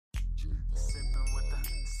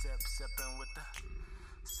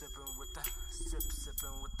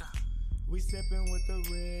We sippin' with the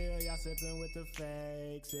real, y'all sippin' with the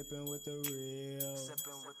fake, sippin' with the real.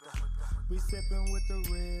 We sippin' with the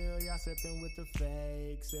real, y'all sippin' with the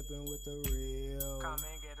fake, sippin' with the real. Come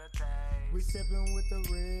and get a taste. We sippin' with the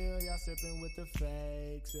real, y'all sippin' with the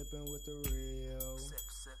fake, sippin' with the real.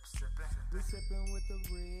 Sippin'. We sippin' with the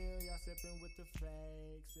real, y'all sippin' with the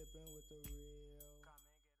fake, sippin' with the real.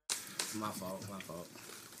 My fault.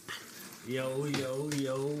 Yo,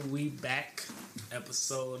 we back.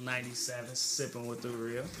 Episode 97, Sipping with the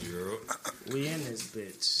Real. Yeah. We in this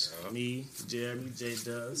bitch. Yeah. Me, Jeremy,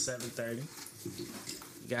 J-Dub, 730.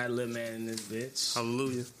 Got a little man in this bitch.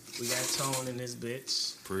 Hallelujah. We got Tone in this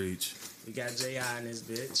bitch. Preach. We got J.I. in this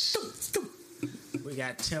bitch. We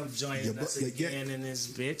got Tim joining us again in this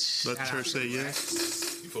bitch. Let the church say yes.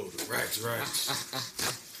 You supposed to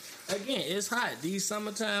racks. Again, it's hot. These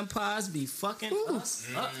summertime pods be fucking us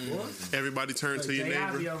up, boy. Everybody turn to your neighbor.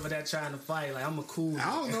 I be over there trying to fight like I'm a cool. I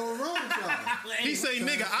don't know what's wrong with y'all. He say,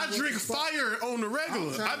 nigga, I drink fire on the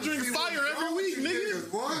regular. I drink fire every week,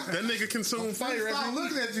 nigga. That nigga consume fire every week. Stop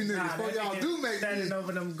looking at you niggas before y'all do make standing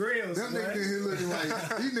over them grills. Them niggas in here looking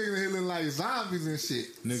like these niggas in here looking like zombies and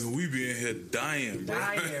shit. Nigga, we be in here dying,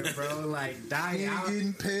 bro. Like dying. I'm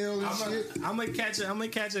getting pale and shit. I'm gonna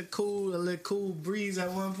catch a little cool breeze at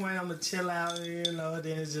one point. I'm gonna chill out, you know.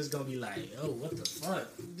 Then it's just gonna be like, oh, what the fuck?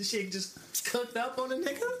 This shit just cooked up on a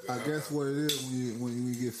nigga. I guess what it is when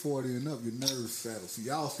you get 40 and up, your nerves settle. See,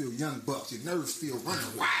 y'all still young bucks, your nerves still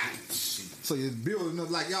running wild. So you're building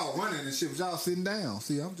up like y'all running and shit, but y'all sitting down.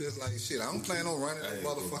 See, I'm just like shit. I don't plan on running,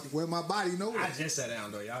 motherfucker. Where my body know I just sat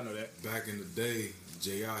down though. Y'all know that. Back in the day,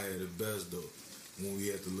 J.I. had the best though. When we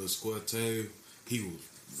had the little square table, he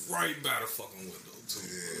was right by the fucking window too.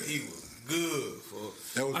 Yeah. He was good, fuck.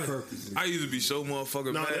 That was perfect. I used to be so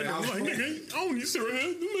motherfucking mad. I was like, nigga, I don't need to sit right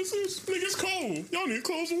here. Listen, nigga, it's cold. Y'all need to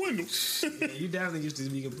close the windows. Yeah, you definitely used to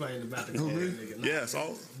be complaining about the cold nigga. Yes,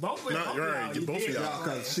 all. Both of y'all. Both of y'all.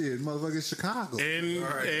 Cause shit, motherfucker, Chicago. And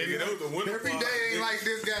every day ain't like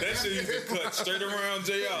this guy. That shit used to cut straight around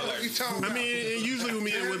JR. Like, I mean, usually with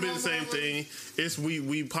me and women, the same thing. It's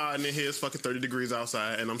we potting in here. It's fucking 30 degrees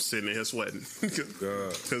outside, and I'm sitting in here sweating.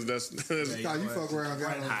 Because that's how you fuck around,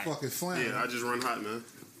 got on fucking flame. Yeah, I just run hot, man.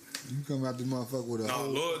 You come out this motherfucker with a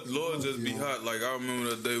Lord just be hot. Like I remember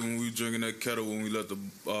that day when we was drinking that kettle when we left the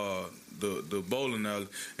bowling alley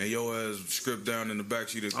and your ass stripped down in the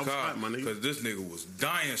backseat of the car because this nigga was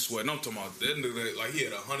dying sweating. I'm talking about that nigga like he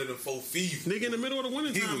had 104 fever. Nigga in the middle of the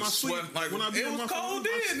winter time, he was sweating like when it was cold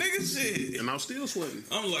then, nigga shit. And I'm still sweating.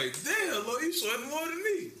 I'm like, damn, Lord, you sweating more than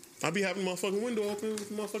me. I be having my fucking window open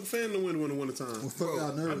with my fucking fan in the window in the wintertime.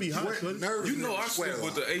 I be hot, nervous. You know I sleep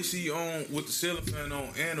with the AC on, with the ceiling fan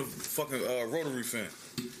on, and the fucking rotary fan.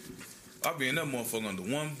 I be in that motherfucker under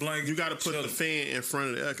one blanket. You got to put the fan in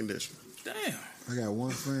front of the air conditioner. Damn. I got one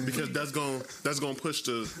fan because that's gonna push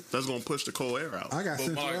the cold air out. I got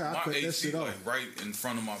central air. I cut that shit off like right in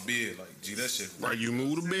front of my bed. Like, gee, that shit. Right, you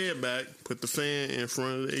move the bed back, put the fan in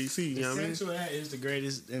front of the AC. You know what I mean? Central air is the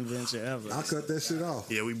greatest invention ever. I cut that shit off.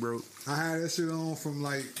 Yeah, we broke. I had that shit on from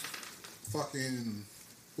like fucking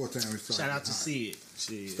what time we started? Shout out to See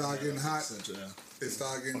It. Start getting hot. It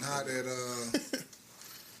started getting hot at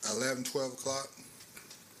 11, 12 o'clock.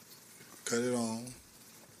 Cut it on.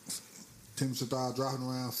 Temperature start dropping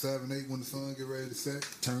around 7, 8 when the sun get ready to set.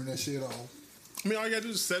 Turn that shit off. I mean, all you gotta do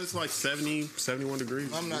is set it to like 70, 71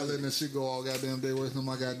 degrees. I'm not letting that shit go all goddamn day wasting on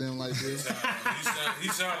my goddamn light bill. He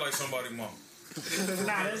sound like somebody mom.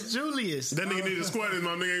 Nah, that's Julius. That nigga need to squat in.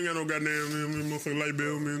 My nigga ain't got no goddamn motherfucking light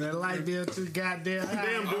bill, man. That light bill too goddamn high.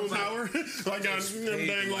 Damn boom power. Like got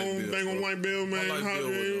dang on light bill, man. My light bill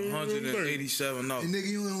was $187. Nigga,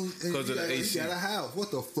 you because of the AC. You got a house. What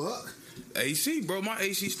the fuck? AC, bro. My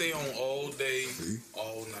AC stay on all day,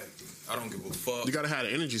 all night. I don't give a fuck. You gotta have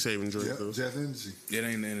an energy saving drink, though. Just energy. It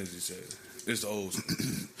ain't the energy saving. It's the old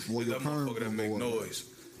school. Well, that motherfucker that make noise.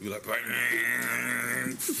 You like that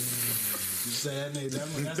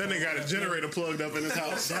nigga got a generator plugged up in his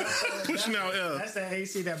house. Pushing out air. That's that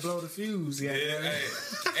AC that blow the fuse. Yeah, hey.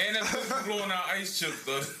 And that pussy blowing out ice chips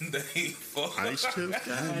the other day. Ice chips?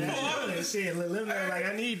 That shit, living like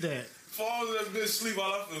I need that. Falls in that bitch sleep,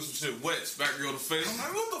 all I feel is some shit wet, smack me on the face. I'm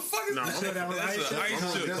like, what the fuck is that? That's an ice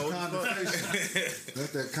chip.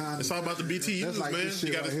 That's that kind. It's all about the BTUs, like man.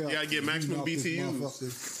 You gotta get maximum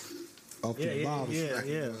BTUs. Up to the bottom.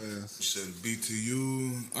 Yeah. Said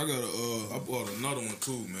BTU. I bought another one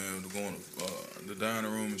too, man. To go in the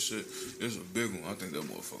dining room and shit. It's a big one. I think that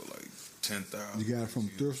motherfucker like 10,000. You got it from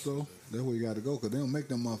thrift store? That's where you got to go, because they don't make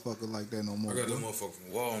them motherfuckers like that no more. I got that motherfucker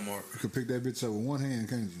from Walmart. You can pick that bitch up with one hand,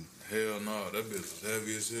 can't you? Hell no, that bitch was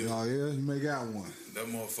heavy as hell. Oh yeah, you may got one. That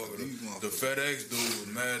motherfucker, the FedEx dude was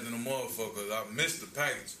mad than a motherfucker. I missed the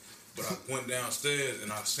package, but I went downstairs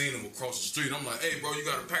and I seen him across the street. I'm like, hey bro, you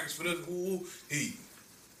got a package for this? Ooh.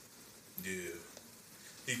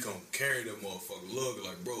 He come carry that motherfucker. Look,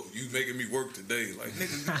 like, bro, you making me work today. Like,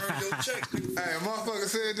 nigga, you earned your check. Hey, a motherfucker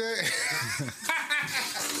said that.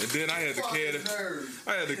 And then I had to carry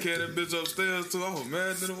that bitch upstairs too. I was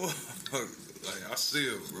mad than a motherfucker. Like, I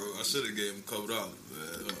still, bro, I should have gave him a couple dollars, man.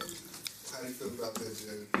 How you feel about that,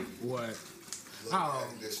 Jay? What? Oh,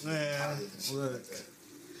 man. Look.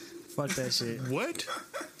 Fuck that shit. What?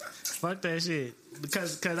 Fuck that shit.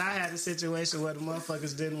 Because I had a situation where the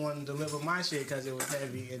motherfuckers didn't want to deliver my shit because it was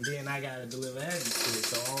heavy, and then I got to deliver heavy shit,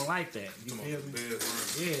 so I don't like that. You feel me?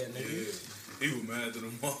 Yeah, nigga. Yeah. He was mad at the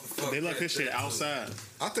motherfucker. They left his shit outside.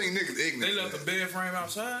 I think niggas ignorant. They left the bed frame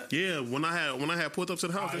outside? Yeah, when I had pulled up to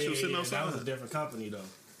the house, that shit was sitting outside. That was a different company, though.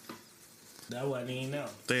 That wasn't even them.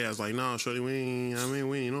 They was like, nah, shorty, we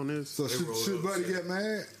ain't on this. So should buddy get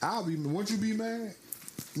mad? Won't you be mad?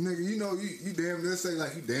 Nigga, you know, you damn near say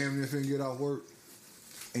like you damn near finna get off work,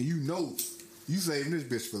 and you know you saving this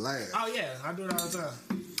bitch for last. Oh yeah, I do it all the time.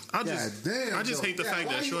 I just hate the fact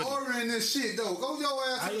that shorty. Why you ordering this shit though? Go your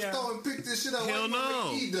ass to the store and pick this shit up. Hell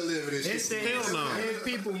no. He deliver this shit. Hell no. If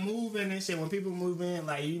people move in and shit, when people move in,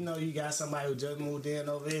 like, you know, you got somebody who just moved in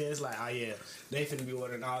over here, it's like, oh yeah, they finna be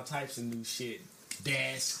ordering all types of new shit.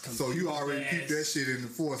 So you already keep that shit in the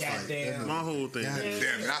foresight. My whole thing.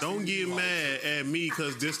 Don't get mad at me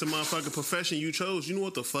because this the motherfucking profession you chose. You know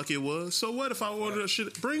what the fuck it was. So what if I order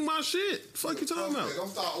shit? Bring my shit. Fuck you talking about? Don't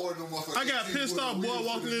start ordering motherfuckers. I got pissed off, boy,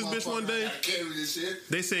 walking this bitch one day.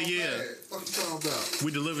 They said, yeah, what you talking about?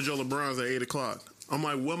 we delivered your LeBrons at 8 o'clock. I'm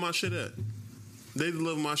like, where my shit at? They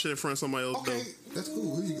deliver my shit in front of somebody else. Okay, that's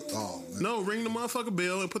cool. No, ring the motherfucker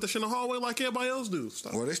bell and put the shit in the hallway like everybody else do.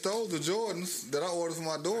 Stop. Well, they stole the Jordans that I ordered for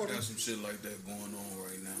my daughter. I got some shit like that going on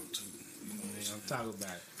right now too. You know what I'm talk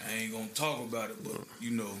about it. I ain't gonna talk about it, but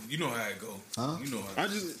you know how it go. Huh? You know how. I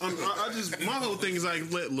just, my whole thing is like,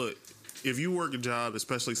 look. If you work a job,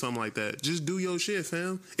 especially something like that, just do your shit,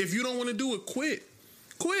 fam. If you don't want to do it, quit.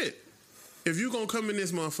 If you gonna come in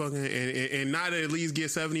this motherfucker and not at least get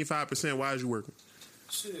 75%, why is you working?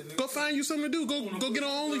 Shit, nigga. Go find you something to do. Go get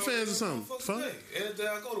on OnlyFans or something. Fuck. Every day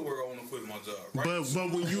I go to work, I want to quit my job. Right?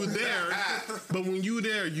 But when you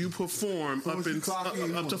there, you perform up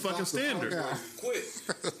to fucking standard. Quit.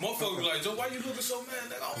 Motherfucker be like, Joe, why you looking so mad?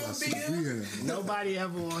 Like, I want to be here. Nobody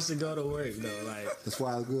ever wants to go to work though. Like, that's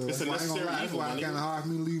why it's good. That's why it's kind of hard for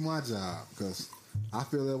me to leave my job, because I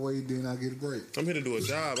feel that way, then I get a break. I'm here to do a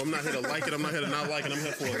job. I'm not here to like it. I'm not here to not like it. I'm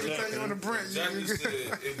here for a job. On the print, Jackie said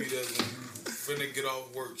it be that when you finna get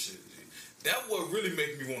off work shit. That what really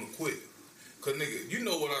make me want to quit. Cause nigga, you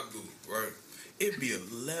know what I do, right? It be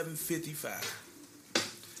 11:55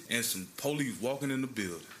 and some police walking in the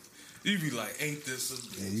building. You be like, ain't this a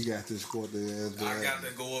bitch? Yeah, you got to escort their ass. I got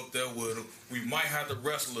to go up there with them. We might have to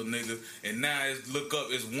wrestle a nigga. And now look up,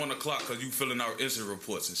 it's 1 o'clock because you filling out incident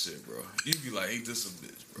reports and shit, bro. You be like, ain't this a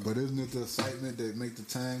bitch, bro? But isn't it the excitement that make the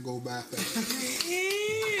time go by fast?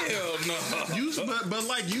 Hell no. But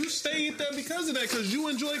like, you stayed there because of that, because you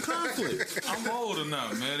enjoy conflict. I'm older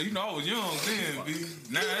now, man. You know, I was young then, B.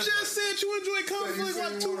 Now you just said you enjoyed conflict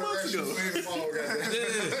like 2 months ago.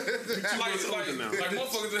 Like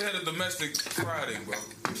motherfuckers that had a domestic Friday, bro.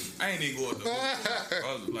 I ain't even going to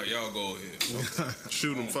I was like, y'all go ahead.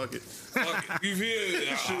 Shoot him, fuck it. Fuck it. You hear?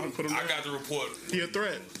 I got the report. He a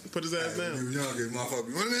threat. Put his ass down. You young,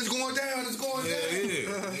 motherfucker. When it's going down, it's going down.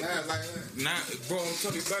 Yeah. Now, bro, I'm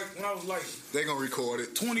telling you, back when I was like, they gonna record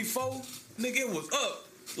it. 24, nigga, it was up.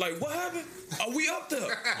 Like, what happened? Are we up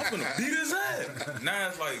there? I'm finna beat his ass. Now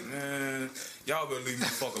it's like, man, y'all better leave me the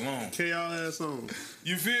fuck alone. Kill y'all ass on.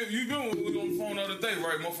 You feel? You been with me on the phone the other day,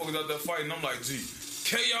 right? Motherfuckers out there fighting. I'm like, gee,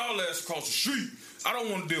 kill y'all ass across the street. I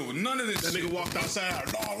don't want to deal with none of this shit. That nigga walked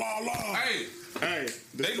outside. La. Hey,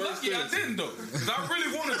 they lucky I didn't though, cause I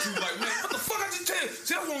really wanted to. Like, man, what the fuck I just tell you?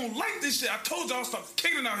 See, I won't like this shit. I told y'all stop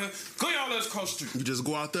kicking out here. Go y'all ass across the street. You just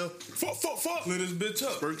go out there. Fuck. Let this bitch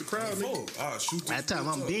up. Spurt the crowd, nigga. Ah, shoot. That time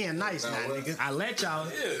I'm being nice now, nigga. I let y'all.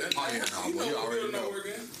 Yeah. You already know.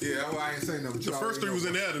 Yeah, that's why I ain't saying nothing. The first 3 was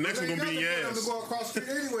in there. The next one gonna be in your ass. To go across the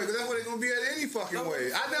street anyway, cause that's where they gonna be at any fucking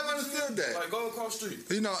way. I never understood that. Like, go across the street.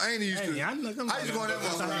 You know, I ain't used to. I used to go in that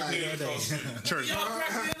motherfucker. Church.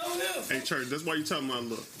 Hey, church. That's why you tell my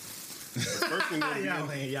look. The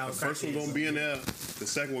first one gonna be in there. The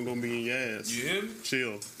second one gonna be in your ass. You hear me?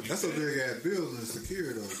 Chill. That's a big ass building and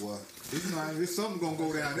secure though, boy. It's not. It's something gonna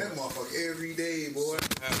go down that motherfucker every day, boy.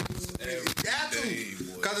 Got to,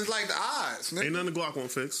 cause it's like the odds. Nigga. Ain't nothing the Glock won't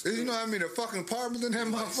fix. You know what I mean? The fucking apartments in that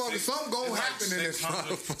motherfucker. Something gonna happen in this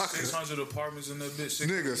motherfucker. 600 apartments in that bitch.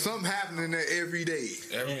 Nigga, something happening there every day.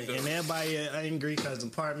 And everybody angry because the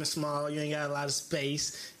apartment's small. You ain't got a lot of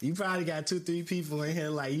space. You probably got 2-3 people in here.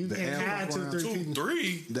 Like you can't have 2-3 people.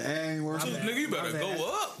 3. The air ain't working. Nigga, you better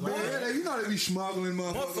go up, bro. You know they be smuggling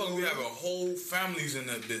motherfuckers. We have a whole families in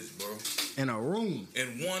that bitch, bro. In a room. In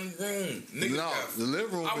one room. Nigga, no, the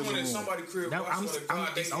living room. I went in somebody's crib.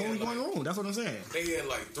 It's only one room. That's what I'm saying. They had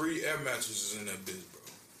like 3 air mattresses in that bitch, bro.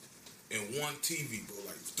 And 1 TV, bro.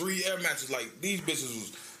 Like 3 air mattresses. Like these bitches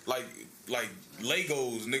was like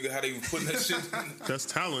Legos, nigga. How they was putting that shit. That's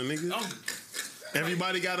talent, nigga.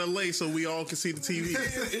 Everybody got a lay so we all can see the TV.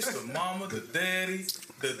 It's the mama, the daddy,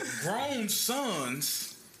 the grown sons.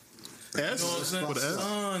 S?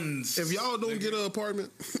 Sons. If y'all don't get an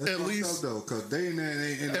apartment, at least though, cause they ain't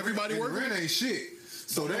everybody working. Rent ain't shit.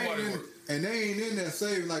 So they ain't in there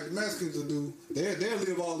saving like the Mexicans will do. They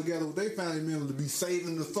live all together with their family members to be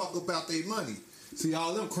saving the fuck up out their money. See,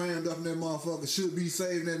 all them crammed up in that motherfucker should be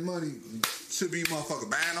saving that money. Should be motherfucker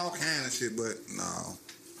buying all kind of shit, but no.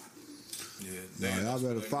 Yeah, y'all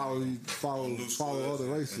better follow other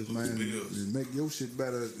races, man. And make your shit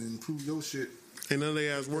better, improve your shit. Ain't none of they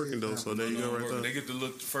ass working though, so there you go right there. They get to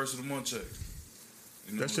look the first of the month check.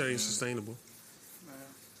 That shit ain't sustainable.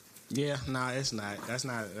 Yeah, nah, it's not. That's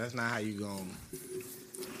not how you gonna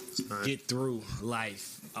get through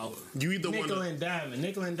life. Oh, you either nickel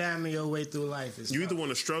and dime your way through life. You either want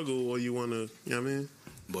to struggle or you want to, you know what I mean?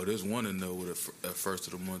 But there's one in there with at first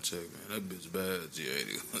of the month check, man. That bitch bad,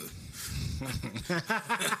 G80.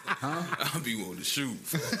 I'll be wanting to shoot.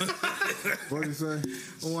 What you say?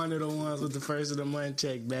 One of the ones with the first of the month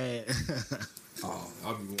check bad.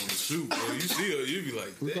 I'll be wanting to shoot, bro. You see her, you be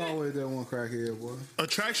like, who's always that one crackhead, boy?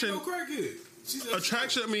 Attraction. No crackhead.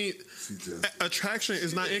 Attraction. I mean, attraction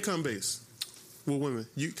is not income based with women.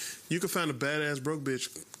 You can find a badass broke bitch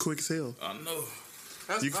quick as hell. I know.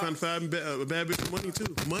 You can find a bad bitch with money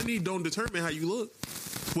too. Money don't determine how you look.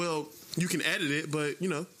 Well, you can edit it, but you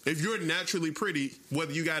know, if you're naturally pretty,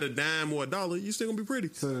 whether you got a dime or a dollar, you still gonna be pretty.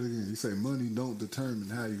 Say that again. You say money don't determine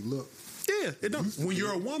how you look. Yeah, it don't. When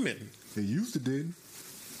you're a woman, it used to did.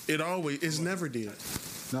 It's never did.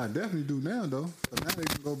 No, I definitely do now though. But now they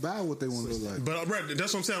can go buy what they want to look like. But right,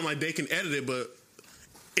 that's what I'm saying. Like they can edit it, but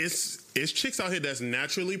it's chicks out here that's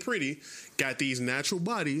naturally pretty, got these natural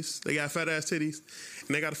bodies, they got fat ass titties,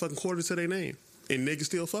 and they got a fucking quarter to their name, and niggas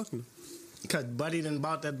still fucking them. Because Buddy done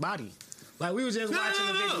bought that body. Like we was just watching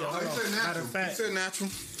the video. You said natural.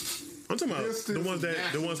 I'm talking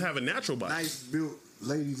about the ones have a natural body. Nice built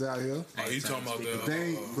ladies out here. Oh, you talking about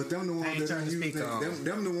that? But them the ones that ain't using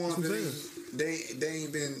them the ones that they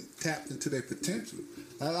ain't been tapped into their potential.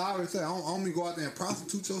 Like I always say, only go out there and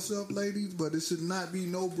prostitute yourself, ladies, but it should not be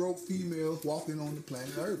no broke females walking on the planet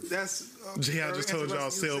Earth. That's I just told y'all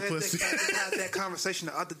sell pussy. We had that conversation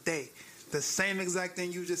the other day. The same exact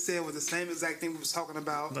thing you just said was the same exact thing we was talking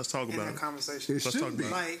about. Let's talk about that conversation. Let's talk about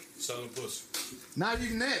like selling pussy. Not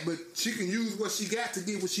even that, but she can use what she got to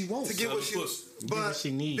get what she wants. To get what she wants. But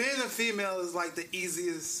she needs. Being a female is like the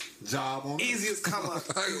easiest job on easiest come up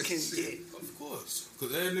you can get. Of course.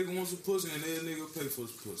 Because every nigga wants a pussy and every nigga pay for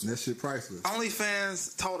his pussy. That shit priceless.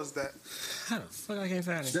 OnlyFans told us that. How the fuck I can't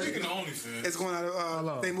find it? Speaking of OnlyFans. It's going out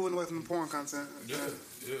of, they moving away from the porn content. Yeah.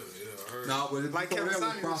 I heard. No, but like Kevin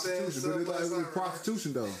Simon was prostitution. But it was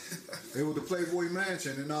prostitution though. It was the Playboy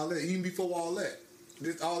Mansion and all that. Even before all that.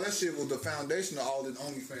 All that shit was the foundation of all this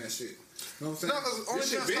OnlyFans shit. You know what I'm saying? No, because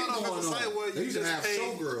this shit been going on. They used to have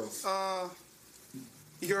showgirls.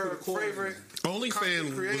 Your favorite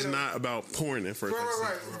OnlyFans was not about porn at first.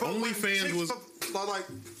 Right. OnlyFans was like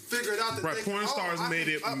figured out that porn stars made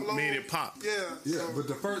it pop. Yeah. But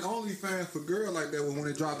the first OnlyFans for girl like that was when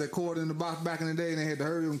they dropped that cord in the box back in the day and they had to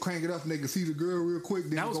hurry and crank it up and they could see the girl real quick.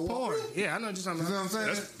 Then that was porn. Yeah, I know what you're talking about. You know what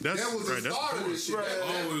I'm saying? That was the start of this shit.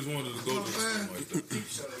 I always wanted to go to something like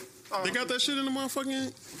that. They got that shit in the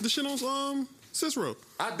motherfucking the shit on Cicero.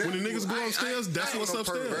 When the niggas go upstairs, that's what's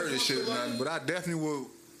upstairs. Shit, but I definitely will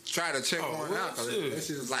try to check one out. That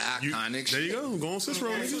shit is like iconic. There you go. Go on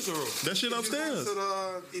Cicero. That shit upstairs. To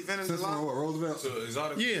the event in Cicero, what,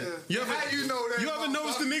 Roosevelt? Yeah. How you know that? You ever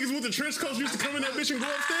noticed the niggas with the trench coats used to come in that bitch and go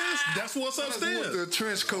upstairs? That's what's upstairs. The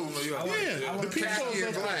trench coat. Yeah. The people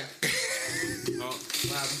in black.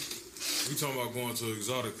 We talking about going to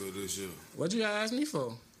Exotica this year. What you ask me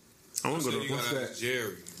for? I want to go to what's that?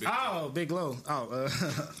 Jerry. Big Low.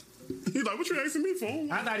 He's like, what you asking me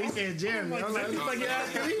for? I thought he said Jeremy. I was like, what the fuck you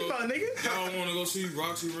asking me for, nigga? Y'all want to go see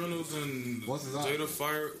Roxy Reynolds and Jada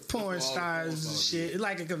Fire? Porn stars and shit. It's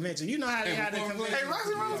like a convention. You know how they have the convention. Hey,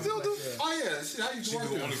 Roxy Reynolds still do? Oh yeah, shit, I used to work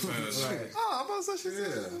there. Right. Oh, I'm about to say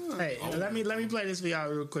shit. Hey, let me play this for y'all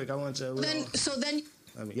real quick. I want to.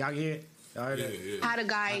 Y'all get it? Y'all heard it? I had a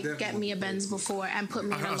guy get me a Benz before and put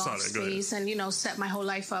me in a loft space and, you know, set my whole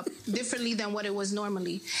life up differently than what it was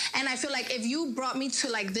normally. And I feel like if you brought me to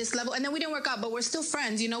like this level, and then we didn't work out, but we're still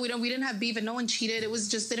friends, you know, we didn't have beef and no one cheated. It was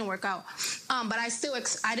just didn't work out. But I still,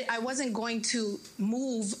 I wasn't going to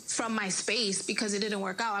move from my space because it didn't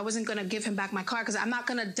work out. I wasn't going to give him back my car because I'm not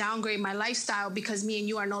going to downgrade my lifestyle because me and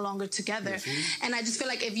you are no longer together. And I just feel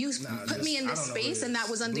like if you put me in this space and that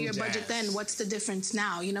was under your budget then, what's the difference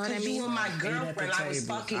now? You know what I mean? My girlfriend, I was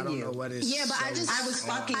fucking you. I don't know what is. Yeah, but I was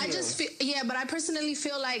fucking you. I just feel, yeah, but I personally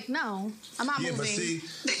feel like no, I'm not moving.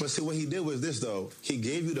 But see, what he did was this though. He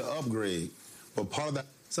gave you the upgrade, but part of that.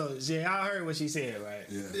 So yeah, I heard what she said, right?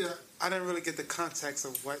 Yeah. I didn't really get the context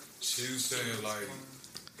of what she was saying. Like,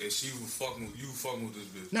 if she was fucking with this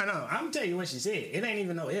bitch. No, I'm gonna tell you what she said. It ain't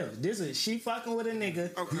even no if. This is she fucking with a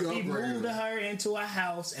nigga. Okay. He moved her into a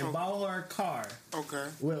house and bought her a car. Okay.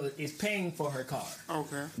 Well, is paying for her car.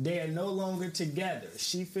 Okay. They are no longer together.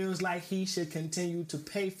 She feels like he should continue to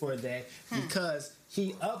pay for that because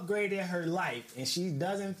he upgraded her life, and she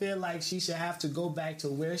doesn't feel like she should have to go back to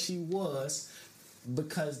where she was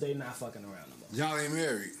because they're not fucking around no more. Y'all ain't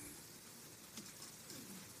married.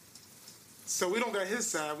 So we don't got his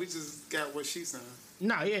side. We just got what she's saying.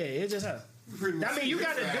 No, yeah, it's just her. I mean, you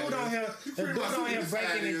got a dude on here,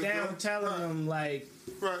 breaking it down, telling them like,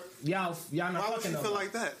 right, y'all not Why fucking. Why would you feel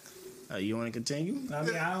like that? You want to continue? I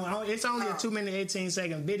mean, I don't, it's only a 2-minute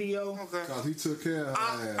 18-second video. Okay. Cause he took care of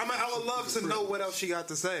her. I would love to know what else she got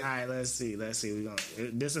to say. All right, let's see. We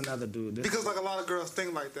gonna. This another dude. Because like a lot of girls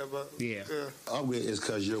think like that, but yeah. Upgrade is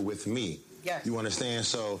because you're with me. Yes. You understand?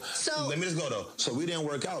 So let me just go though. So we didn't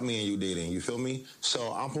work out, me and you dating. You feel me?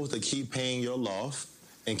 So I'm supposed to keep paying your loft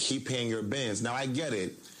and keep paying your Benz. Now I get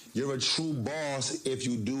it. You're a true boss if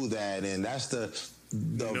you do that, and that's the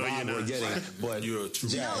vibe we're getting. But you're a true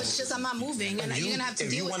boss. No, it's just I'm not moving, and you're gonna have to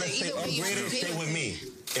deal with it. If you want to stay upgraded, stay with me.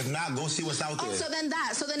 If not, go see what's out there. Oh,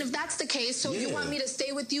 so then if that's the case, you want me to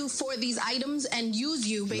stay with you for these items and use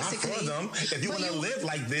you basically? Not for them. If you want to live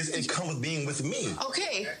like this, it comes with being with me.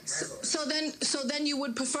 Okay, so then you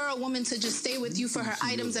would prefer a woman to just stay with you for her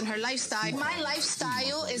items and her lifestyle. My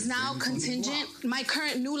lifestyle is now contingent. My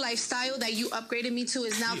current new lifestyle that you upgraded me to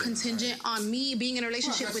is now contingent on me being in a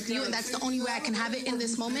relationship with you, and that's the only way I can have it in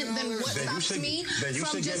this moment. Then what stops me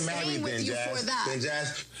from just staying with you for that? Then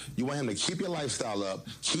Jazz, you want him to keep your lifestyle up,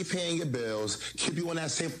 keep paying your bills, keep you on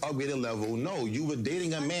that same upgraded level. No, you were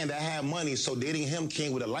dating a man that had money, so dating him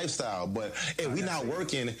came with a lifestyle. But if we not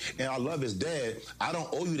working and our love is dead, I don't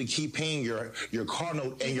owe you to keep paying your car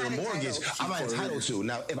note and your mortgage. I'm not entitled to.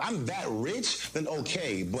 Now, if I'm that rich, then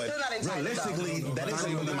okay. But realistically, that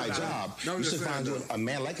isn't really my job. You should find a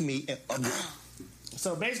man like me and upgrade.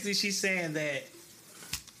 So basically, she's saying that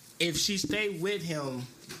if she stay with him,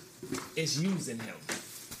 it's using him.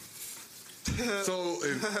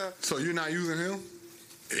 So you're not using him?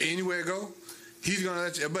 Anywhere it go, he's gonna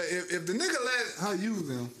let you. But if the nigga let her use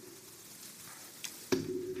him,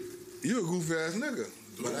 you a goofy ass nigga.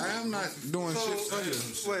 But I am not doing shit for you.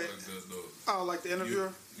 Wait. Like the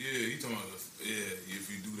interviewer? Yeah, he talking about if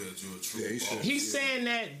you do that, you're a true boss. He's saying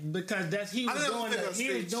that because he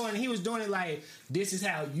was doing it like this is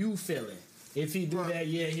how you feeling. If he do that,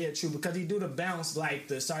 yeah, he a true, because he do the bounce like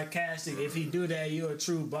the sarcastic. If he do that, you're a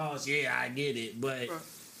true boss. Yeah, I get it, but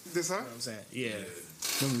this her? You know what I'm saying, yeah.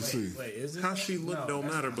 Let me see. Wait, is it how she look? Don't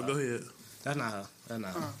matter, but go ahead. That's not her. That's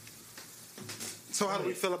not her. So how do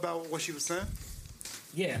we feel about what she was saying?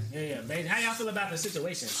 Yeah. Baby, how y'all feel about the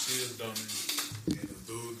situation? She a dummy. And if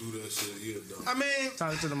dude do that shit, he a dummy. I mean,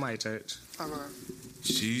 talk to the mic, Church.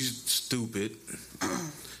 She's stupid,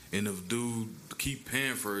 and if dude keep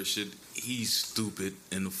paying for her shit, he's stupid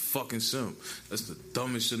and the fucking simp. That's the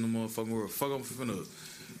dumbest shit in the motherfucking world. Fuck, I'm finna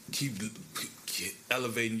keep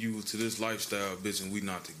elevating you to this lifestyle, bitch, and we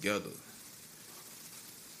not together.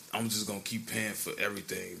 I'm just gonna keep paying for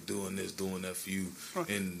everything, doing this, doing that for you,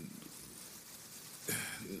 and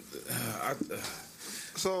I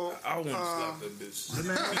want to slap that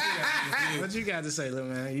bitch. What you got to say, little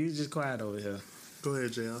man? You just quiet over here. Go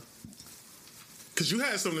ahead, JL. Because you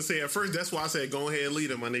had something to say at first. That's why I said go ahead and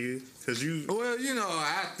lead him, my nigga. Because you... Well, you know,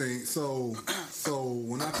 I think, so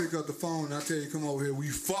when I pick up the phone and I tell you, come over here, we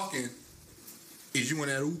fucking, is you in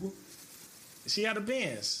that Uber? She had a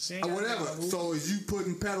Benz. Whatever. So is you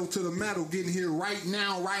putting pedal to the metal, getting here right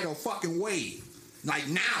now, right a fucking way? Like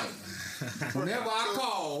now. Whenever I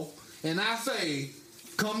call and I say,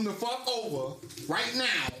 come the fuck over right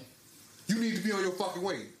now, you need to be on your fucking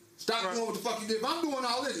way. Stop doing what the fuck you did. If I'm doing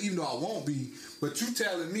all this, even though I won't be, but you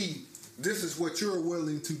telling me this is what you're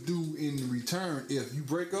willing to do in return if you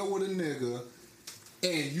break up with a nigga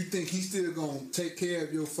and you think he's still gonna take care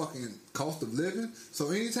of your fucking cost of living.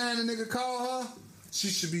 So anytime the nigga call her, she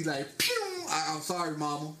should be like, pew! I'm sorry,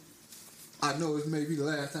 mama. I know it may be the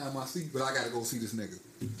last time I see you, but I gotta go see this nigga.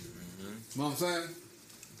 You know what I'm saying?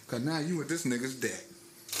 Cause now you with this nigga's debt.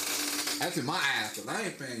 That's in my ass, cause I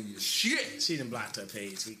ain't paying you shit. She done blocked her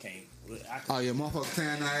page. We can't. Oh yeah, motherfucker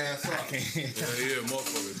tearing her ass up. Yeah,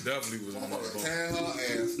 motherfucker definitely was on motherfucker. Tearing her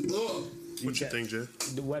ass up. What you think, Jay?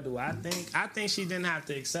 What do I think? I think she didn't have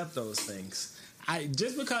to accept those things.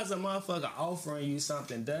 Just because a motherfucker offering you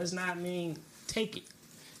something does not mean take it.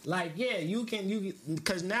 Like, yeah, you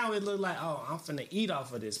because now it look like, oh, I'm finna eat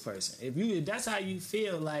off of this person. If that's how you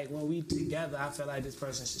feel, like when we together, I feel like this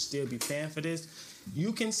person should still be paying for this.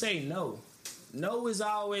 You can say no. No is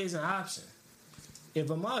always an option. If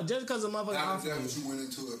just because a motherfucker offers, that's what you went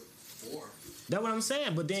into it for. That's what I'm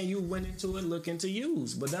saying. But then you went into it looking to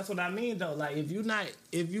use. But that's what I mean though. Like if you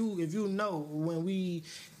know when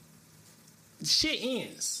shit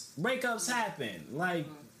ends, breakups happen. Like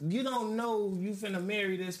you don't know you finna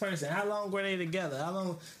marry this person. How long were they together? How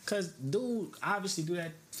long? Because dude obviously do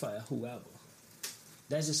that for whoever.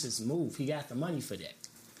 That's just his move. He got the money for that,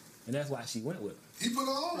 and that's why she went with him. He put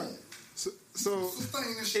her on. So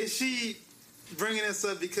is she bringing this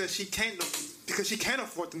up because she can't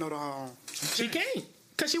afford to know to her own? She can't,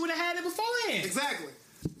 because she would have had it beforehand. Exactly.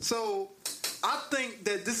 So I think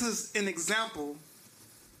that this is an example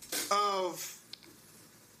of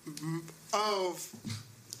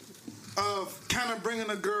kind of bringing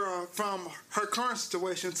a girl from her current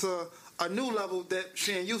situation to a new level that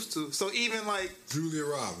she ain't used to. So even like Julia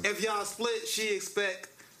Roberts, if y'all split, she expect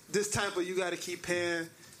this type of you got to keep paying.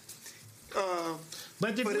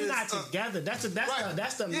 But if we're not together, that's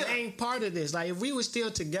the main part of this. Like if we were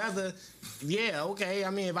still together, yeah, okay. I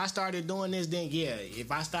mean, if I started doing this, then yeah.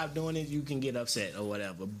 If I stop doing it, you can get upset or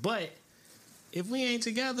whatever. But if we ain't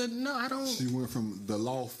together, no, I don't. She went from the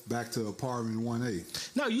loft back to apartment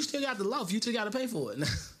 1A. No, you still got the loft. You still got to pay for it.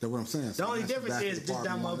 That's what I'm saying. The only difference is this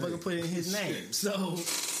dumb motherfucker put it in his name. So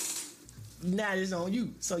now it's on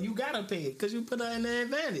you. So you gotta pay it because you put her in the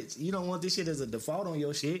advantage. You don't want this shit as a default on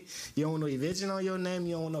your shit. You don't want no eviction on your name.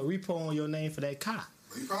 You don't want no repo on your name for that car.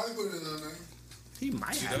 He probably put it in her name. He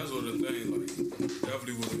might have. That's what the thing, like,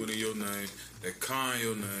 definitely was put in your name, that car in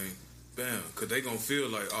your name, bam, because they gonna feel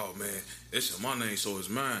like, oh man, it's in my name, so it's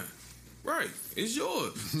mine. Right, it's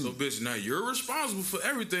yours. So bitch, now you're responsible for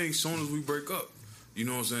everything as soon as we break up. You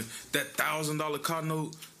know what I'm saying? That $1,000 car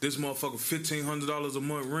note, this motherfucker $1,500 a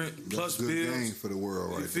month rent plus good bills. Game for the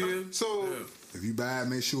world, right? You feel? So if you buy it,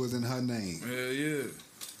 make sure it's in her name. Yeah.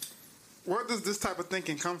 Where does this type of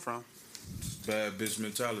thinking come from? Bad bitch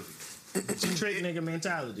mentality. Trick nigga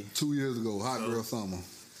mentality. 2 years ago, hot girl summer.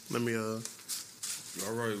 Let me All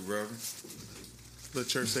right, Reverend. Let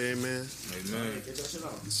church say amen. Amen.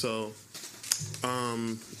 So,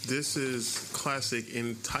 this is classic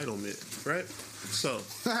entitlement, right? So,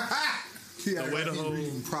 the way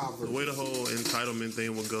the whole entitlement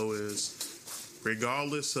thing will go is,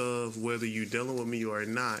 regardless of whether you're dealing with me or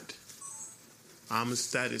not, I'm a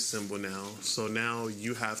status symbol now. So now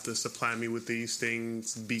you have to supply me with these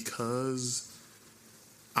things because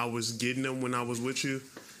I was getting them when I was with you.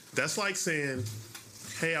 That's like saying,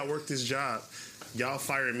 hey, I work this job. Y'all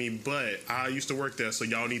fired me, but I used to work there, so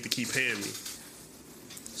y'all need to keep paying me.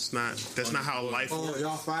 That's not how life works.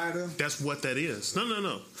 Y'all fired him? That's what that is.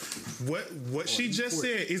 No. What she just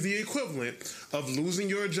said is the equivalent of losing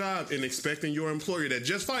your job and expecting your employer that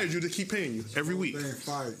just fired you to keep paying you every week. They ain't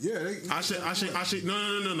fired. Yeah, I should.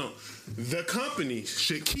 No. The company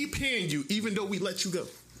should keep paying you even though we let you go.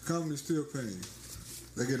 The company's still paying you.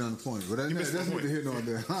 They get unemployment, but that's what they're hitting on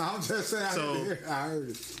there. I'm just saying. I heard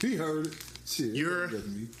it. He heard it. Shit.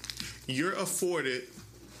 You're afforded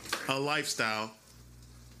a lifestyle.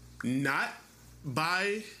 Not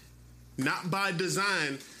by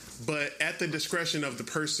design, but at the discretion of the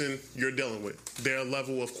person you're dealing with. Their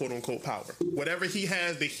level of quote-unquote power. Whatever he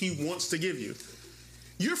has that he wants to give you.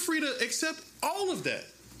 You're free to accept all of that.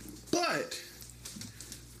 But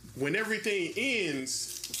when everything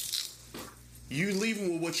ends, you leave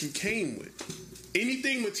him with what you came with.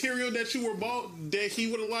 Anything material that you were bought that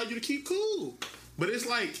he would allow you to keep, cool. But it's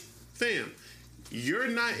like, fam, you're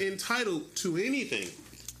not entitled to anything.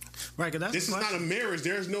 Right, this is not a marriage.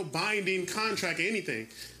 There's no binding contract or anything.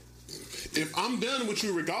 If I'm done with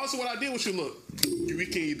you, regardless of what I did with you, look, we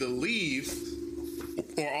can either leave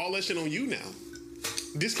or all that shit on you now.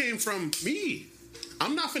 This came from me.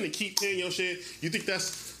 I'm not finna keep paying your shit. You think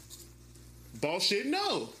that's bullshit?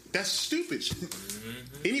 No, that's stupid shit.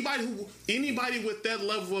 Mm-hmm. Anybody with that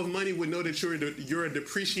level of money would know that you're a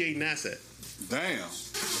depreciating asset. Damn.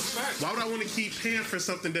 Why would I want to keep paying for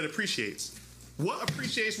something that appreciates? What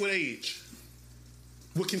appreciates with age?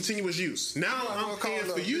 With continuous use. Now I'm paying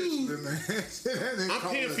for you. I'm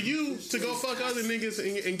paying for you to go fuck other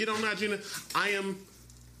niggas and get on that agenda.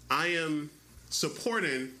 I am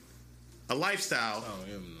supporting a lifestyle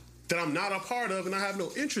that I'm not a part of and I have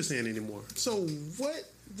no interest in anymore. So what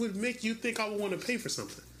would make you think I would want to pay for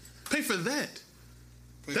something? Pay for that.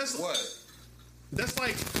 That's what? That's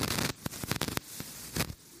like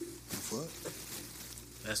what?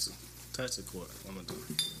 That's touch the court. I'm gonna do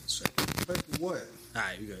it. Pay for what?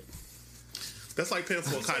 Alright, you good. That's like paying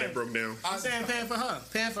for a car that broke down. I'm saying paying for her,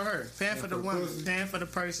 paying for the woman, paying for the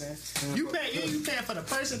person. You paying for the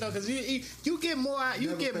person though, because you get more.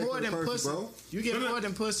 You get more than pussy. You get more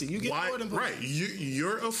than pussy. You get more than pussy. Right.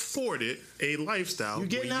 You're afforded a lifestyle when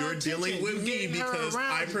you're dealing with me because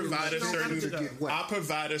I provide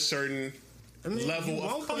a certain level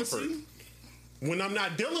of comfort. When I'm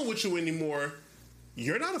not dealing with you anymore,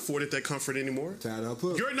 you're not afforded that comfort anymore.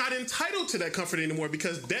 You're not entitled to that comfort anymore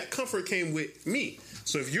because that comfort came with me.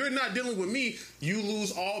 So if you're not dealing with me, you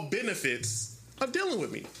lose all benefits of dealing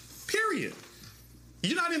with me. Period.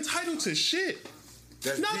 You're not entitled to shit.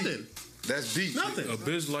 That's nothing. Deep. That's deep. Nothing. A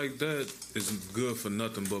bitch like that is good for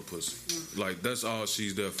nothing but pussy. Like, that's all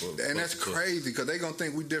she's there for. And that's crazy because they going to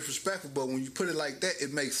think we disrespectful, but when you put it like that,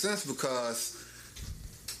 it makes sense because...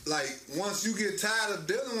 Like, once you get tired of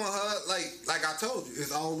dealing with her, like I told you,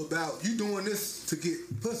 it's all about you doing this to get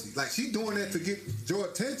pussy. Like, she doing that to get your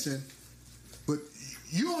attention, but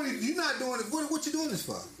you're not doing it. What you doing this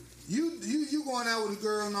for? You going out with a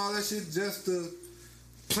girl and all that shit just to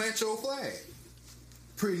plant your flag,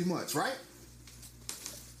 pretty much, right?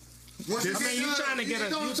 Once you trying to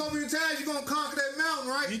get so many times you're gonna conquer that mountain,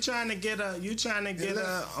 right? You trying to get her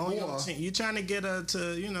on your team. You trying to get her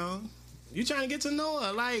to, you trying to get to know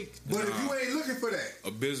her, like. But if you ain't looking for that,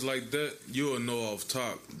 a bitch like that, you'll know off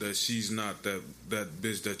top that she's not that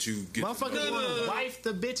bitch that you get. Motherfuckers want to wife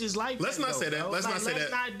the bitches like Let's that. Not say that. Let's not say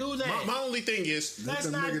that. Let's not do that. My only thing is, let's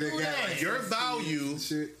not do that. Your value,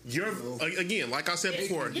 again, like I said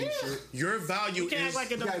before, your value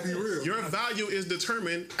your value is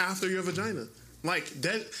determined after your vagina. Like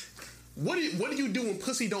that. What do you do when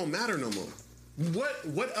pussy don't matter no more?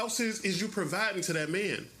 What else is you providing to that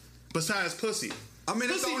man? Besides pussy. I mean,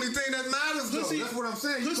 that's the only thing that matters, though. That's what I'm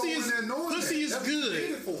saying. Pussy is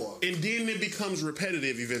good. And then it becomes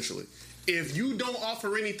repetitive eventually. If you don't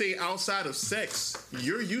offer anything outside of sex,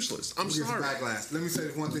 you're useless. I'm sorry. Let me say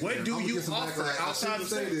this one thing. What do you offer outside of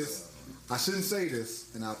sex? I shouldn't say this,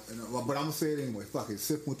 but I'm going to say it anyway. Fuck it.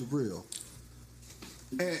 Sip with the real.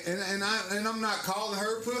 And I'm not calling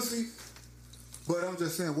her pussy, but I'm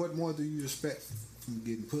just saying, what more do you expect from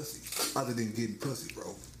getting pussy other than getting pussy,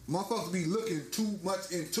 bro? Motherfuckers be looking too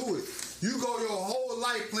much into it. You go your whole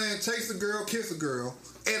life playing chase a girl, kiss a girl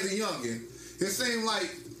as a youngin'. It seems like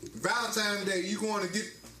Valentine's Day, you going to get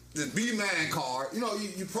the B-Man card.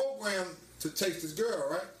 You program to chase this girl,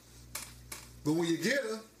 right? But when you get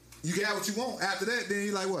her, you get what you want. After that, then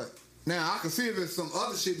you like, what? Now, I can see if there's some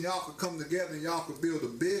other shit and y'all could come together and y'all could build a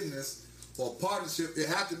business or a partnership. It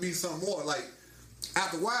have to be something more. Like,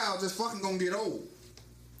 after a while, just fucking gonna get old.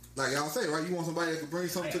 Like y'all say, right? You want somebody that can bring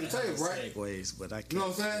something to the table, right? Segues, but I can't. You know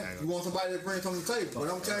what I'm saying? You want somebody that brings something to the table.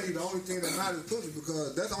 But I'm telling you, the only thing that matters is pussy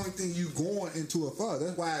because that's the only thing you going into a fuck.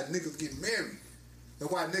 That's why niggas get married.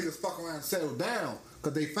 That's why niggas fuck around and settle down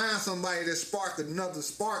because they find somebody that sparked another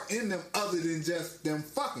spark in them other than just them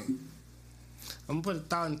fucking. I'm gonna put a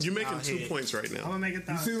thought into you're making 2 points right now. I'm gonna make a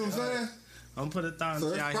thought. You see what I'm saying? I'm gonna put a thought into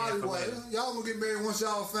y'all. So that's probably why y'all gonna get married once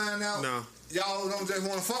y'all find out. No. Y'all don't just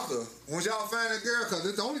want to fuck her. Once y'all find that girl, because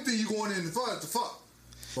it's the only thing you going in for is to fuck.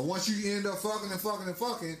 But once you end up fucking,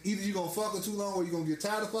 either you going to fuck her too long or you going to get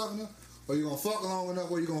tired of fucking her, or you going to fuck her long enough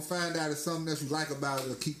where you going to find out it's something that you like about her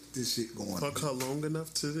to keep this shit going. Fuck her long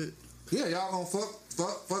enough to it? Yeah, y'all going to fuck.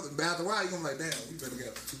 But after a while, you're going to be like, damn, we better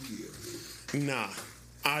get for 2 years. Nah,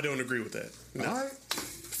 I don't agree with that. Nah. All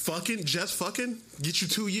right. Just fucking, get you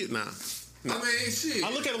 2 years? Nah. I mean, shit.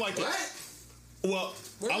 I look at it like this. Well,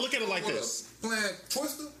 I look at it like this. Playing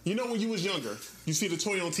Twister? You know when you was younger, you see the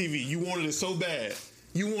toy on TV, you wanted it so bad.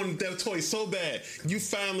 You wanted that toy so bad. You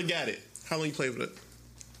finally got it. How long you play with it?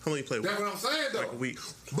 That's what I'm saying, though. Like a week.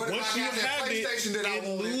 But once if I you have that have PlayStation it, that I it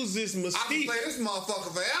wanted, loses mystique. I can play this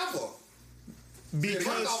motherfucker forever. Because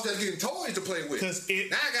I'm just getting toys to play with. Now I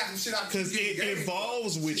got some shit I can Because it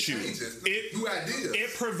evolves with you. New ideas.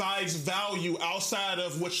 It provides value outside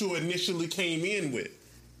of what you initially came in with.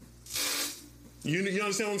 You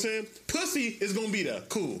understand what I'm saying? Pussy is gonna be there.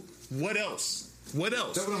 Cool. What else? What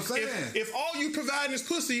else? That's what I'm saying. If all you providing is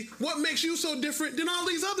pussy, what makes you so different than all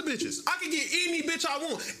these other bitches? I can get any bitch I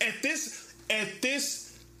want. At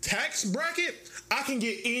this tax bracket, I can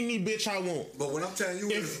get any bitch I want. But what I'm telling you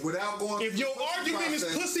is, without going, if your argument is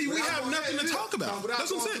pussy, we have nothing to talk about. Without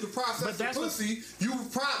That's what I'm going saying. through the process of pussy, you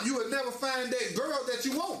will never find that girl that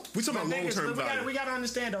you want. We talking about long term value. We gotta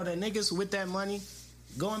understand though that niggas with that money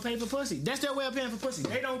go and pay for pussy. That's their way of paying for pussy.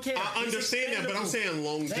 They don't care. I understand that, but I'm saying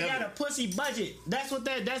longevity. They got a pussy budget. That's what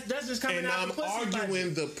that's just coming out of the pussy budget. And I'm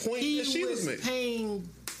arguing the point that she was making. Paying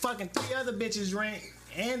fucking 3 other bitches rent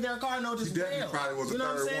and their car notes as well. He probably was you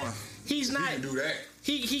know the third what I'm saying? one. He's not. He can do that.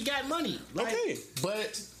 He got money. Like, okay,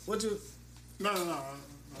 but what you? No.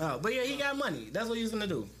 Oh, but yeah, he got money. That's what he's gonna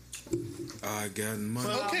do. I got money.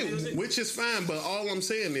 Okay, which is fine, but all I'm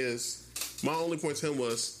saying is, my only point to him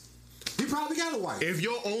was, he probably got a wife. If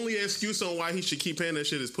your only excuse on why he should keep paying that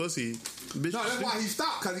shit is pussy, bitch. No, that's why he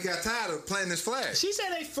stopped, because he got tired of playing this flag. She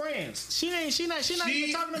said they friends. She not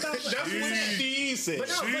even talking about. That's what she said. But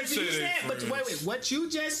no, but wait. What you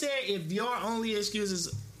just said? If your only excuse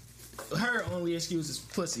is her only excuse is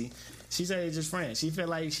pussy. She said it's just friends. She felt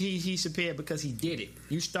like he should pay it because he did it.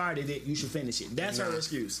 You started it, you should finish it. That's her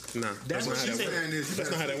excuse. Nah, that's what she said.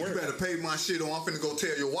 That's not how that works. You better pay my shit, or I'm finna go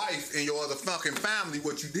tell your wife and your other fucking family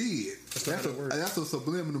what you did. That's a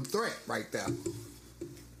subliminal threat right there.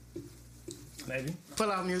 Maybe.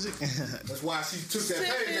 Pull out music. That's why she took that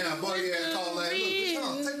pay down, buddy ass called like,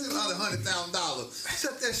 look, take this other $100,000.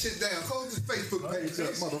 Shut that shit down. Close this Facebook page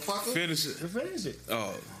up, motherfucker. Finish it.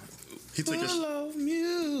 Oh. He took his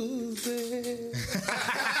music.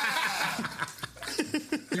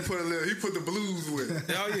 He put the blues with it.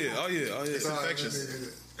 Oh yeah. It's infectious.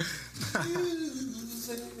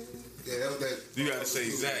 Yeah, that was that. You gotta say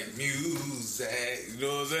Zach music. You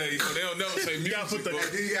know what I'm saying? They don't never say music. You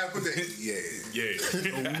gotta put the yeah.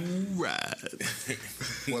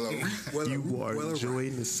 Alright. You are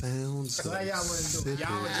enjoying the sounds. So y'all want to do?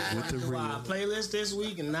 Y'all just want to do our playlist this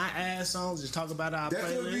week and not add songs. Just talk about our playlist.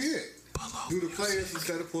 That would be it. Do the playlist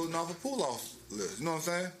instead of pulling off a pull-off list. You know what I'm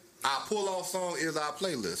saying? Our pull-off song is our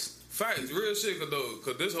playlist. Facts, real shit, cause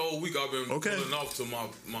this whole week I've been pulling off to my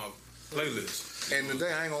playlist. And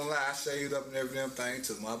today I ain't gonna lie, I shaved up and every damn thing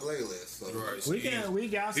to my playlist. So. Right. We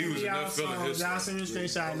got some of y'all songs. Y'all send me a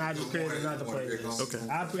screenshot and I just created another playlist. Okay.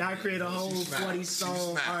 I created a whole 40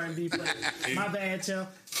 song R&B playlist. My bad, Tim.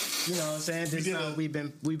 You know what I'm saying? This song we've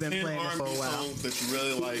been playing it for a while. Songs that you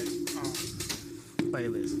really like.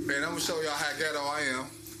 Playlist. Man, I'm gonna show y'all how ghetto I am.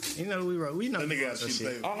 You know we know that nigga got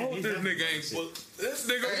shit. I hope this nigga ain't this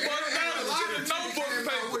nigga $1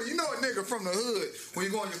 You know a nigga from the hood, when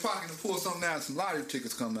you go in your pocket and pull something out, some lottery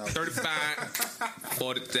tickets come out. 35,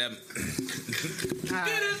 47.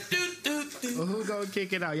 Well, who gonna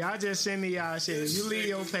kick it out? Y'all just send me y'all shit. If you leave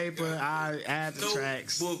your paper, I'll add the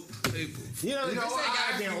tracks. Book paper. You know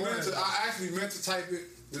I actually meant to type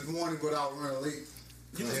it this morning, but I was running late.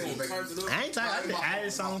 I ain't typing. I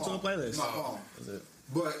added song to a playlist.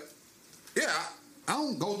 But yeah, I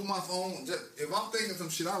don't go to my phone. If I'm thinking some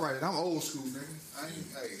shit, I write it. I'm old school, nigga.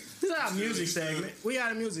 This is our music segment. We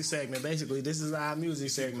got a music segment. Basically, this is our music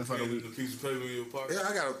segment for the week. A piece of paper in your pocket.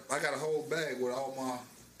 Yeah, I got a whole bag with all my.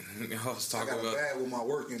 I got a bag with my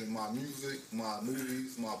work in it, my music, my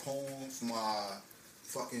movies, my poems, my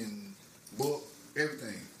fucking book,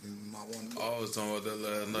 everything. In my one book. I was talking about that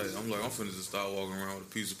last night. I'm like, I'm finna just start walking around with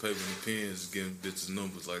a piece of paper and pens, getting bitches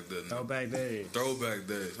numbers like that. Throwback days.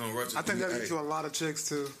 I think that gets you a lot of chicks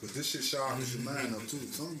too. But this shit sharpens your mind up too.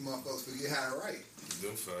 Some of you motherfuckers forget how to write.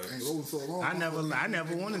 Them facts. Ain't over so long. I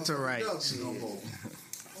never wanted to write. No more.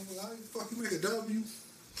 How the fuck you make a W?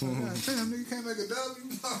 Damn, nigga, you can't make a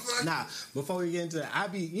W. Nah, before we get into that, I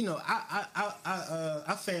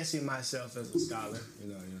fancy myself as a scholar. You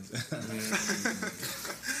know what I'm saying?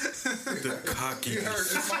 The cocky.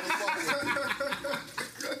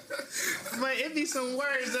 But it be some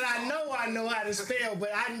words that I know how to spell,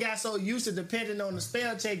 but I got so used to depending on the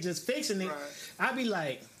spell check, just fixing it. Right. I be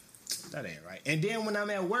like, that ain't right. And then when I'm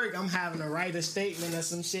at work, I'm having to write a statement or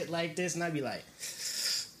some shit like this, and I be like,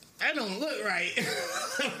 that don't look right.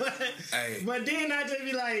 But then I just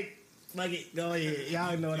be like, fuck it, go ahead.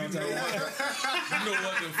 Y'all know what I'm talking about. You know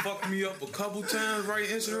what done fucked me up a couple times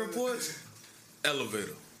writing incident reports?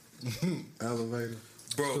 Elevator. Elevator.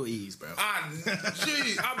 Bro. Too easy, bro. I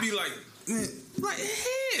be like, Man, like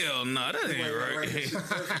hell no, that ain't right.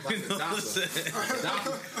 You know what I'm saying?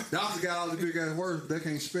 Doctor got all the big ass words they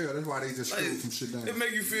can't spell. That's why they just screw some shit down. It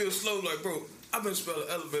make you feel slow, like bro. I've been spelling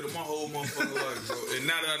elevator my whole motherfucking life, bro. And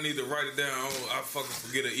now that I need to write it down, I fucking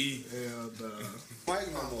forget an E.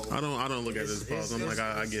 I don't look at this pause. I'm like,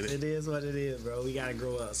 I get it. It is what it is, bro. We gotta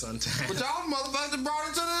grow up sometimes. But y'all motherfuckers brought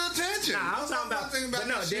it to the attention. Nah, I'm talking about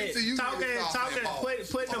no,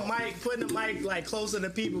 putting the mic like closer to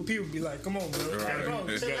people. People be like, "Come on, bro,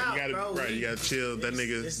 Right. chill out, bro." Right, you gotta chill. That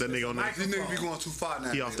nigga on that. These niggas be going too far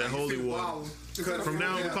now. He off that holy water. From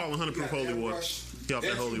now on, we call him 100 proof holy water. He off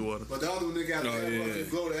that holy water. But the other one, they got to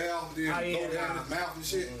blow the air, then blow down his mouth and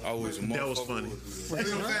shit. I was a That was funny.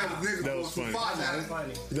 That was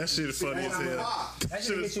funny. That shit is funny as hell. That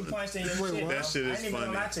shit get you punched in your chest. That shit is I ain't even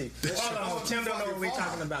gonna lie to you. Hold on, Tim don't know what we're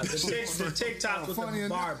talking about. The TikToks with the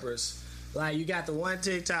barbers. Like, you got the one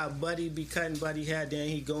TikTok, Buddy be cutting Buddy hair, then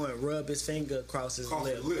he go and rub his finger across his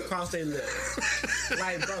lip. Across their lip.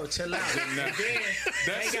 Like, bro, chill out. That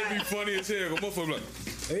shit be funny as hell. Motherfucker like,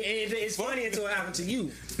 it's funny until it happened to you.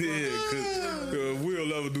 Yeah, cause we'll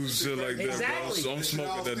never do shit like that, bro. So I'm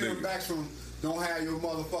smoking that nigga. Back from don't have your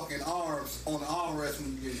motherfucking arms on the armrest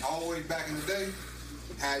when you get all the way back in the day.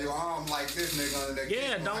 Have your arm like this nigga under that.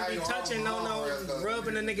 Yeah, don't be touching no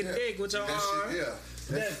rubbing a nigga dick with your arm. Yeah.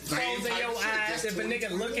 Closing your eyes. If a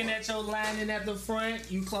nigga looking at your lining at the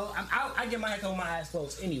front, you close. I get my hair cut with my eyes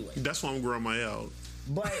closed anyway. That's why I'm growing my hair out.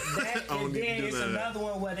 But that, and then it's another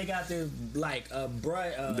one where they got this like an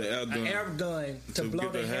air gun to blow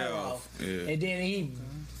the hair off, and then he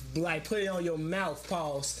like put it on your mouth,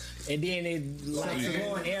 pause, and then it like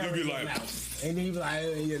blowing air in your mouth, and then you be like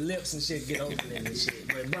your lips and shit get open and shit.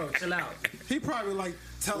 But bro, chill out. He probably like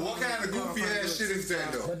telling what kind of goofy ass shit is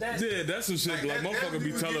that though? That's some shit like motherfucker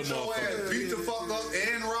be telling motherfuckers beat the fuck up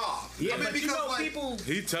and rob. Yeah, but you know people.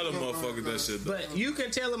 He telling motherfuckers that shit. But you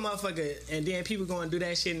can tell a motherfucker, and then people go and do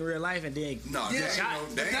that shit in real life, and then they ain't know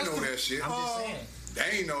that shit. I'm just saying.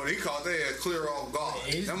 They ain't know. They caught their ass clear off guard.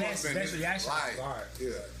 That must have been reaction off guard.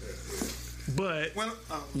 Yeah. But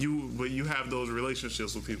you have those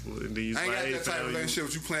relationships with people, and then you I ain't got that type of relationship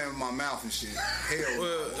with you playing with my mouth and shit. Hell,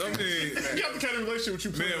 well, I mean, you have the kind of relationship with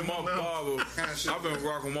you playing with my barber. I've been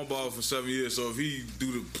rocking my barber for 7 years, so if he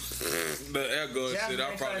do the air gun shit,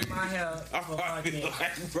 I probably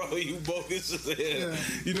like, bro, you bogus as hell. Yeah.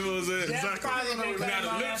 You know what I'm saying? Exactly. Now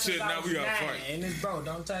the lip shit, now we gotta fight. And it's bro,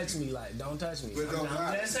 don't touch me, like don't touch me.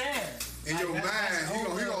 I'm just saying. In your mind, he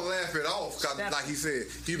gonna laugh it off, cause like he said,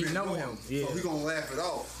 he know him. Yeah. So he gonna laugh it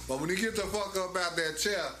off. But when he get the fuck up out that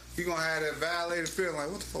chair, he gonna have that violated feeling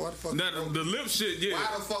like, what the fuck? What the fuck? Now the lip shit, yeah.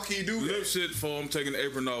 Why the fuck he do that? Lip shit for him taking the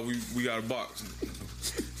apron off. We got a box.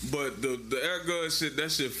 But the air gun shit,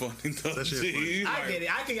 that shit funny though. That shit funny. I get it.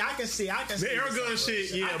 I can see. The air gun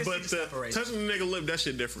shit, yeah. But touching the nigga lip, that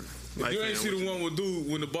shit different. Like, you ain't see the one with dude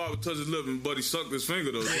when the barber touched his lip and Buddy sucked his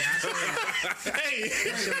finger though. Hey,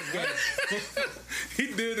 he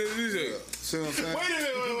did it. He said, wait a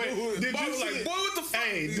minute. Did you see? Boy, what the fuck?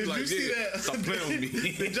 Hey, did you see that? Stop playing with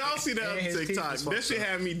me. Did y'all see that on TikTok? That shit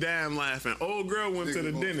had me damn laughing. Old girl went to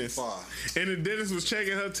the dentist, and the dentist was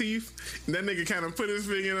checking her teeth. And that nigga kind of put his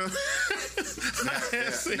finger in her.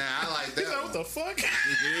 Nah, I like that. He's like, what the fuck? Yeah.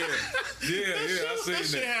 I seen that. That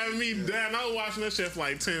shit had me down. I was watching that shit for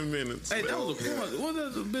like 10 minutes. Hey, that was a porn. What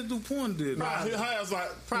that bitch do porn did? Her ass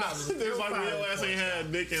like, it's like real ass ain't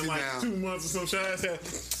had dick in like 2 months or some shit. Ass had.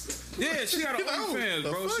 Yeah, she got an OnlyFans,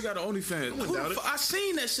 bro. She got an OnlyFans. I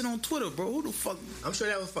seen that shit on Twitter, bro. Who the fuck? I'm sure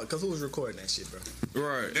that was fuck, because who was recording that shit, bro?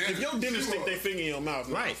 Right. If your dentist stick their finger in your mouth,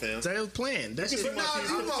 right, fam. They was playing. That shit. But now you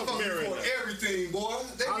motherfuckers report everything, boy.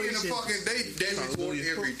 They in the fucking, they report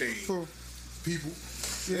everything. People.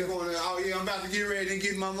 They going, oh yeah, I'm about to get ready and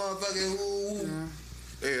get my motherfucking,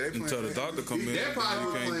 yeah, they playing. Until the doctor come in, you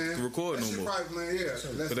can't record no more.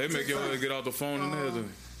 But they make your ass get out the phone and everything.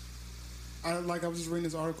 I was just reading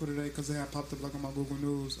this article today because it had popped up like on my Google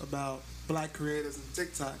News about black creators and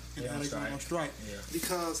TikTok and how they going on strike. Yeah.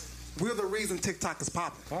 Because we're the reason TikTok is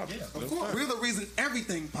popping. Yeah, of course. We're the reason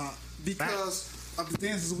everything pop because of the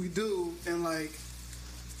dances we do and like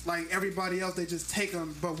everybody else, they just take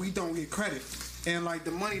them, but we don't get credit. And like the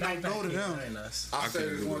money don't go to them. I said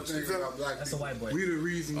there's one thing about black That's people. A white boy. We the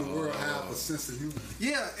reason the world have a sense of humor.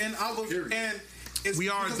 Yeah, and I was and. We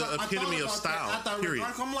are the epitome of style. Period.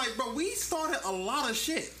 I'm like, bro, we started a lot of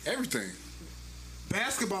shit. Everything.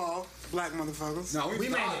 Basketball, black motherfuckers. No, we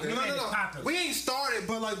made it popular. We ain't started,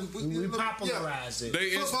 but like we popularized it.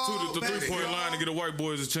 They instituted the 3-point line to get a white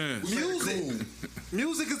boys a chance.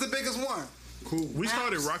 Music is the biggest one. Cool. We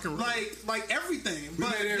started rock and roll. Like everything. We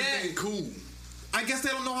made everything cool. I guess they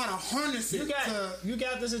don't know how to harness it. You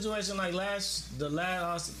got the situation like not last year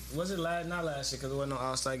because it wasn't no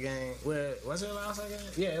All-Star game. Was it an All-Star game?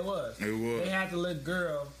 Yeah, it was. It was. They had the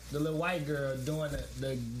little white girl doing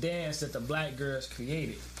the dance that the black girls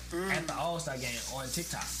created at the All-Star game on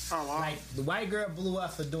TikTok. Oh wow! Like the white girl blew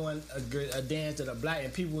up for doing a dance to the black,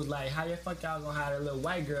 and people was like, "How the fuck y'all gonna have that little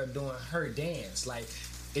white girl doing her dance?" Like,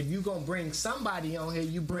 if you gonna bring somebody on here,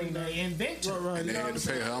 you bring the inventor. Right. And they had to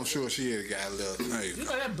pay her. I'm sure she had got a little. You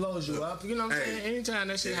know that blows you up. You know what I'm saying? Anytime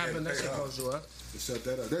that shit happens, that shit blows you up. Shut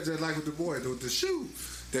that up. That's just like with the boy, the shoe.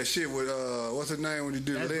 That shit with what's her name when you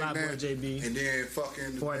do the leg dance, JB. and then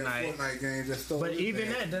fucking Fortnite game just stole. But even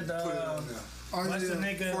what's the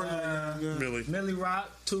nigga? Millie Rock,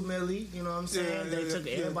 2 Millie. You know what I'm saying? They took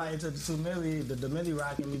everybody to the 2 Millie, the Millie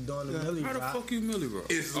Rock, and we doing the Millie Rock. How the fuck you Millie Rock?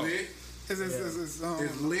 It's lit. It's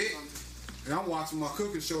lit. And I'm watching my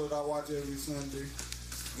cooking show that I watch every Sunday.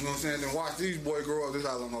 You know what I'm saying? Then watch these boys grow up. This is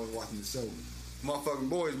how long I was watching the show. Motherfucking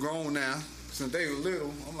boys grown now. Since they were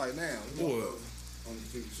little, I'm like, damn. What? On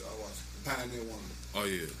the TV show I watch Pioneer Woman. Oh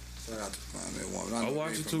yeah. Shout out to Pioneer Woman. I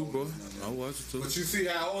watch it too, bro. I watch it too. But you see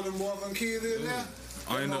how old them motherfucking kids is now?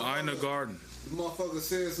 I in the garden. The motherfucker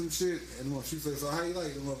said some shit, and she said, "So how you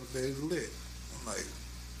like the motherfucker? It's lit." I'm like,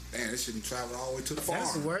 damn, this shouldn't travel all the way to the farm.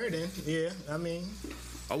 That's the wording. Yeah, I mean,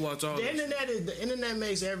 I watch all. The internet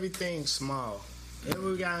makes everything small. And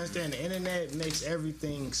we gotta understand the internet makes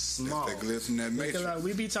everything small. That glitz in that matrix. Because like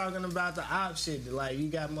we be talking about the op shit, like you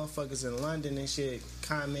got motherfuckers in London and shit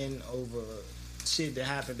commenting over shit that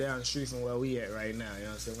happened down the street from where we at right now. You know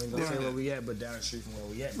what I'm saying? We ain't gonna say where we at, but down the street from where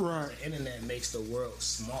we at. Right. The internet makes the world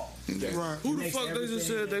small. Yeah. Right. Who the fuck they just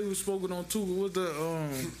said they was spoken on too? What the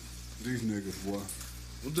These niggas, boy.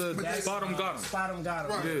 Spot'em got him. Spot'em got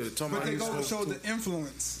him. Right. Yeah, talking but about they go to show the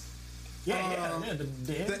influence. Yeah,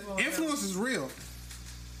 the influence is real.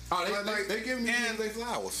 Oh, they give me they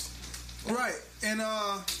flowers. Right. And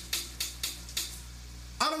I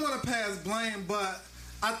don't want to pass blame, but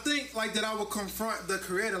I think like that I would confront the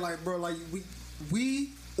creator, like, bro, like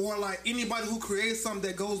we or like anybody who creates something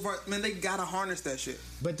that goes right, man, they gotta harness that shit.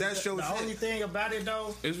 But that shows the only thing about it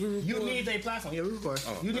though, is you need a platform. Yeah, we record.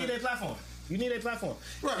 You need a platform. You need a platform.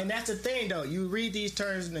 Right. And that's the thing though. You read these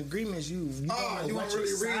terms and agreements, you don't know what you're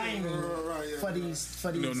signing for these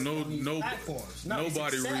platforms. No,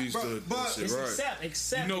 nobody reads the shit, right?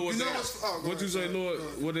 Except you know what you say, Lord,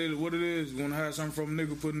 what it is, you wanna have something from a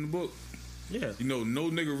nigga put in the book. Yeah. You know, no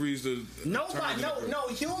nigga reads the nobody no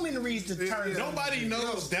human reads the terms. Nobody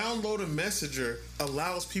knows Download a Messenger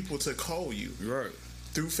allows people to call you. Right.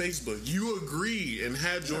 Through Facebook. You agree and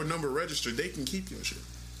had your number registered, they can keep your shit.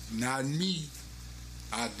 Not me.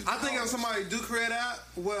 I think if somebody do create an app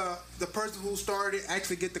where the person who started it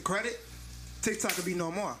actually get the credit, TikTok could be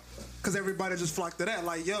no more. Because everybody just flocked to that.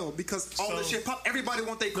 Like, yo, because all this shit pop, everybody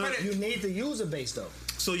want their credit. You need the user base, though.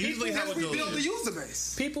 So usually how it goes. Build the user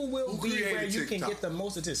base. People will be where you can get the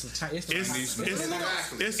most attention. It'll be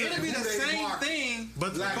the same thing,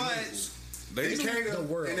 but they cater the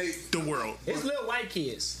world. The world. It's little white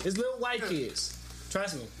kids.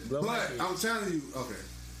 Trust me. But I'm telling you, okay.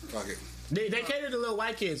 They cater to little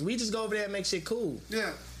white kids. We just go over there and make shit cool.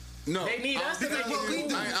 Yeah. No, they need us to make it cool.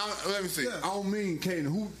 Let me see. I don't mean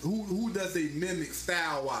Kanan. Who does they mimic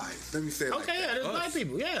style wise? Let me say it. Okay, yeah, there's black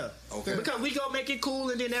people. Yeah. Okay. Because we go make it cool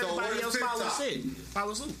and then everybody else follow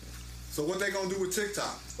suit. So what they gonna do with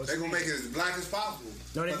TikTok? They gonna make it as black as possible.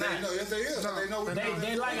 No, they not. Yes, they is. No. They know.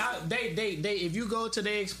 They if you go to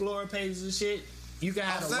their Explorer pages and shit. You can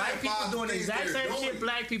have the white people doing the exact same shit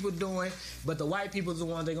black people doing, but the white people's the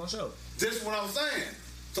ones they gonna show. This is what I'm saying.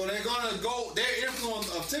 So they're gonna go. Their influence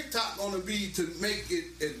of TikTok gonna be to make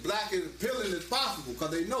it as black and appealing as possible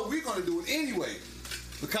because they know we're gonna do it anyway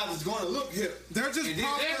because it's gonna look hip. They're just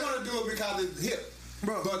they're gonna do it because it's hip.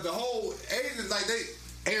 Bro. But the whole Asians like they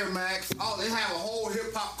Air Max, they have a whole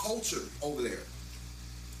hip hop culture over there.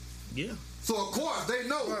 Yeah. So of course they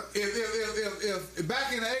know if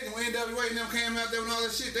back in the 80s when NWA and them came out there and all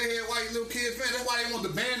that shit, they had white little kids fans. That's why they wanted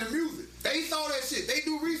to ban the music. They saw that shit. They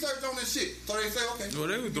do research on that shit. So they say, okay. Well,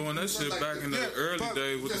 they were doing that shit back in the early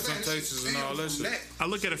days with the Temptations and all that shit. I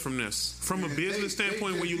look at it from this. From a business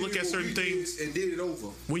standpoint, when you look at certain things and did it over.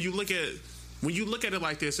 When you look at it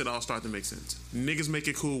like this, it all starts to make sense. Niggas make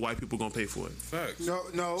it cool, white people gonna pay for it. Facts.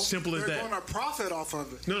 No. Simple as that. They're gonna profit off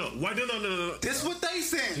of it. No. Why? No. This what they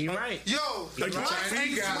saying. He right. Yo, the blacks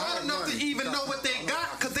ain't smart enough to even know what they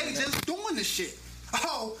got because they just doing this shit.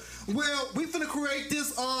 Oh, well, we finna create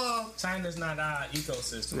this. China's not our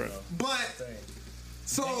ecosystem, right. though. But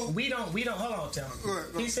So we don't hold on, Tim.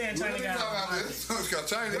 He's saying China got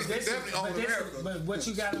China definitely own America. But what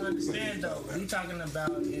you got to understand though, we talking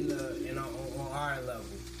about on our level.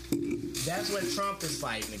 That's what Trump is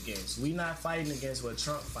fighting against. We not fighting against what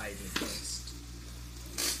Trump fighting against.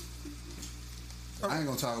 I ain't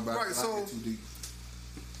gonna talk about it. So too deep.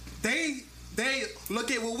 They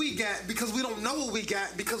look at what we got because we don't know what we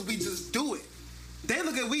got because we just do it. They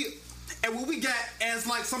look at what we got as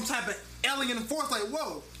like some type of alien force. Like,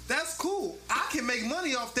 whoa, that's cool. I can make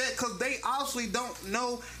money off that because they obviously don't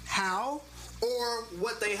know how or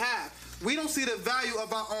what they have. We don't see the value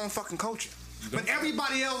of our own fucking culture. But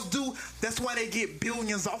everybody else do. That's why they get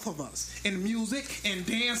billions off of us in music and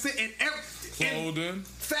dancing and clothing,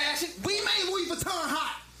 fashion. We made Louis Vuitton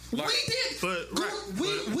hot. Like,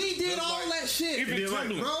 we did all that shit, bro.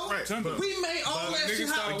 We made all that shit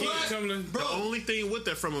hot. The only thing with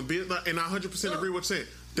that from a business, and I 100% agree with what you're saying,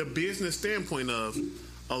 the business standpoint of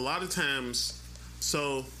a lot of times,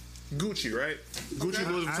 so Gucci, right? Gucci,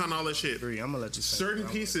 Louis Vuitton, all that shit. I'm gonna let you say certain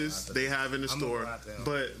pieces they have in the store,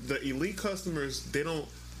 but the elite customers, they don't.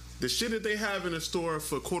 The shit that they have in the store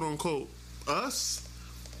for quote unquote us,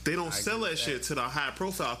 they don't sell that shit to the high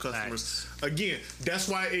profile customers. Again, that's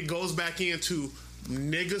why it goes back into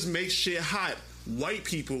niggas make shit hot. White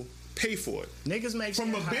people pay for it. Niggas make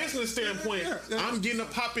from a business standpoint. I'm getting a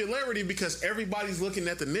popularity because everybody's looking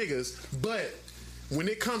at the niggas, but when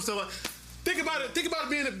it comes to like. Think about it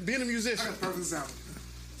being a musician. I got a perfect example.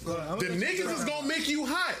 The niggas is gonna make you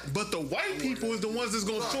hot, but the white people is the ones that's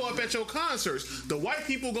gonna show up at your concerts. The white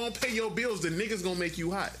people gonna pay your bills. The niggas gonna make you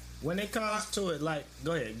hot. When it comes to it, like,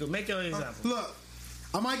 go ahead, make your example. Look,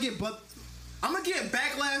 I'm gonna get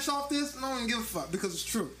backlash off this, and I don't even give a fuck because it's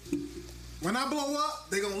true. When I blow up,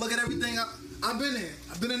 they gonna look at everything I've been in.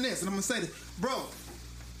 I've been in this, and I'm gonna say this, bro.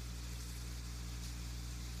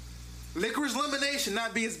 Licorice Lemonade should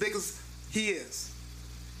not be as big as he is.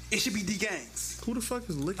 It should be D-Gangs. Who the fuck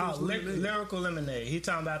is Licorice Lemonade? Lyrical Lemonade. He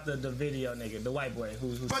talking about the video nigga, the white boy.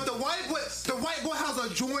 But the white boy has a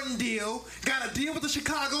Jordan deal, got a deal with the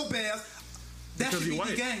Chicago Bears. That should be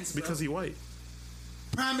D-Gangs, bro. Because he white.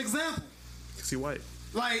 Prime example. Because he white.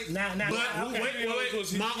 Like, wait.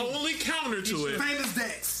 My only counter to it. Famous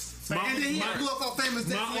Dex. And then he blew up off Famous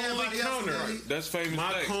Dex. My only counter. That's Famous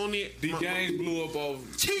Dex. D-Gangs blew up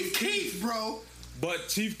off Chief Keef, bro. But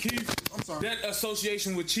Chief Keef, that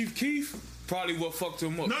association with Chief Keef probably what fucked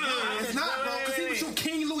him up. No, it's not, bro. Because he was shooting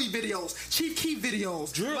King Louis videos, Chief Keef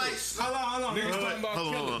videos. Drillers. Like, hold on. Niggas talking about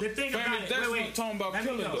Killer. The thing about it, wait. Talking about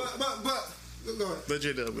Killer. But go ahead. Let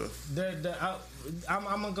J-Dub go. I'm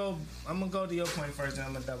gonna go to your point first, then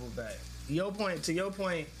I'm gonna double back. To your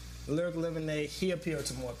point, Lyrical Lemonade, he appealed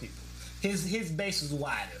to more people. His base was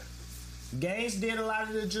wider. Gaines did a lot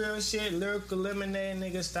of the drill shit. Lyrical Lemonade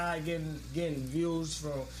niggas started getting views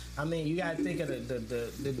from. I mean, you gotta think of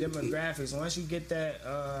the demographics. Once you get that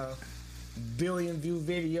billion view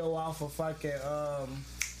video off of fucking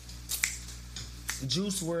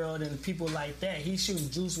Juice WRLD and people like that, he shooting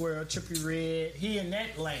Juice WRLD, Trippie Redd. He in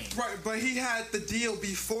that lane. Right, but he had the deal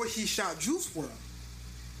before he shot Juice WRLD.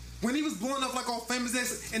 When he was blowing up like all Famous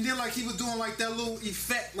Dex, and then like he was doing like that little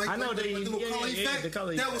effect, like, I know the little color effect, the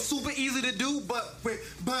color that effect. was super easy to do. But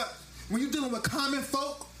when you're dealing with common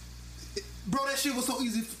folk, bro, that shit was so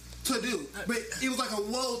easy to do. But it was like a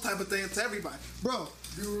whoa type of thing to everybody, bro.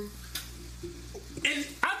 And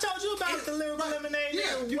I told you about the Lyrical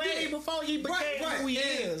Lemonade way before he became who he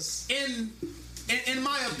is. In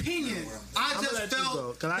my opinion, I just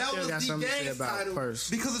felt that was the Gangs title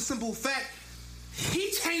first. Because of simple fact.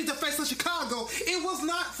 He changed the face of Chicago. It was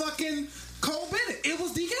not fucking Cole Bennett. It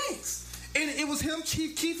was D-Gangs. And it was him,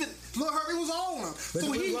 Chief Keef, and Lil Herb. It was all of them. So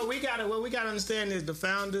what we gotta understand is the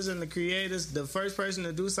founders and the creators, the first person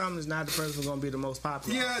to do something is not the person who's gonna be the most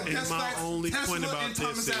popular. Yeah, and my only point about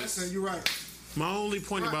this is, you're right. My only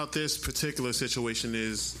point about this particular situation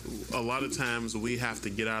is a lot of times we have to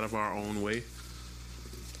get out of our own way.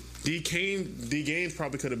 D-Gangs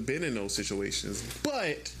probably could have been in those situations,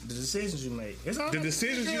 but the decisions you make, and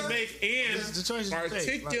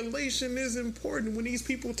articulation is important. When these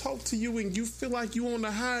people talk to you and you feel like you on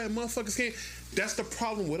the high and motherfuckers can't. That's the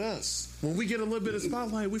problem with us. When we get a little bit of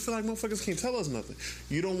spotlight, we feel like motherfuckers can't tell us nothing.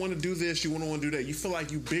 You don't want to do this. You don't want to do that. You feel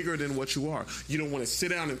like you bigger than what you are. You don't want to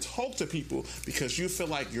sit down and talk to people because you feel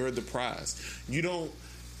like you're the prize.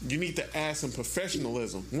 You need to add some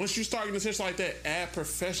professionalism. Once you start getting a situation like that, add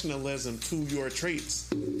professionalism to your traits.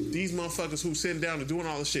 These motherfuckers who sitting down and doing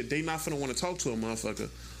all this shit, they not finna want to talk to a motherfucker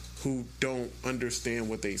who don't understand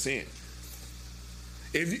what they saying.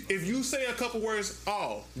 If you say a couple words,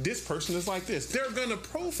 oh, this person is like this, they're gonna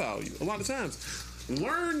profile you a lot of times.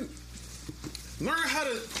 Learn learn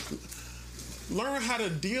how to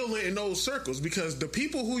deal in those circles, because the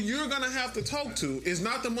people who you're gonna have to talk to is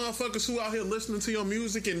not the motherfuckers who out here listening to your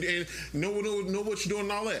music and know what you're doing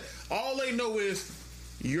and all that. All they know is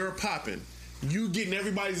you're popping, you getting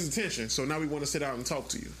everybody's attention. So now we want to sit down and talk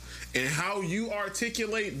to you. And how you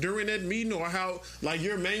articulate during that meeting, or how like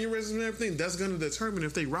your mannerisms and everything, that's gonna determine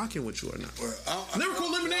if they rocking with you or not. Well, Lyrical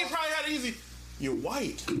Lemonade probably had it easy. You're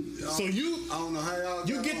white, so you. I don't know how y'all.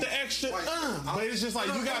 You get the extra, but it's just like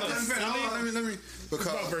you gotta. Let me. Because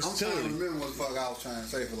I'm trying to remember what the fuck I was trying to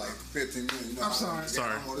say for like 15 minutes. You know, I'm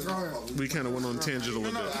sorry. We kind of went on a tangent a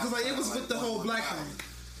little bit. Because like it was with the whole black thing,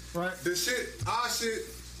 right? The shit, our shit.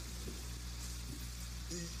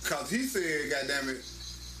 Because he said, "Goddamn it,"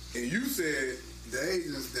 and you said the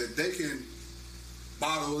agents that they can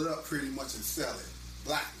bottle it up pretty much and sell it.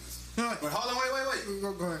 Blackness. But hold on, wait.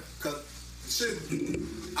 Go ahead. Because shit,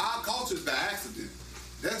 our culture's by accident.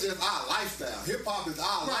 That's just our lifestyle. Hip hop is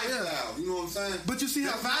our lifestyle. Yeah. You know what I'm saying? But you see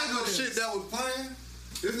how valuable shit that was playing.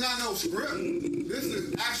 It's not no script. This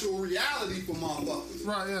is actual reality for motherfuckers.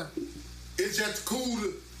 Right? Yeah. It's just cool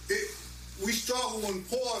to. We struggle and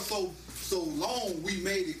poor so long. We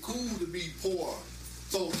made it cool to be poor.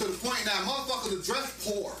 So to the point now, motherfuckers address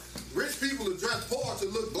poor. Rich people address poor to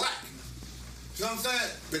look black. You know what I'm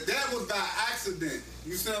saying? But that was by accident.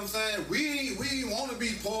 You see what I'm saying? We want to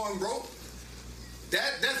be poor and broke.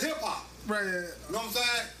 That's hip hop. Right. You know what I'm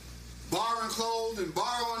saying? Borrowing clothes and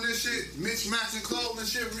borrowing this shit, mismatching clothes and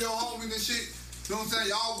shit for your homies and shit. You know what I'm saying?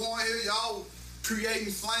 Y'all going here, y'all creating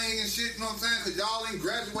slang and shit. You know what I'm saying? Because y'all ain't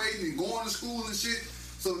graduating and going to school and shit.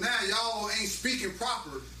 So now y'all ain't speaking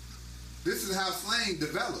proper. This is how slang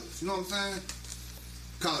develops. You know what I'm saying?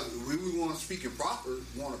 Because when we want to speak in proper,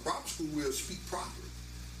 want a proper school, we'll speak proper.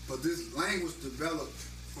 But this language developed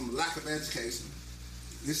from lack of education.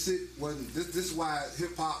 This shit wasn't. This is why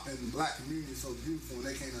hip hop and the black community is so beautiful, and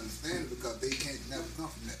they can't understand it because they can't never come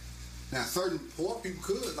from that. Now, certain poor people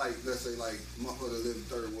could, like, let's say, like motherfuckers live in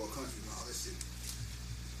third world countries and all that shit.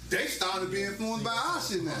 They started being influenced by our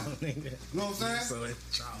shit now. You know what I'm saying?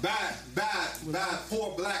 By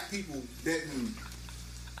poor black people that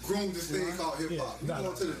groomed this thing called hip hop. You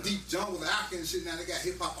go into the deep jungle of African and shit. Now they got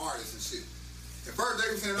hip hop artists and shit. At first they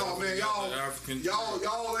were saying, "Oh man,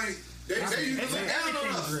 y'all ain't." They used to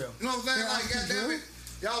handle us. You know what I'm saying? Like, goddamn it,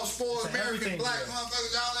 y'all spoiled American black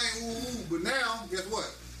motherfuckers. Y'all ain't ooh. But now, guess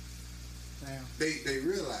what? Damn. They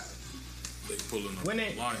realize they pulling up. When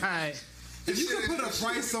it, all right. If you could put a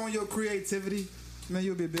price on your creativity, man,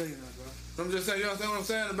 you'll be a billionaire, bro. I'm just saying, you understand what I'm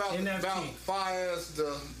saying about fire as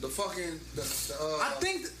the fucking. I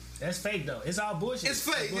think. That's fake though. It's all bullshit. It's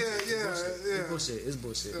fake. It's bullshit. It's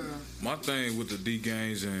bullshit. My thing with the D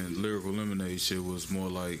Games and Lyrical Lemonade shit was more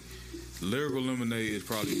like Lyrical Lemonade is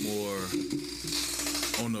probably more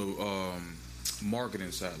on the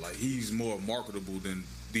marketing side. Like he's more marketable than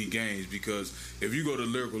D Games, because if you go to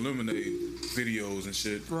Lyrical Lemonade videos and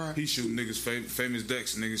shit, he's shooting niggas famous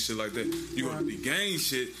decks and niggas shit like that. You go to D Games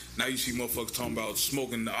shit, now you see motherfuckers talking about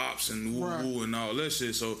smoking the ops and woo and all that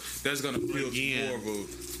shit. So that's gonna appeal to more of a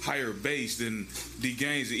higher base than D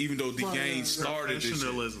Games, even though D Games started this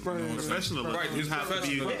shit. Professionalism. Right, you have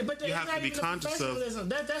to be conscious of.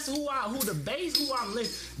 That's who the base who I'm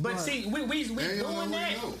listening. But see, we doing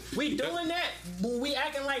that. We doing that, but we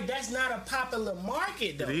acting like that's not a popular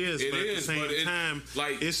market though. It is, but at the same time,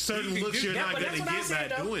 like it's certain looks you're not gonna get by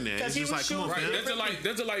doing that. It's just like, come on, man.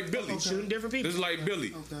 That's like Billy. Shooting different people. This is like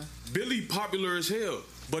Billy. Okay. Billy popular as hell,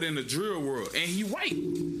 but in the drill world, and he white.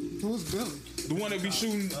 Who's Billy? The one that be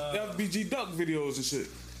shooting FBG Duck videos and shit.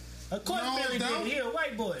 Of course, Billy did. He a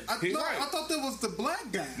white boy. I thought that was the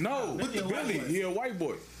black guy. No, Billy. He a white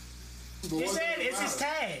boy. He said it's his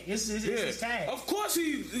tag. It's his tag. Of course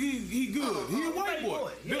he good. He a white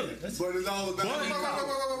boy. Billy. But it's all about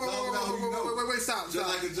Wait, stop. Just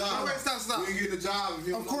like a job. Wait, stop. You get a job.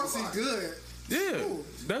 Of course he's good. Yeah,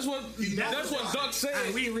 that's what Duck said,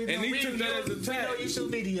 and he took that as a tag. We know you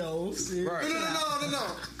shoot videos. Right.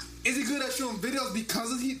 No. Is he good at shooting videos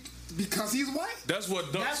because he's white? That's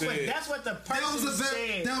what Duck said. That's what the person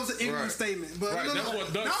said. That was an ignorant statement. But that's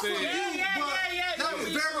what Duck said. That was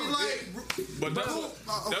very like. But that's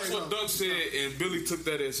what Duck said, and Billy took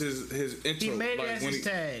that as his intro. He made it as his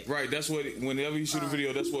tag. Right. That's what. Whenever you shoot a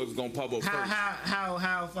video, that's what's gonna pop up first.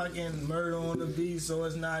 How fucking murder on the beat, so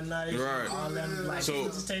it's not nice. Right. All them, like,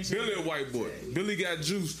 so Billy a white boy. Billy got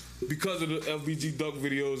juice because of the FBG Duck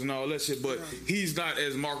videos and all that shit, but he's not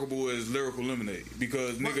as marketable as Lyrical Lemonade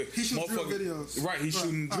because nigga, he shoots drill videos. Right, he's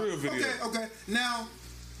shooting drill videos. Okay. Now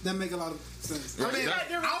that make a lot of sense. Right. I mean,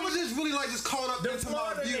 I was just really like just caught up the into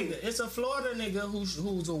Florida my view. nigga. It's a Florida nigga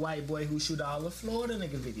who's a white boy who shoot all the Florida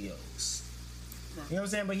nigga videos. You know what I'm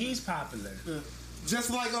saying? But he's popular. Yeah.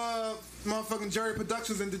 Just like motherfucking Jerry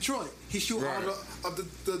Productions in Detroit. He shoot all of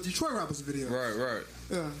the Detroit rappers video. Right.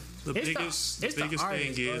 Yeah. The biggest thing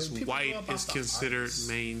is white is considered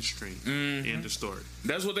mainstream in the story.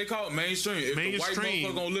 That's what they call it, mainstream. If mainstream the white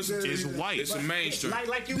motherfucker gonna listen to is white. It's a mainstream.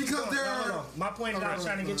 Like you because they're my point that I was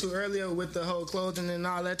trying to get to earlier with the whole clothing and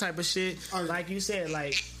all that type of shit. Like you said,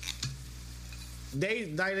 like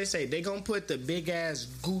they say they gonna put the big ass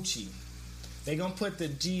Gucci. They gonna put the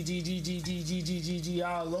G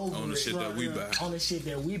all over on the shit that we buy. On the shit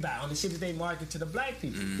that we buy. On the shit that they market to the black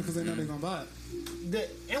people. Because they know they're gonna buy it.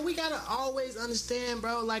 And we gotta always understand,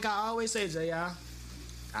 bro. Like I always say, JR,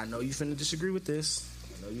 I know you finna disagree with this.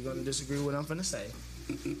 I know you're gonna disagree with what I'm finna say.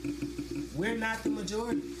 We're not the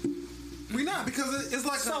majority. We not, because it's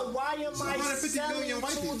like so why am I selling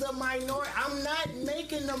to the minority? I'm not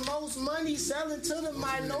making the most money selling to the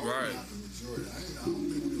minority. Right.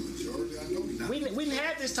 We didn't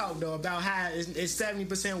have this talk though about how it's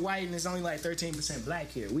 70% white and it's only like 13% black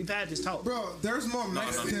here. We've had this talk, bro. There's more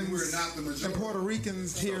Mexicans and Puerto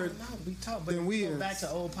Ricans here than we are. Back to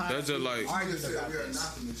old pop. That's just like we are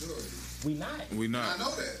not the majority. We not. We not. I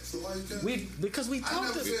know that. So why you telling me? Because we talked. I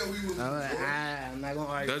never said we were the majority. I'm not gonna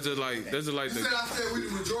argue. That's just like you said I said we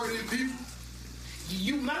the majority of people.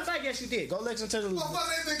 You matter of fact, yes, you did. Go listen to the.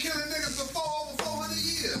 Motherfucker, they've been killing niggas for over 400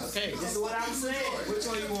 years. Okay, this is what I'm saying. Which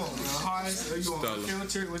one you want? Hardest or you want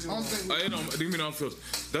filtered? Which one? Give me no filter.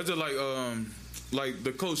 That's just like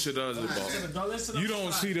the coach shit I was about. You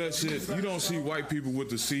don't see that shit. You don't see white people with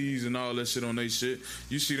the C's and all that shit on their shit.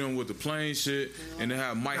 You see them with the plain shit, and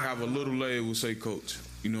they might have a little label say coach.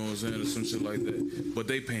 You know what I'm saying, or some shit like that. But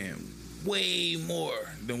they paying way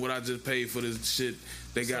more than what I just paid for this shit.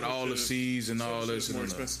 They got all the C's and all that shit. More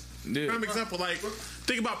expensive. Prime example, like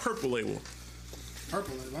think about Purple Label.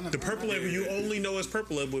 The Purple Label, you only know as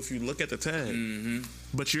Purple Label if you look at the tag. Mm-hmm.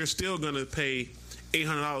 But you're still gonna pay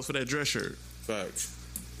 $800 for that dress shirt. Facts.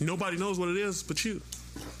 Nobody knows what it is but you.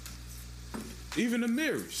 Even the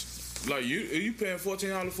mirrors, like you paying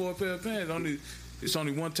 $14 for a pair of pants. It's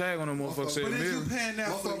only one tag on them motherfuckers. But is you paying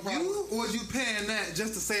that for you, or is you paying that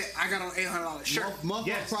just to say I got on $800 shirt?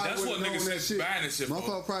 Yes, that's what niggas said.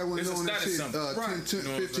 Motherfucker probably wasn't knowing that shit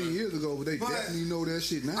 10, 15 years ago, but they definitely know that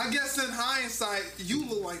shit now. I guess in hindsight, you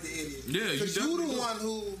look like the idiot. Yeah, because you the one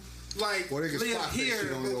who live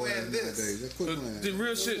here and wearing this. The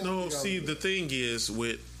real shit. No, see, the thing is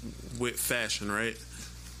with fashion, right?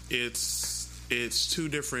 It's two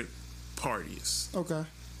different parties. Okay.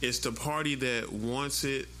 It's the party that wants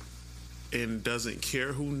it and doesn't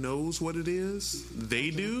care who knows what it is. They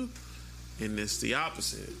do. And it's the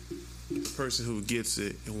opposite. The person who gets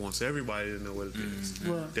it and wants everybody to know what it is.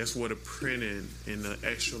 Right. That's where the printing and the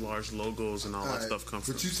extra large logos and all that stuff come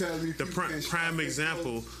from. But you tell me the prime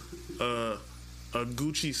example, a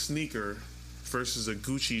Gucci sneaker versus a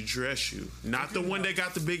Gucci dress shoe. Not the one that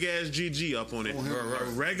got the big ass GG up on it. A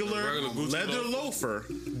regular leather loafer.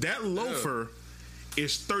 That loafer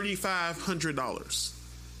is $3,500,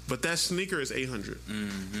 but that sneaker is $800.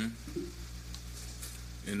 Mm-hmm.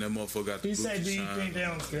 And that motherfucker got the He Gucci said, "Do you shine.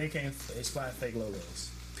 think they can't spot fake logos?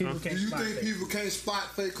 People can't. Do you spot think fake. people can't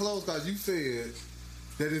spot fake clothes? Because you said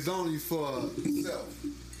that it's only for self.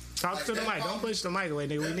 Talk to the mic. Don't push the mic away,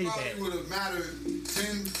 nigga. We need that. Probably would have mattered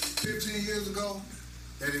 10, 15 years ago.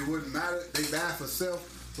 That it wouldn't matter. They buy for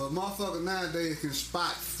self. But motherfuckers nowadays can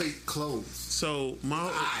spot fake clothes. So my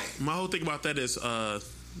whole thing about that is I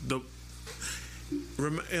feel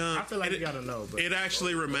like you gotta know. But it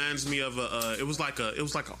actually reminds me of it was like an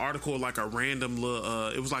article, like a random little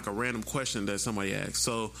it was like a random question that somebody asked.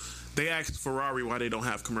 So they asked Ferrari why they don't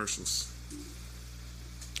have commercials.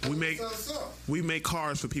 We make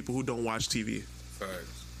cars for people who don't watch TV.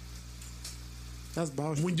 Facts. That's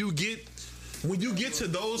bullshit. When you get to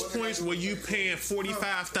those points where you paying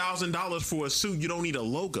 $45,000 for a suit, you don't need a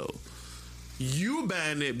logo. You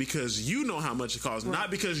buying it because you know how much it costs,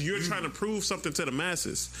 not because you're trying to prove something to the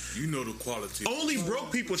masses. You know the quality. Only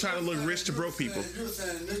broke people try to look rich to broke people. You're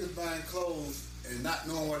saying niggas buying clothes and not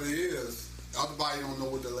knowing what it is. Everybody don't know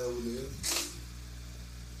what the level is.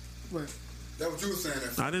 Right. That's what you were saying.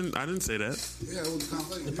 I didn't say that. Yeah, it was a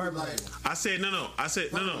conversation. The purple label. I said no. I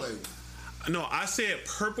said no. No, I said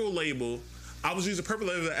Purple Label. I was using Purple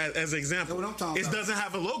Label as an example. That's what I'm talking about. Doesn't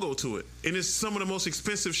have a logo to it, and it's some of the most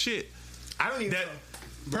expensive shit. I don't even know.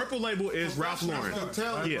 Purple Label is Ralph Lauren.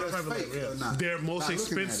 Their most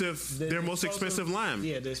expensive. Their most expensive line.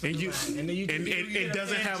 Yeah, and it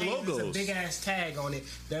doesn't have logos. There's a big ass tag on it.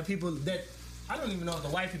 There are people that I don't even know if the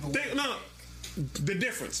white people. No. The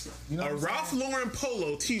difference. A Ralph Lauren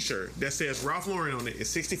polo T-shirt that says Ralph Lauren on it is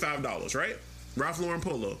 $65, right? Ralph Lauren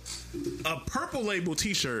polo. A Purple Label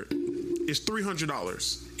t-shirt is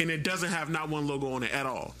 $300, and it doesn't have not one logo on it at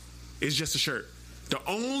all. It's just a shirt. The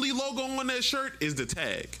only logo on that shirt is the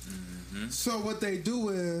tag. Mm-hmm. So what they do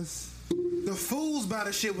is the fools buy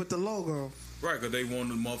the shit with the logo. Right, because they want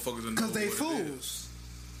the motherfuckers to know. Because they fools.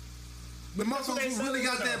 The motherfuckers who really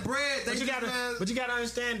got that bread, they but you gotta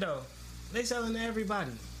understand though, they selling to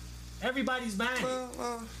everybody. Everybody's buying.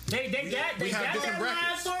 They got their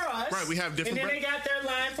line for us. Right, we have different. And then they got their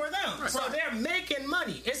line for them. Right. So they're making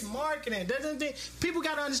money. It's marketing. People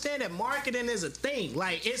got to understand that marketing is a thing.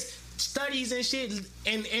 Like it's studies and shit,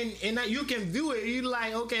 and you can view it. You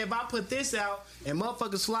like, okay, if I put this out and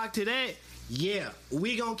motherfuckers flock to that, yeah,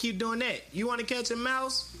 we gonna keep doing that. You want to catch a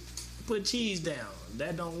mouse? Put cheese down.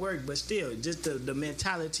 That don't work, but still, just the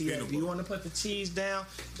mentality of you want to put the cheese down,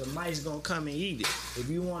 the mice gonna come and eat it. If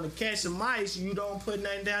you want to catch the mice, you don't put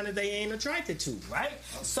nothing down that they ain't attracted to, right?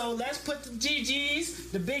 So let's put the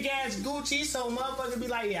GGs, the big ass Gucci, so motherfuckers be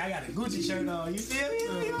like, yeah, I got a Gucci shirt on. You feel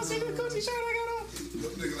me? You don't see the Gucci shirt I got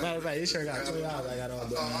on? Right, this shirt got $20 I got on. I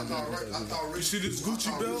thought you see this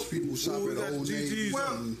Gucci belt? People shop at Old Navy.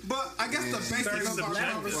 Well, but I guess the basic of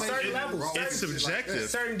our certain levels. It's subjective.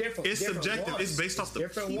 Certain different. It's subjective. It's based off the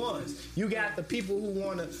different ones. You got the people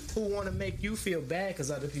who wanna make you feel bad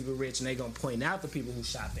because other people rich, and they gonna point out the people who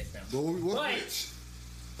shop at them. What rich?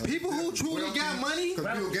 People who truly got money,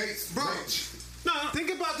 Bill Gates, bro. rich. No,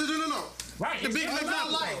 think about the no. Right, the big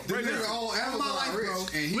example. The nigga on Amazon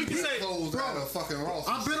rich, and he can say, clothes out of fucking Ross.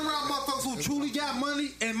 I've been around motherfuckers who truly got money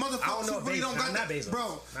and motherfuckers who really don't got that.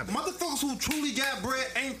 Bro, motherfuckers who truly got bread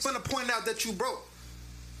ain't finna point out that you broke.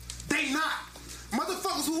 They not.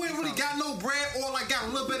 Motherfuckers who ain't really got no bread or like got a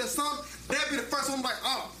little bit of something, they'll be the first one like,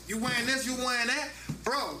 oh, you wearing this, you wearing that?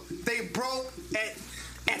 Bro, they broke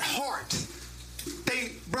at heart.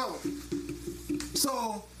 Bro.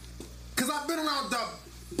 So, cause I've been around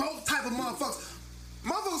both type of motherfuckers.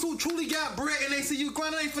 Motherfuckers who truly got bread and they see you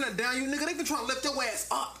grinding, they ain't finna down you, nigga. They been trying to lift your ass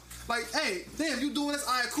up. Like, hey, damn, you doing this?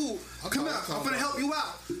 All right, cool. Come out. I'm finna help you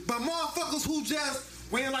out. But motherfuckers who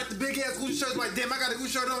just wearing like the big ass Gucci shirts, like, damn, I got a Gucci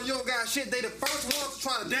shirt on, you don't got shit. They the first ones to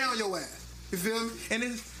try to down your ass. You feel me?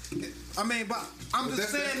 And but I'm just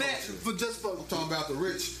saying that for. I'm talking about the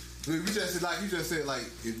rich. You just said,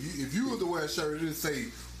 if you were to wear a shirt, it'd say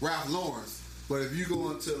Ralph Lauren. But if you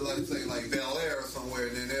go into, like, say, like Bel Air or somewhere,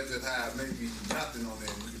 then they'll just have maybe nothing on there.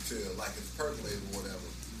 You can tell, like it's percolated or whatever.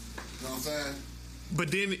 You know what I'm saying?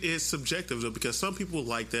 But then it's subjective, though, because some people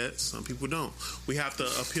like that, some people don't. We have to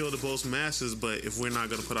appeal to both masses, but if we're not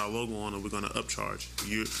going to put our logo on it, we're going to upcharge.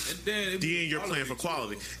 Then you're playing for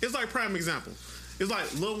quality. It's like prime example. It's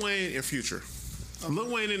like Lil Wayne and Future.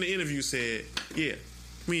 Lil Wayne in the interview said, yeah,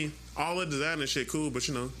 I mean, all the designer shit cool, but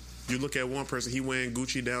you know, you look at one person, he wearing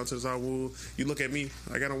Gucci down to the side wool. You look at me,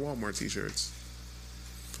 I got on Walmart t-shirts.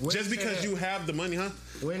 Just because you have the money, huh?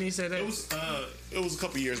 When he said that? It was a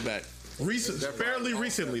couple years back. Fairly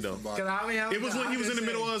recently, though. It was when he was in the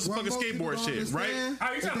middle of his fucking skateboard shit, right?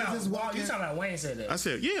 Oh, you talking about Wayne said that? I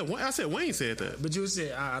said Wayne said that. But you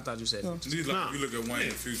said, I thought you said that. You look at Wayne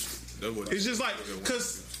and Future. It's just like,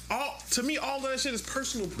 because to me, all of that shit is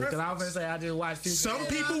personal preference. Because I was going to say, I just watched Future. Some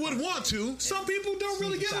people would want to. Some people don't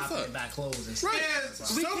really give a fuck. Buy clothes and stuff. Right.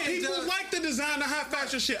 Some people like the design, the high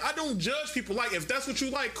fashion shit. I don't judge people. Like, if that's what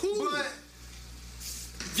you like, cool. But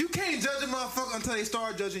you can't judge a motherfucker until they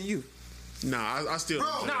start judging you. Nah, I still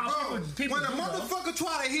don't. Bro, when a motherfucker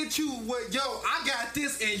try to hit you with, yo, I got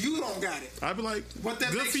this and you don't got it. I'd be like, what that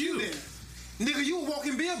good makes for you then? Nigga, you a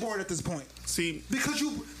walking billboard at this point. See, because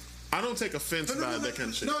you... I don't take offense about that kind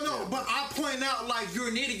of shit. No, but I point out like you're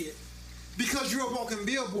an idiot. Because you're a walking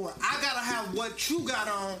billboard. I gotta have what you got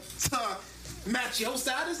on to match your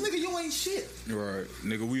status. Nigga, you ain't shit. Right.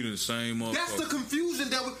 Nigga, we the same motherfucker. That's the confusion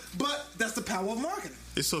but that's the power of marketing.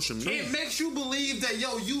 It's social media. It makes you believe that,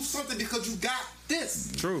 yo, you something because you got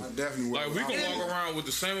this. True. I definitely like, we can walk around with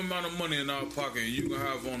the same amount of money in our pocket and you can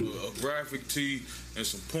have on a graphic tee and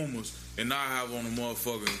some Pumas and I have on a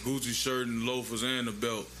motherfucking Gucci shirt and loafers and a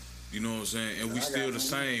belt. You know what I'm saying? And we still the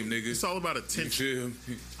same, nigga. It's all about attention.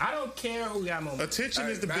 I don't care who got more money. Attention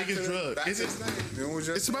is the biggest drug.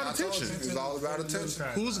 It's about attention. It's all about attention.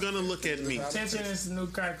 Who's gonna look at me? Attention is the new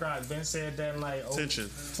crack rock. Ben said that in like attention.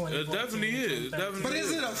 It definitely is. But is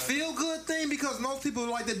it a feel good thing? Because most people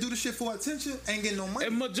like that do the shit for attention ain't getting no money.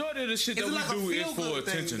 And majority of the shit that we do is for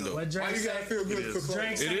attention, though. Why you gotta feel good?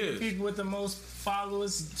 It is. People with the most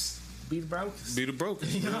followers Be the brokest. Be the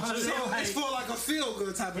brokest. You know what I'm saying? So it's for like a feel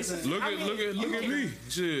good type of thing. Look at me.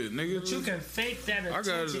 Shit, nigga. But you can fake that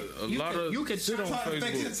attention. I got a lot of shit on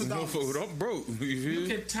Facebook. Motherfucker, I'm broke. You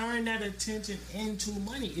can turn that attention into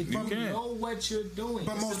money if you know what you're doing.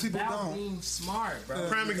 But most people don't. Being smart, bro.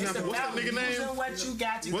 Prime example. What's that nigga name? What you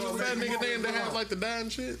got to what's that nigga name that had like the dying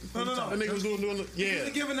shit? No. That nigga was doing yeah.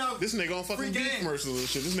 Giving out this nigga on fucking beef commercials and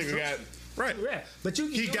shit. This nigga got right. Yeah, but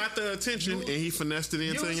he got the attention and he finessed it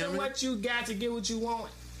into using what you got to get what you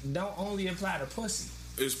want. Don't only apply to pussy.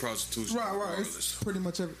 It's prostitution. Right. It's pretty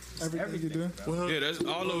much everything you do. Well, yeah, that's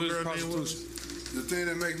all of it is prostitution. The thing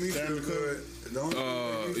that make me feel good.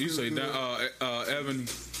 You say Ebony.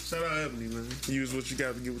 Shout out Ebony, man. Use what you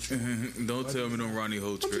got to get what you want. Don't tell me them Ronnie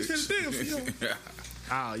Ho tricks.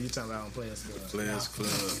 Oh, you talking about on Players Club? Players Club.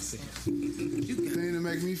 The thing that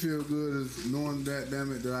make me feel good is knowing that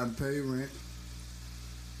I pay rent,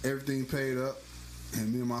 everything paid up,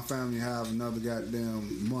 and me and my family have another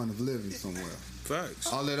goddamn month of living somewhere.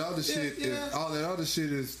 Facts. All that other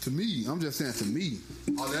shit is to me. I'm just saying to me.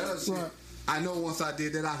 All that other shit. I know once I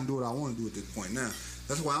did that, I can do what I want to do at this point now.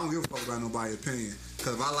 That's why I don't give a fuck about nobody's opinion.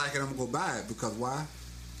 Because if I like it, I'm going to go buy it. Because why?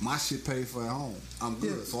 My shit paid for at home. I'm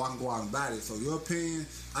good, so I can go out and buy it. So your opinion,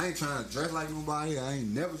 I ain't trying to dress like nobody. I ain't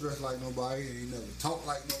never dressed like nobody. I ain't never talk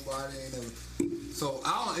like nobody. So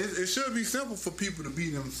it should be simple for people to be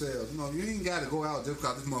themselves. You know, you ain't got to go out just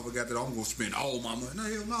because this motherfucker got that. I'm going to spend all my money. No,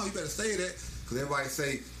 hell no. You better say that because everybody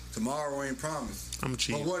say tomorrow ain't promised. I'm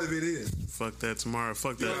cheap. But what if it is? Fuck that tomorrow.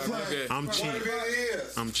 Fuck that. I'm cheap. What if it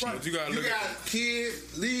is? I'm cheap. You got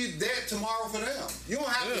kids. Leave that tomorrow for them. You don't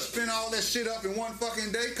have to spend all that shit up in one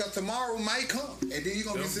fucking day because tomorrow might come. And then you're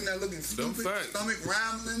going to be sitting there looking stupid, stomach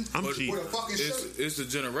rambling with a fucking shirt. It's the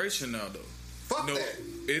generation now, though. Fuck that.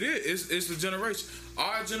 It is. It's the generation.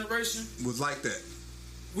 Our generation was like that.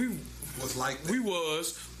 We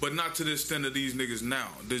was, but not to the extent of these niggas now.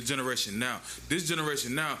 This generation now.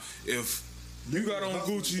 If you got on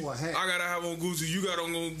Gucci, I gotta have on Gucci. You got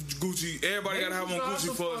on Gucci. Everybody gotta have on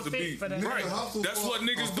Gucci for us to be right. That's what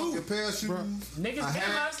niggas do. Niggas been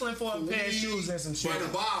hustling for a pair of shoes and some shit. By the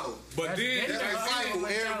bottle. But then that's cycle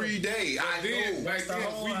every day. Back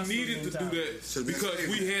then we needed to do that because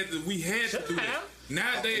we had to do that.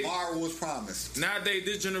 Nowadays, tomorrow was promised. Nowadays,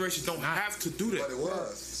 this generation don't have to do that. But it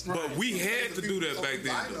was. But we had to do that back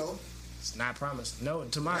then. It's not promised. No,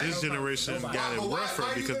 tomorrow. This generation got it rougher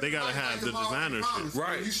because they gotta have the designer shit.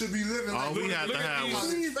 Right. You should be living. All we had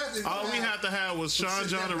to have was Sean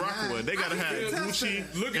John and Rockaway. They gotta have Gucci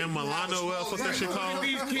and Milano. What's that shit called? Look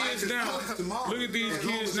at these kids now. Look at these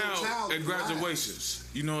kids now at graduations.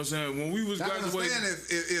 You know what I'm saying? When we was graduating.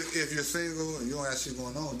 If you're single and you don't have shit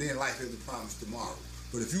going on, then life is promised tomorrow.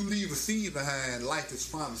 But if you leave a seed behind, life is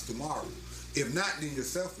promised tomorrow. If not, then you're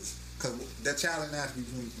selfish. Because that child ain't have to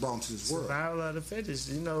be brought into this world. Survival of the fittest.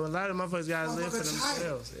 You know, a lot of motherfuckers gotta live for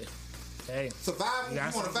themselves. Hey, survival. You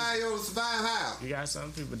want to survive how? You got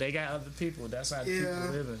some people. They got other people. That's how people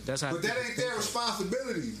living. That's how. But that ain't their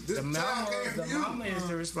responsibility. The mama is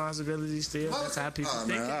the responsibility still. That's how people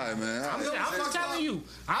think. All right, man. I'm not telling you.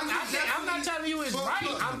 I'm not telling you it's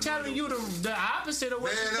right. I'm telling you the opposite of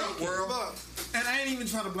what you're thinking. Look, and I ain't even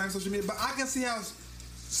trying to blame social media, but I can see how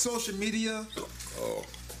social media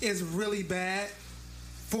is really bad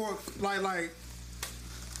for like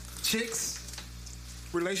chicks,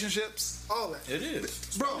 relationships, all that. It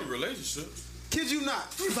is, bro. Relationships. Kid you not?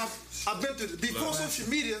 I've been through before social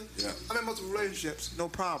media. I'm in multiple relationships, no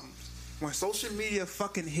problems. When social media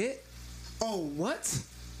fucking hit, what?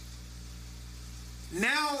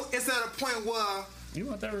 Now it's at a point where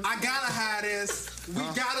I gotta have this. We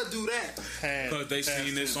gotta do that. Because they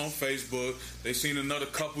seen this on Facebook. They seen another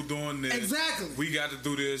couple doing this. Exactly. We got to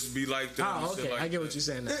do this. Be like this. Oh, okay. I get what you're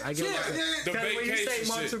saying now. I get what you're saying. Because when you say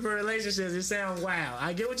multiple relationships, it sounds wild.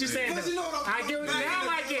 I get what you're saying. You know what I get what now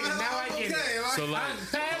I get it. Now I get it. So like,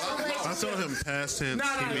 I told him past tense.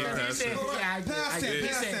 He mean past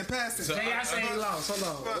tense. Past tense. Jay, I say he lost.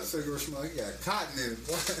 Hold on. That cigarette smell. You got cotton in it.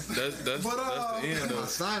 That's the end of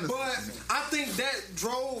it. But I think that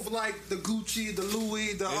drove like the Gucci, the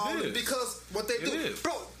Louis, the all because what they do,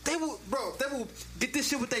 bro. They will get this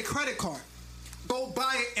shit with their credit card, go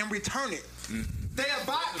buy it and return it. They'll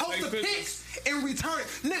post the pics and return it.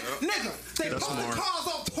 Nigga, they post the cars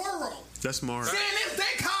on Toro. That's smart. Saying it's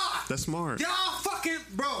their car. That's smart. Y'all fucking,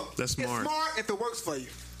 bro. That's smart. It's smart if it works for you.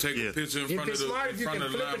 Take a picture in front of the Lambo. You can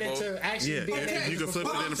flip it into actually you can flip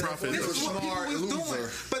it into profit. This is what people was doing.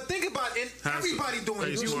 But think about it. Everybody doing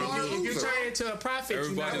it. If you turn it into a profit,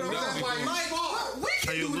 everybody that's why we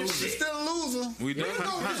can do this shit. Still a loser. We don't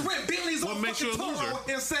just rent Bentleys on fucking Toro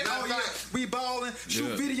and say, oh yeah, we balling,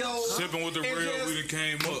 shoot videos. Sipping with the real, we done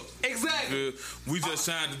came up. Exactly. Yeah. We just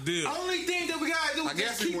signed the deal. Only thing that we gotta do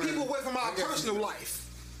is keep people away from our personal life.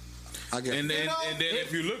 And then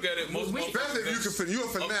if you look at it, most especially if you're a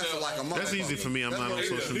finesse like a motherfucker. That's easy for me. I'm not on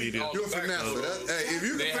social media. You're a finesse. Hey, if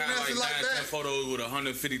you can finesse it like that, photos with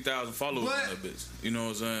 150,000 followers on that bitch. You know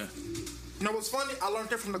what I'm saying? You know what's funny? I learned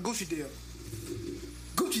that from the Gucci deal.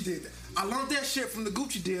 Gucci did that. I learned that shit from the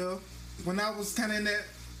Gucci deal when I was kind of in that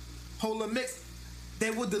whole little mix.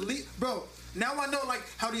 They would delete, bro. Now I know like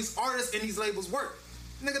how these artists and these labels work.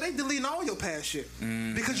 Nigga, they deleting all your past shit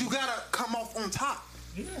because you gotta come off on top.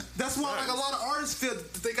 Yeah. That's why like a lot of artists feel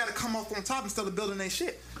that they gotta come off on top instead of building their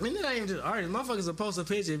shit. I mean, they're not even just artists. Motherfuckers will post a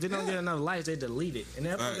picture. If they don't get enough likes, they delete it. And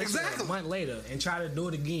they'll post it a month later and try to do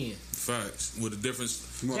it again. Facts. With a different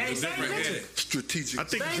headed. Strategic. I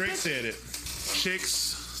think Drake said it.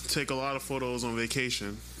 Chicks take a lot of photos on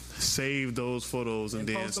vacation, save those photos, and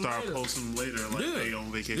then start posting them later like they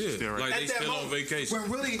on vacation still, right? Like they still on vacation.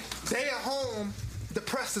 When really they at home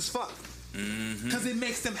depressed as fuck. Because it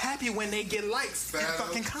makes them happy when they get likes and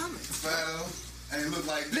fucking comments. And look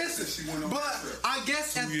like listen, but I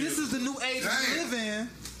guess as this is the new age we live in,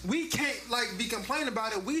 we can't like be complaining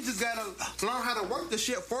about it. We just gotta learn how to work the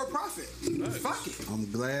shit for a profit. Fuck it. I'm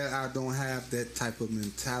glad I don't have that type of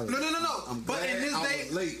mentality. No. I'm but glad in this I day,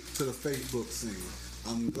 was late to the Facebook scene.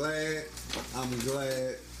 I'm glad.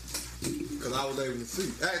 Because I was able to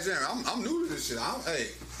see. Hey, Jeremy, I'm new to this shit.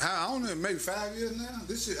 I don't know, maybe 5 years now.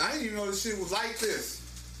 This shit, I didn't even know this shit was like this.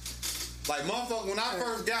 Like, motherfucker, when I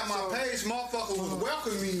first got my page, motherfucker was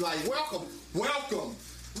welcoming me like, welcome.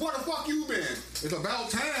 Where the fuck you been? It's about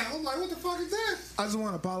time. I'm like, what the fuck is that? I just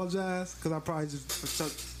want to apologize because I probably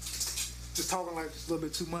just talking like just a little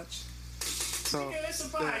bit too much. So, it's a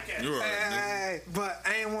podcast. You're right. Hey, but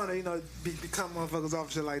I ain't want to, become motherfuckers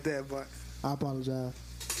off shit like that. But I apologize.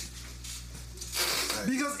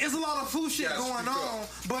 Because it's a lot of food shit going on,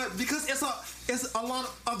 but because it's a lot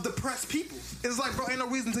of depressed people. It's like, bro, ain't no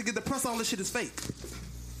reason to get depressed. All this shit is fake.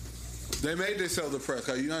 They made themselves depressed,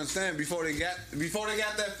 cause you understand. Before they got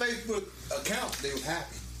that Facebook account, they was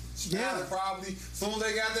happy. Yeah, probably. Soon as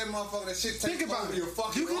they got that motherfucker, that shit take over your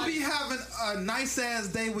fucking life. You can be life. having a nice ass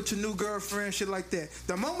day with your new girlfriend, shit like that.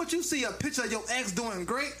 The moment you see a picture of your ex doing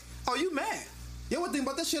great, oh, you mad. You would think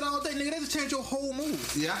about that shit all day, nigga. They just change your whole mood.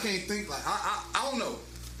 Yeah, I can't think like I don't know.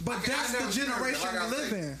 But that's the generation we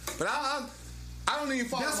live in. But I don't even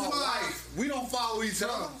follow my wife. We don't follow each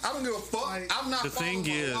other. I don't give a fuck. I'm not following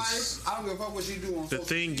my wife. I don't give a fuck what she do on social media. The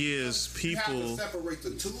thing is, people you have to separate the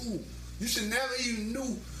two. You should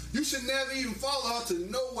never even follow her to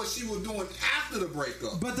know what she was doing after the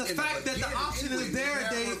breakup. But the fact that the option is there,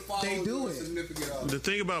 they do it. The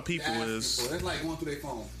thing about people is, that's like going through their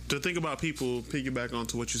phone. The thing about people, piggyback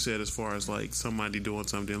onto what you said as far as like somebody doing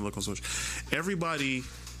something, look on social. Everybody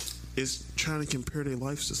is trying to compare their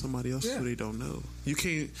lives to somebody else who they don't know. You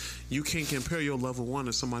can't compare your level 1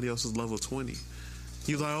 to somebody else's level 20.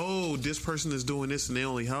 You're like, oh, this person is doing this and they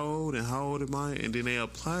only how old am I? And then they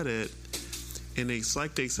apply that and they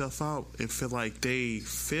psych themselves out and feel like they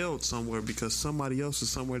failed somewhere because somebody else is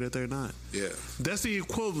somewhere that they're not. Yeah. That's the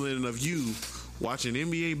equivalent of you watching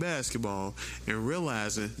NBA basketball and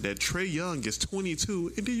realizing that Trae Young is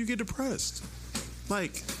 22 and then you get depressed.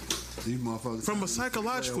 Like, from a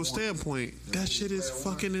psychological standpoint, that shit is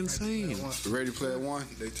fucking insane. Ready Player One?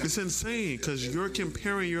 It's insane because you're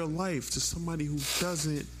comparing your life to somebody who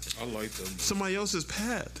doesn't. I like them. Somebody else's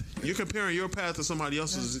path. You're comparing your path to somebody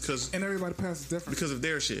else's because. And everybody's path is different because of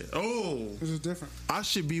their shit. Oh, it's just different. I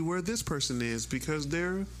should be where this person is because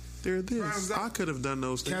they're this. I could have done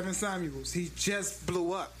those things. Kevin Samuels, he just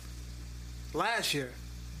blew up last year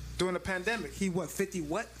during the pandemic. He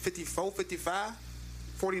 54, 55,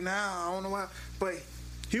 49. I don't know why, but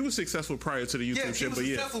he was successful prior to the YouTube shit.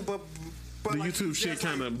 But the like, YouTube shit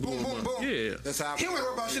kind of blew him up. Yeah, that's how he won't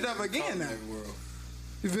worry about shit ever again now.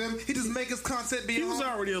 You feel me? He just make his content be. He was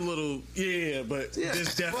already a little, but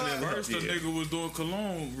this definitely. First, the nigga was doing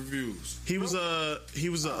cologne reviews. He was I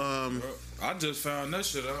just found that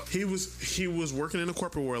shit out. He was working in the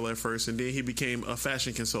corporate world at first, and then he became a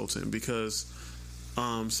fashion consultant because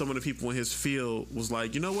some of the people in his field was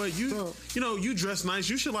like, you know what, you dress nice,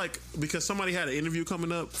 you should like, because somebody had an interview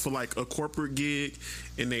coming up for like a corporate gig,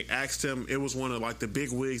 and they asked him, it was one of like the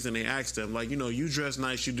big wigs, and they asked him like, you dress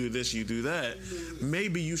nice, you do this, you do that,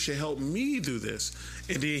 maybe you should help me do this.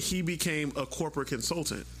 And then he became a corporate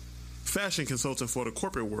consultant. fashion consultant for the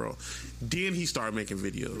corporate world. Then he started making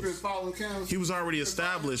videos. He was already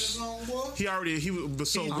established. When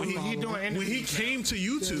he came to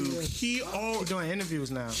YouTube, he doing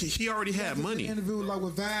interviews now. He already had money. Interview like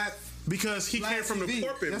with Vibe. Because he came from the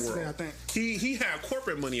corporate world. I think. He had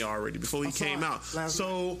corporate money already before he came out.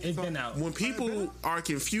 So when people are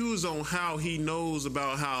confused on how he knows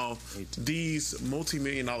about how these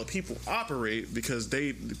multi-million-dollar people operate, because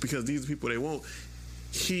these people they won't,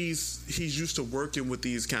 he's used to working with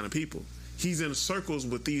these kind of people. He's in circles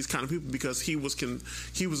with these kind of people because he was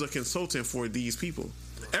a consultant for these people.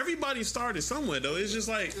 Everybody started somewhere though. It's just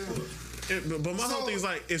like, but my whole thing is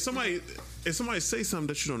like, if somebody say something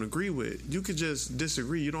that you don't agree with, you could just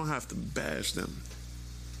disagree. You don't have to bash them.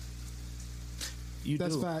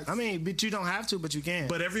 That's facts. I mean, but you don't have to, but you can.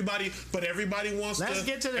 But everybody wants. Let's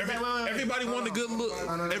get to the. Everybody want a good look.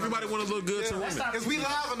 Everybody want to look good to women. Is we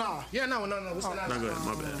live or not? Yeah, no. What's not good.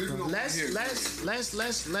 My bad.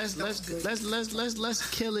 Let's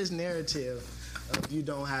kill his narrative of you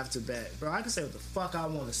don't have to bet, bro. I can say what the fuck I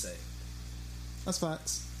want to say. That's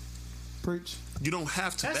facts. Preach. You don't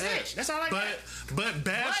have to bash. That's all I got. But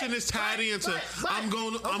bashing is tied into I'm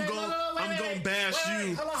going to bash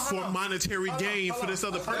you for monetary gain for this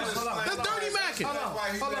other person. That's dirty macking.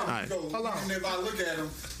 Hold on. Even if I look at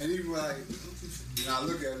him and he like, I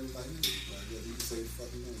look at him like, you can say the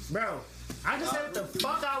fucking name. Bro, I just said what the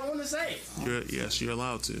fuck I want to say. Yes, you're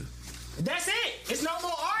allowed to. That's it. It's no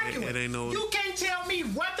more arguing. It ain't no. You can't tell me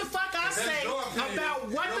what the fuck I say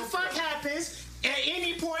about what the fuck happens at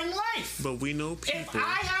any point in life. But we know people. If I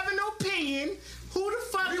have an opinion, who the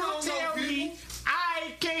fuck will tell me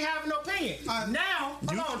I can't have an opinion? Now,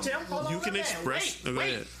 hold on, Tim. Hold on. You can express.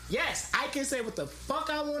 Wait. Yes, I can say what the fuck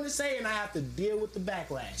I want to say, and I have to deal with the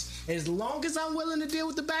backlash. As long as I'm willing to deal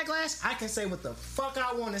with the backlash, I can say what the fuck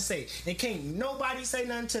I want to say, and can't nobody say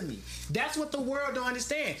nothing to me. That's what the world don't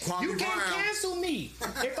understand. You can't cancel me.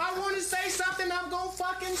 If I want to say something, I'm gonna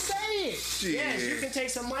fucking say it. Shit. Yes, you can take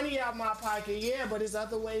some money out of my pocket, yeah, but there's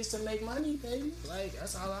other ways to make money, baby. Like,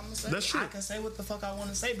 that's all I'm gonna say. That's true. I can say what the fuck I want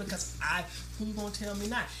to say because who you gonna tell me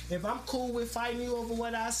not? If I'm cool with fighting you over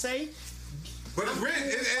what I say. But I'm not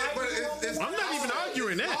even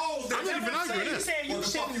arguing that. I'm not even arguing that. You said you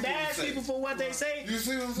shouldn't bash people for what they say. You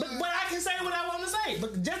see what I'm saying? But I can say what I want to say.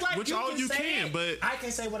 But just like you can, but I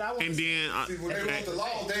can say what I want to say. And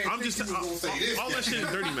then I'm just all that shit is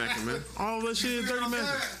dirty macking, man. All that shit is dirty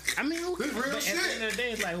macking. I mean, who cares? But at the end of the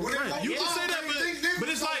day, it's like, you can say that, but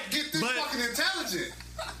it's like get this fucking intelligent.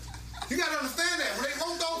 You gotta understand that when they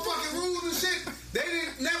wrote those fucking rules and shit,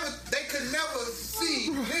 they could never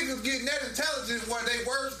see niggas getting that intelligent where their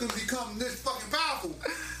words could become this fucking powerful.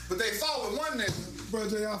 But they saw with one nigga. Bro,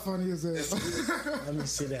 JR funny as hell. Let me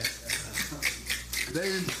see that.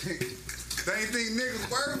 They didn't think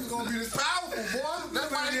niggas' words was gonna be this powerful, boy.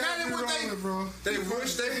 That's why they did what they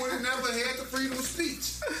wish they would have never had the freedom of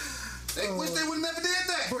speech. They wish they would have never did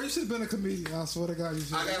that. Bro, you should have been a comedian. I swear to God, you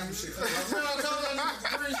should. I got some shit.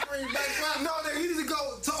 No, he need to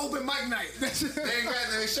go to open mic night. They ain't got that.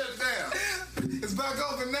 They shut it down. It's back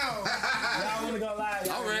open now. Y'all want to go live?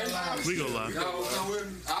 All right. We go live. Y'all come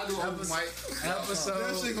with me? I'll do open mic.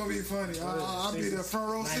 That shit gonna be funny. I'll be there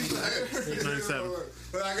front row seat. 97.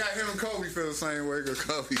 But I got him and Kobe feel the same way because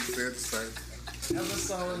Kobe said the same.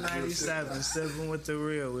 Episode 97, Sipping with the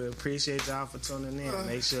Real. We appreciate y'all for tuning in.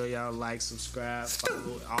 Make sure y'all like, subscribe,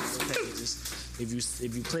 follow all the pages.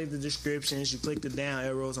 If you click the descriptions, you click the down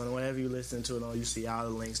arrows on whatever you listen to it on, you see all the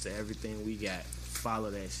links to everything we got. Follow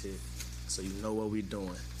that shit so you know what we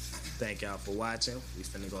doing. Thank y'all for watching. We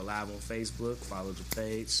finna go live on Facebook. Follow the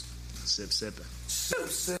page. Sipping.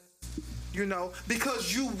 Sip. You know,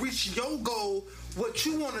 because you reach your goal, what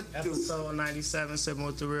you want to do. Episode 97, Sipping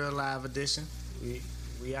with the Real live edition.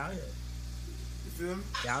 We out here. You feel me?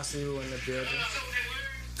 Y'all see who in the building.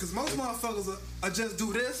 Cause most motherfuckers are just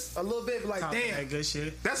do this a little bit, like damn, that good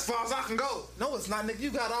shit. That's as far as I can go. No, it's not, nigga. You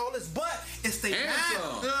got all this, but it's their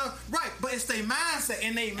mind, right? But it's their mindset,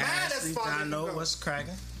 and they mad as far as I know what's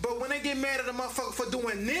cracking. But when they get mad at a motherfucker for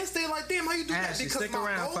doing this, they like, damn, how you do Ashley, that? Because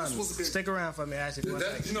my goals was big. Stick around for me, Ashley. You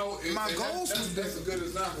know, my goals was that's a good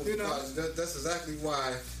example because that's exactly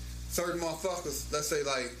why certain motherfuckers, let's say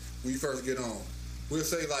like when you first get on, we'll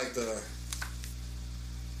say like an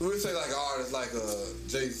artist like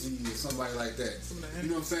Jay-Z or somebody like that. You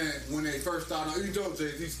know what I'm saying? When they first started, you know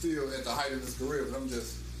Jay-Z's still at the height of his career, but I'm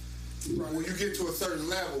just, when you get to a certain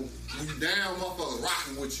level, when you down, motherfuckers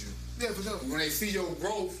rocking with you. Yeah, for sure. When they see your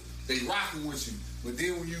growth, they rocking with you. But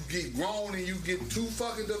then when you get grown and you get too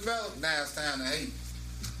fucking developed, now it's time to hate.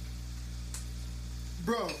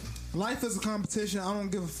 Bro, life is a competition. I don't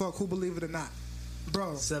give a fuck who believe it or not.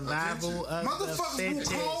 bro. Survival of motherfuckers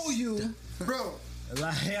the will call you, bro.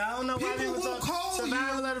 Like, I don't know why people will call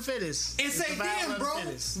survival you of the fittest and say, "Damn, bro,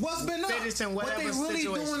 what's been up?" What they really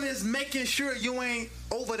doing is making sure you ain't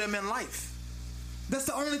over them in life. That's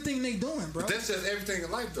the only thing they doing, bro. But that's just everything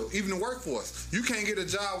in life, though. Even the workforce. You can't get a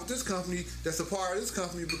job with this company that's a part of this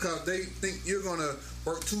company because they think you're gonna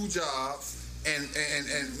work 2 jobs and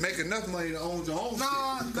make enough money to own your own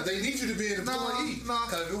shit. Because they need you to be an employee.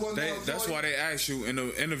 That's why they ask you in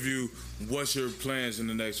the interview, what's your plans in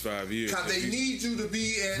the next 5 years? Because they need you to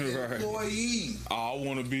be an employee. I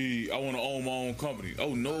want to own my own company.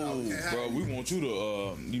 Oh no, bro, we want you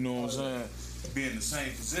to, you know what I'm saying? Be in the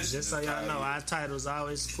same position. Just so y'all know, our titles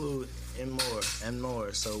always include and more and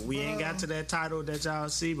more. So we ain't got to that title that y'all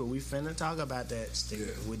see, but we finna talk about that.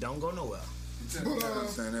 We don't go nowhere. You gotta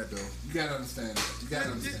understand that, though. You gotta understand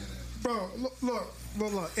that. Bro, look.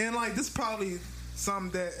 And like, this probably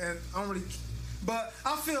something that, and I don't really, but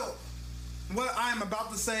I feel what I'm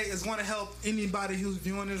about to say is going to help anybody who's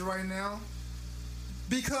viewing this right now.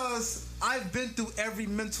 Because I've been through every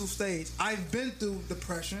mental stage. I've been through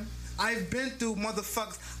depression. I've been through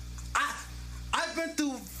motherfuckers. I've been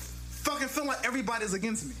through fucking feeling like everybody's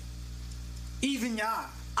against me. Even y'all.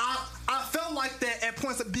 I felt like that at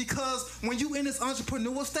points because when you in this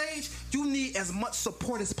entrepreneur stage, you need as much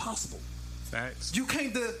support as possible. Facts. You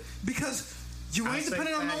can't because you ain't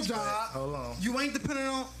dependent on no job. Hold on. You ain't dependent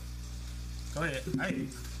on. Go ahead. Hey,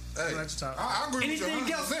 I agree with you 100%.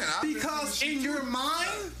 Anything else? Because in your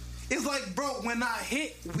mind, it's like, bro, when I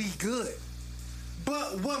hit, we good.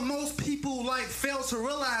 But what most people like fail to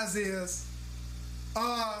realize is,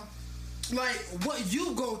 like what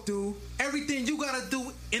you go through, everything you gotta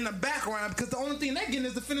do in the background, because the only thing they're getting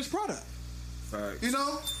is the finished product. Right. You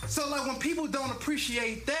know? So like when people don't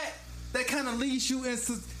appreciate that kind of leads you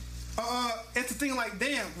into thinking like,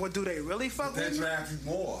 damn, what do they really fuck with? That drives you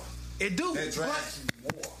more. It do. That drives you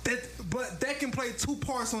more. But that can play 2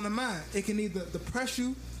 parts on the mind. It can either depress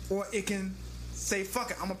you or it can say,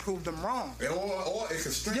 fuck it, I'm gonna prove them wrong. Or it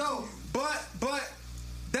can strengthen you. But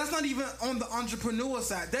that's not even on the entrepreneur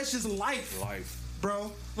side. That's just life.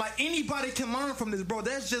 Bro. Like anybody can learn from this, bro.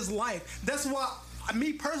 That's just life. That's why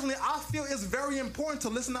me personally, I feel it's very important to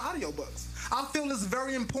listen to audiobooks. I feel it's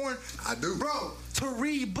very important, bro, to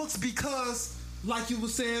read books because, like you were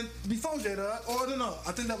saying before, Jada, or no,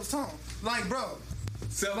 I think that was Tom. Like, bro,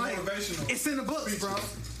 self-motivational. It's in the books, bro.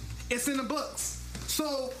 It's in the books.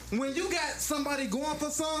 So when you got somebody going for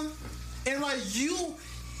something, and like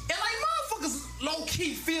motherfuckers low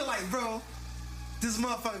key feel like, bro, this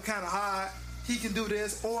motherfucker kind of hard. He can do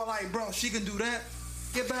this, or like, bro, she can do that.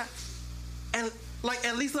 Get back, and like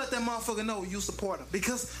at least let that motherfucker know you support him,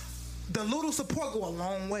 because the little support go a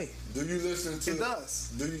long way. Do you listen to? It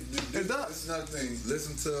does. It does. It's another thing.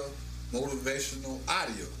 Listen to motivational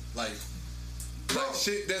audio, like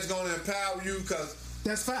shit that's gonna empower you, because.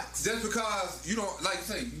 That's facts. Just because you don't, like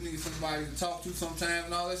say, you need somebody to talk to sometime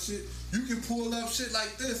and all that shit, you can pull up shit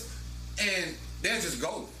like this and they'll just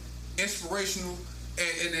go. Inspirational.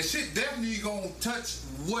 And that shit definitely gonna touch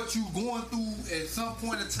what you going through at some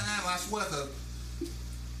point in time, I swear, cause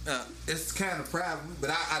it's kind of private, but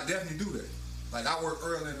I definitely do that. Like, I work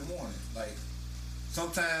early in the morning. Like,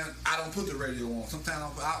 sometimes I don't put the radio on.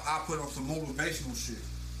 Sometimes I put on some motivational shit.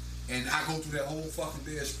 And I go through that whole fucking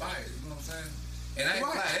day inspired. You know what I'm saying? And I ain't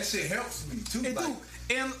gonna lie, that shit helps me too. It like, do.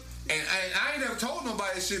 And I ain't never told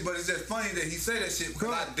nobody that shit, but it's just funny that he say that shit,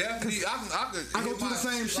 because I definitely I go through the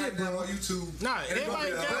same shit, bro. On YouTube. Nah,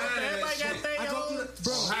 everybody got their own.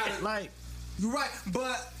 Bro, like you're right,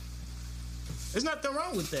 but there's nothing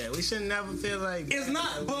wrong with that. We should never feel like it's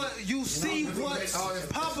not. But you see what's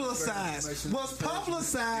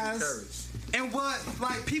publicized, and what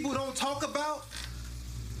like people don't talk about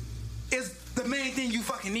is the main thing you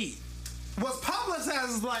fucking need. What's publicized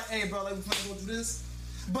is like, hey, bro, like we fucking go through this,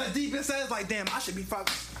 but deep inside it's like, damn, I should be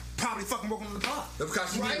probably fucking working on the pod. That's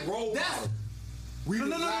because you need a role model.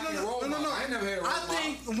 No. I ain't never had a role model. I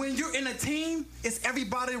think when you're in a team, it's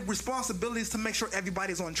everybody's responsibilities to make sure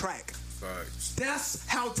everybody's on track. Right. That's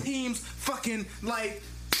how teams fucking like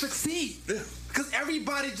succeed. Yeah. Because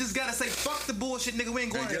everybody just gotta say, fuck the bullshit, nigga. We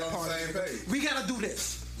ain't going to that party. We gotta do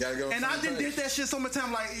this. And I did that shit so much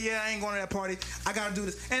time, like, yeah, I ain't going to that party. I gotta do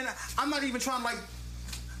this. And I'm not even trying to like,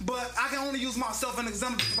 but I can only use myself as an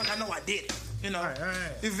example because I know I did it. You know? All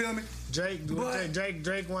right. You feel me?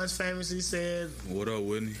 Drake once famously said, "What up,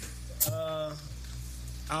 Whitney?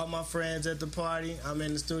 All my friends at the party, I'm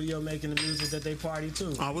in the studio making the music that they party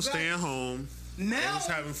to. I was staying home. Now, I was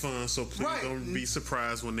having fun, so please don't be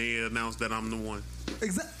surprised when they announce that I'm the one.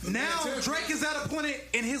 Exactly. Now Drake is at a point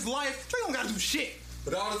in his life, Drake don't gotta do shit.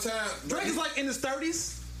 But all the time, Drake is like in his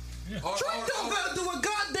 30s. Yeah. Drake don't gotta do a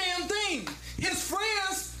goddamn thing. His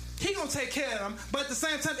friends, he gonna take care of them. But at the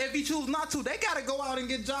same time, if he choose not to, they gotta go out and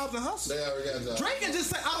get jobs and hustle. They already got jobs. Drake can just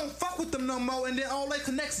say, I don't fuck with them no more, and then all their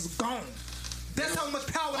connections gone. That's how much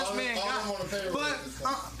power this man got.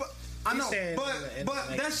 But I know,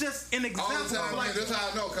 but that's just an example. All the time, of like, that's how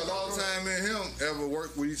I know, because all the time me and him ever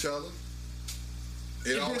worked with each other.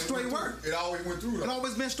 It been straight work. It always went through. It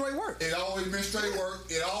always been straight work. It always been straight work.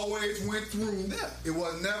 It always went through. Yeah. It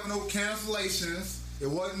was never no cancellations. It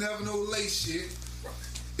wasn't never no late shit.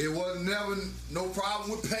 It wasn't never no problem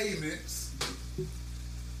with payments.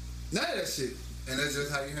 None of that shit. And that's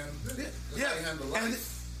just how you handle it. That's how you handle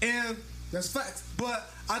life. And that's facts. But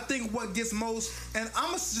I think what gets most, and I'm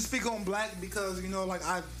gonna just speak on black because, you know, like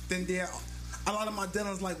I've been there. A lot of my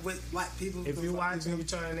dinners like with black people. If you watching, you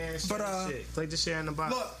turn there and share shit. Click the share in the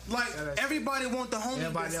box. Look, like everybody want the homie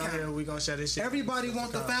everybody discount. Everybody on here, we gonna share this shit. Everybody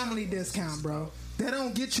want the family discount, bro. They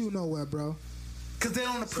don't get you nowhere, bro. Cause they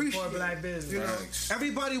don't appreciate support black business. You know,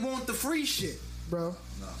 everybody want the free shit, bro.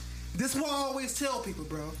 No. This is what I always tell people,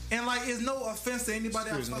 bro. And like, it's no offense to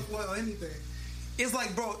anybody I fuck with or anything. It's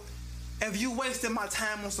like, bro, if you wasted my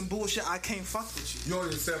time on some bullshit, I can't fuck with you. You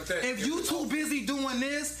don't accept that. If you too busy doing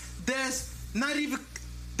this, that's not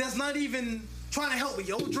even trying to help with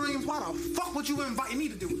your dreams. Why the fuck would you invite me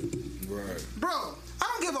to do it? Right. Bro, I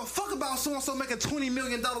don't give a fuck about so-and-so making $20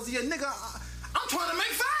 million a year. Nigga, I'm trying to make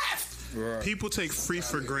 5. Right. People take free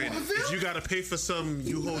for granted. If you gotta pay for something,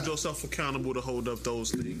 you hold yourself accountable to hold up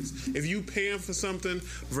those things. If you paying for something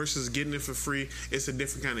versus getting it for free, it's a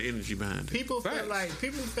different kind of energy behind it. People feel like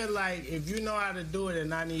if you know how to do it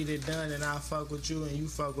and I need it done and I fuck with you and you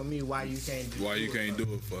fuck with me, why you can't do it? Why you can't do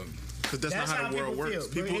it for me? Because that's not how the world works.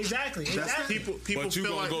 People, exactly. People but you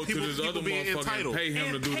feel gonna like go to this other motherfucker and pay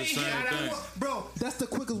him to do the same thing. Bro, that's the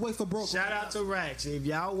quickest way for broke. Shout out to Rax. If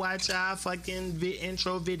y'all watch our fucking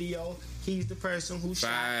intro video, he's the person who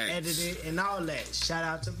shot, edited, and all that. Shout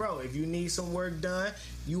out to bro. If you need some work done,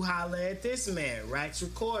 you holler at this man. Rax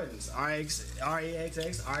Recordings.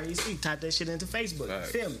 REXX REC. Type that shit into Facebook.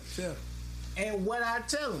 Facts. Feel me? Yeah. And what I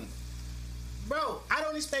tell him, bro, I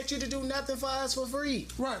don't expect you to do nothing for us for free.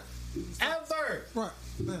 Right. Ever. Right.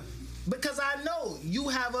 Yeah. Because I know you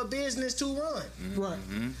have a business to run. Right.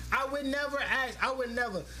 Mm-hmm. I would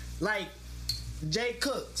never like Jay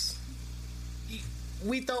Cooks.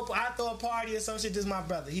 I throw a party or some shit. This is my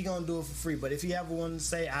brother. He gonna do it for free. But if he ever wanted to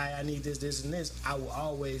say, I need this, and this, I will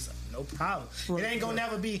always, no problem. Right. It ain't gonna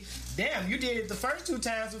never be, damn, you did it the first 2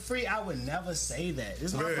 times for free. I would never say that.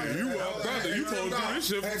 This man, you are brother. You supposed to do this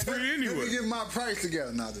shit for free anyway. Let me get my price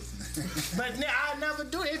together now. But I never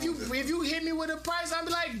do it. If you hit me with a price, I'll be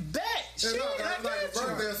like, bet. Shit, like a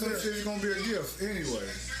birthday or some shit, it's gonna be a gift anyway.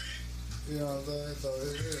 You know what I'm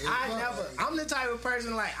saying? I'm the type of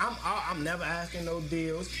person like I'm never asking no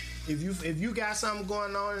deals. If you got something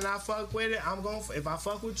going on and I fuck with it, if I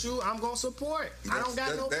fuck with you, I'm gonna support. I don't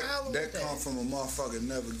got no problem with that. That comes from a motherfucker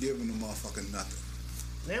never giving a motherfucker nothing.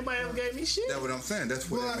 Nobody ever gave me shit. That's what I'm saying. That's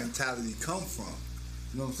where that mentality come from.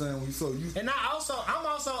 You know what I'm saying? And I'm also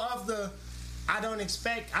of the I don't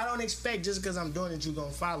expect just because I'm doing it, you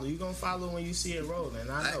gonna follow. You gonna follow when you see it rolling.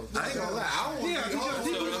 I know. I ain't gonna lie. I don't want to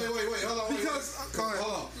wait. Hold on. Because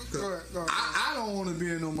hold on. I don't want to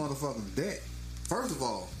be in no motherfucking debt. First of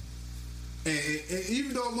all, and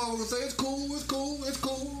even though motherfuckers say it's cool,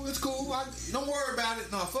 don't worry about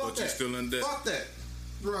it. No, fuck but that. You're still in debt. Fuck that.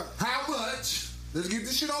 Right. How much? Let's get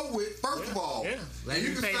this shit over with. First of all, and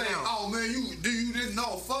you can say, "Oh man, you didn't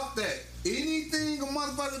know." Fuck that. Anything a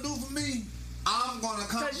motherfucker do for me, I'm gonna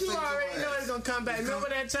come. Cause you already know it's gonna come back. Remember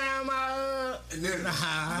that time I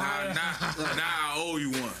I owe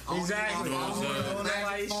you one. Exactly. I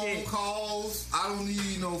don't need phone calls. I don't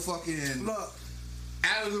need no fucking look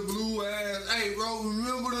out of the blue ass. Hey, bro,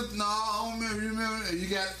 remember the? No, I don't remember. You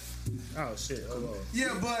got. Oh shit! Hold on.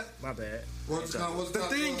 Yeah, but my bad. The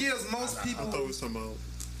thing is, most people. I thought it was something about.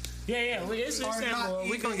 Yeah, it's not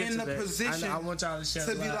we even in the position I want y'all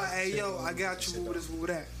to be like, hey, yo, I got you with this, with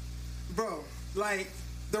that, bro. Like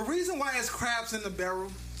the reason why it's crabs in the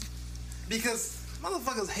barrel, because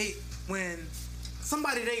motherfuckers hate when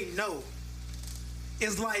somebody they know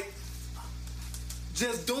is like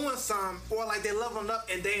just doing something, or like they leveling up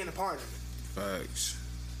and they in a part of it. Facts.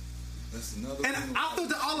 That's another. And I think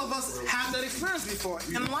that all of us have that experience before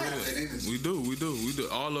in life. We do.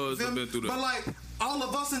 All of us have been through that. But like all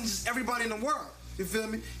of us and just everybody in the world. You feel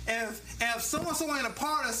me? If someone ain't a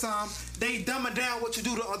part of something, they dumb it down what you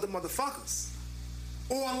do to other motherfuckers.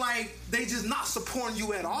 Or like they just not supporting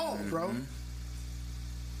you at all, bro.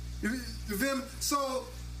 You feel me? So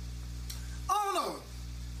I don't know.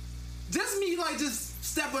 Just me like just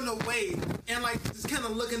stepping away and like just kind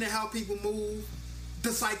of looking at how people move,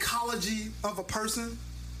 the psychology of a person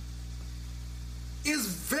is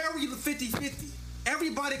very 50-50.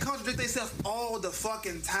 Everybody contradicts themselves all the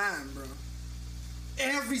fucking time, bro.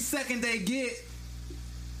 Every second they get,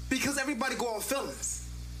 because everybody go on feelings.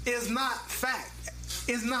 It's not fact.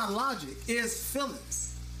 It's not logic. It's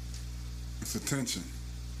feelings. It's attention.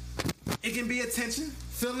 It can be attention,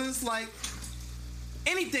 feelings, like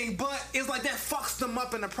anything, but it's like that fucks them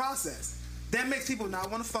up in the process. That makes people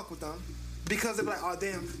not want to fuck with them because they're like, oh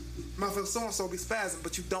damn, motherfucker so-and-so be spazzing,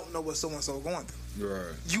 but you don't know what so-and-so going through.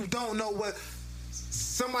 Right. You don't know what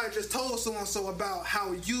somebody just told so-and-so about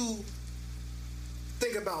how you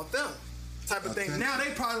think about them type of thing. Now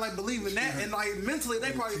they probably like believing that and like mentally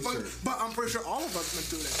they probably fucking, but I'm pretty sure all of us been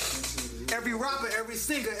through that. Every rapper, every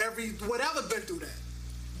singer, every whatever been through that.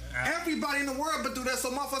 Everybody in the world been through that,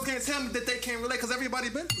 so motherfuckers can't tell me that they can't relate because everybody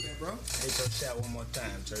been through that, bro. Hit your chat one more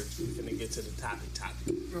time, church. We finna get to the topic.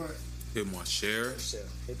 Right. Hit my share.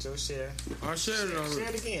 Hit your share. I shared it already. Share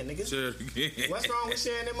it again, nigga. Share it again. What's wrong with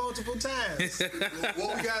sharing it multiple times?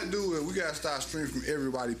 What we gotta do is we gotta start streaming from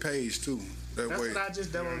everybody's page too. That's what I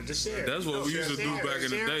just done to share. That's what we used to do back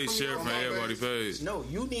in the day. Share from everybody's page. No,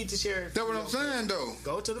 you need to share it. That's what I'm saying though.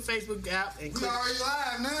 Go to the Facebook app and click. We already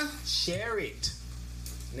live now. Share it.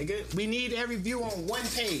 Nigga, we need every view on one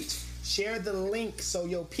page. Share the link so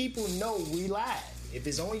your people know we live. If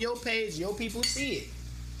it's on your page, your people see it.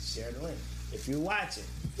 Share the link. If you watching,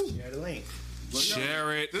 share the link.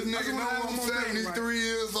 Share it. This nigga know I'm 73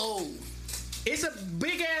 years old. It's a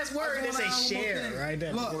big ass word that say share right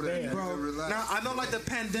there. Look, bro. Now I know like the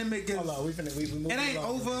pandemic is. Hold on, we it ain't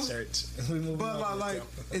over. But like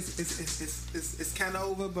it's kind of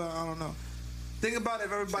over. But I don't know. Think about it,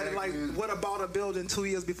 if everybody what about a building 2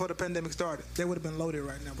 years before the pandemic started? They would have been loaded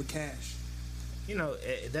right now with cash. You know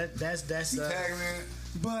that's.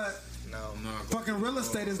 But fucking real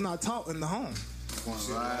estate is not taught in the home.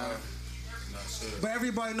 But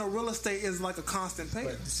everybody know real estate is like a constant pay.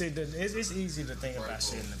 But see, it's easy to think about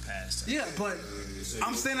shit in the past. Yeah, but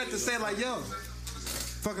I'm saying that to say like, yo,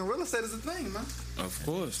 fucking real estate is a thing, man. Of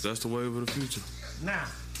course, that's the wave of the future. Now,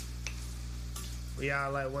 we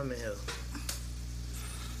all like women here.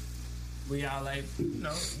 We all like,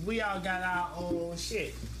 we all got our own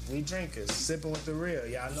shit. We drinkers, sipping with the real.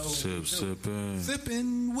 Y'all know what we do.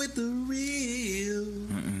 Sipping with the real.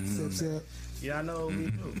 Sip. Y'all know what we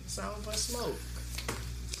do. Sound but smoke.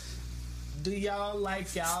 Do y'all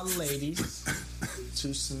like y'all ladies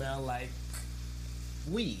to smell like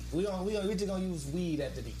weed? We just gonna use weed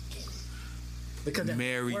at the beginning because that's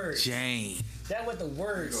Mary Jane. That's what the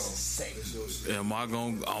words say. I'm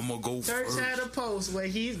gonna go Church first. had a post where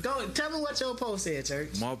he's going. Tell me what your post said,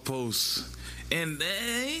 Church. My post. And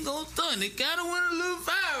they ain't gonna thun. It kinda went a little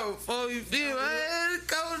viral for you feel. I had to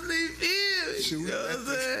go feel. You know what I'm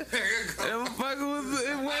saying?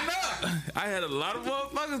 It went up. I had a lot of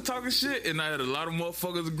motherfuckers talking shit, and I had a lot of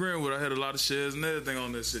motherfuckers agreeing with it. I had a lot of shares and everything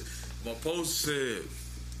on that shit. My post said,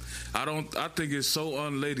 I think it's so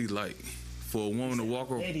unladylike for a woman to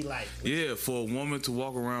walk around. Ladylike. Yeah, for a woman to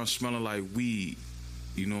walk around smelling like weed.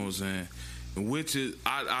 You know what I'm saying? Which is,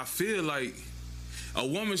 I feel like a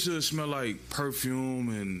woman should smell like perfume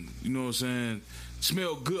and, you know what I'm saying,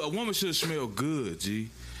 smell good. A woman should smell good, G.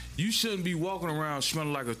 You shouldn't be walking around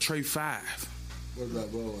smelling like a Trey 5. What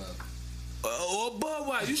about Budweiser? Or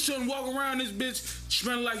Budweiser. You shouldn't walk around this bitch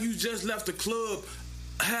smelling like you just left the club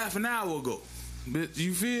half an hour ago. Bitch,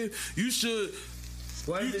 you feel? You should.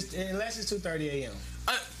 Unless it's 2:30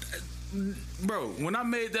 a.m. Bro, when I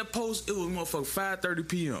made that post, it was motherfucking 5:30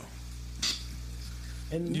 p.m.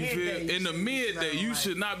 You feel? In the midday, you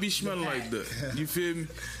should not be smelling like that. You feel me?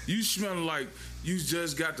 You smelling like you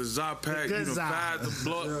just got the Zapac. You done fired the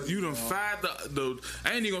blunt. You done fired the.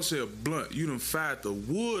 I ain't even gonna say a blunt. You done fired the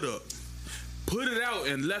wood up. Put it out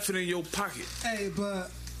and left it in your pocket. Hey, but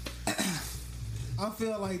I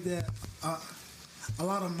feel like that. A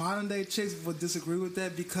lot of modern day chicks would disagree with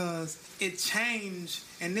that because it changed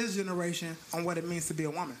in this generation on what it means to be a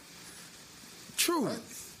woman. True. Right?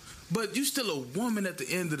 But you still a woman at the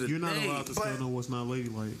end of the day. You're not allowed to still know what's not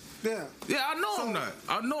ladylike. Yeah. Yeah, I know I'm not.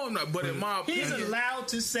 I know I'm not. But in my opinion, he's allowed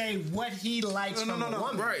to say what he likes from a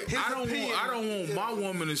woman. Right. I don't want my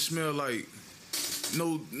woman to smell like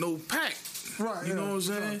no pack. Right. You know what I'm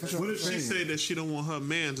saying? What if she said that she don't want her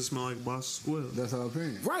man to smell like Boss Square? That's her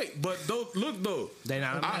opinion. Right. But look though. They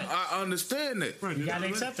not. I understand that. Right. You gotta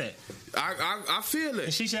accept it. I feel it.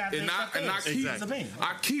 And she should have to accept it.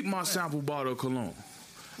 I keep my sample bottle of cologne.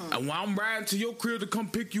 And when I'm riding to your crib to come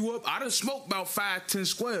pick you up, I done smoked about 5-10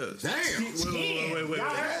 squares. Damn. Wait.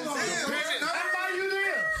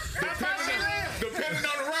 Depending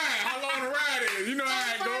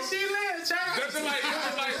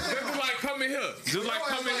Just like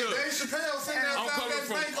coming here.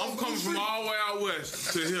 I'm coming from all the way out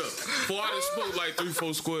west to here. Before I just spoke like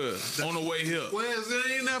 3-4 squares on the way here. Squares,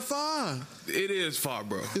 it ain't that far. It is far,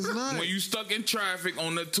 bro. It's not. When you stuck in traffic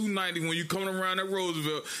on that 290, when you coming around that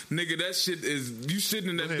Roosevelt, nigga, that shit is, you sitting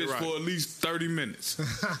in that bitch for at least 30 minutes.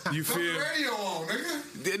 You feel? Put the radio on,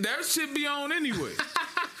 nigga. That shit be on anyway.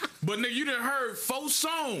 But nigga, you done heard 4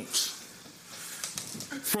 songs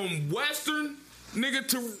from Western nigga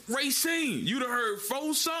to Racine. You done heard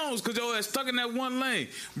 4 songs because your ass stuck in that one lane.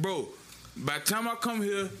 Bro, by the time I come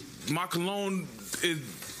here, my cologne I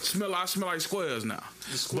smell like squares now.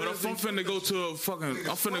 But if I'm finna go to a fucking,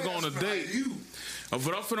 I'm finna go on a date. But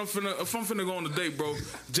if I'm finna go on a date, bro,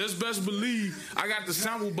 just best believe I got the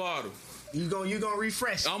sample bottle. You gonna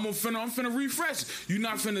refresh? I'm finna refresh. I'm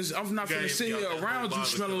not finna sit here around you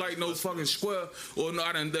smelling like no fucking square or no.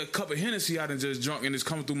 That cup of Hennessy I done just drunk and it's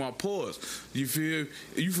coming through my pores. You feel?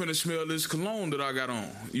 You finna smell this cologne that I got on.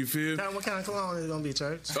 You feel? What kind of cologne is it gonna be,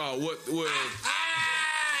 Church? Oh, what? Well,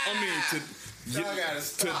 I mean,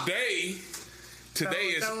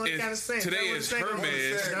 today is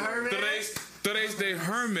Hermes. Today's day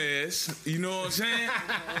Hermes, you know what I'm saying?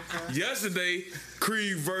 Yesterday,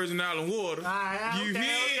 Creed Virgin Island Water.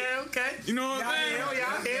 Okay. You know what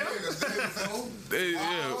I'm saying?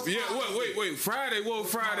 Yeah. Wait. Friday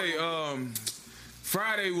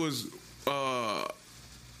was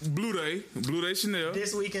Blue Day Chanel.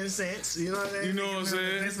 This weekend since, you know what I'm saying? You know what I'm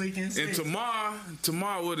saying? This weekend since. And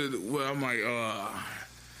tomorrow I'm like,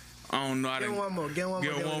 I don't know. Get one more.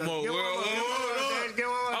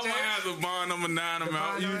 I might have the bond number 9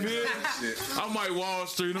 amount. You feel? I might Wall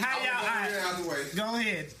Street them. Go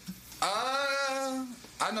ahead.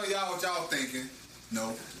 I know y'all what y'all thinking.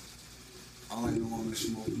 No. I don't even want to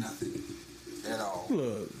smoke nothing at all.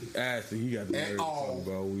 Look, Ashley, he got the nerve to talk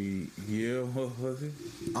about weed. Yeah,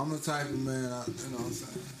 I'm the type of man, you know what I'm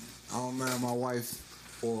saying? I don't marry my wife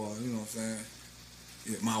or, you know what I'm saying?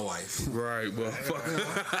 Yeah, my wife. Right, but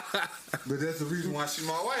but that's the reason why she's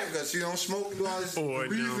my wife, because she don't smoke.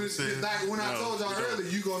 Reasons, like when I told y'all earlier,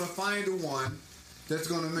 you're gonna find the one that's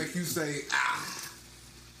gonna make you say,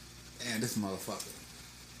 man, this motherfucker.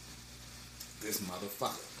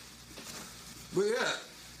 But yeah,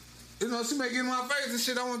 you know, she may get in my face and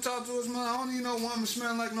shit. I want to talk to her, man. I don't even know why I'm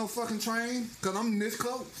smelling like no fucking train, because I'm this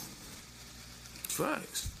close.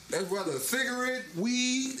 Facts. That's whether a cigarette,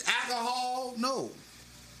 weed, alcohol, no.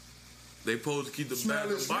 They supposed to keep the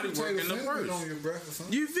Bath and Body Works in the purse.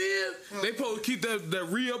 You feel? They supposed to keep that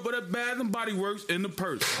re-up of that Bath and Body Works in the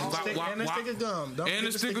purse. And a stick of gum. And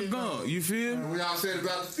a stick of gum. You feel? We all said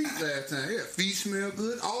about the feet last time. Yeah, feet smell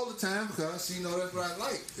good all the time because you know that's what I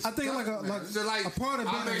like. I think like a part of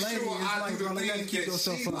being a lady is like you gotta keep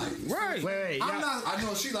yourself alive. Right. Wait. I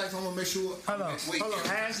know she likes. I'm gonna make sure. Hold on.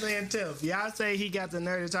 Ashley and Tiff, y'all say he got the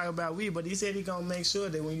nerve to talk about weed, but he said he gonna make sure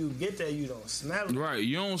that when you get there, you don't smell it. Right.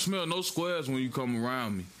 You don't smell no squares when you come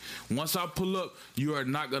around me. Once I pull up, you are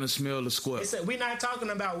not gonna smell the square. We're not talking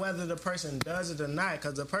about whether the person does it or not,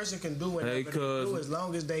 because the person can do whatever they do as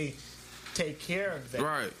long as they take care of that.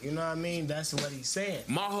 Right. You know what I mean? That's what he's saying.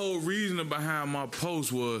 My whole reasoning behind my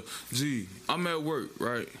post was, I'm at work,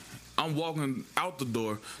 right? I'm walking out the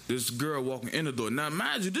door. This girl walking in the door. Now,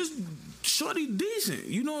 mind you, this shorty decent.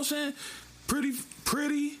 You know what I'm saying?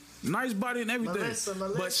 Pretty. Nice body and everything. Melissa,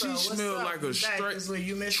 but she smelled like a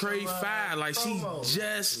straight 5. Like she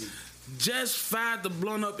just fired the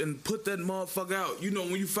blunt up and put that motherfucker out. You know,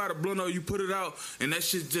 when you fire the blunt up, you put it out and that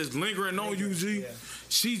shit just lingering on you, G. Yeah.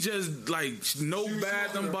 She just like no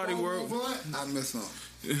Bath and Body Works. I miss them.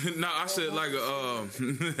 No, I said like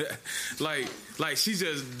like she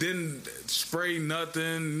just didn't spray nothing.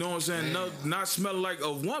 You know what I'm saying? No, not smelling like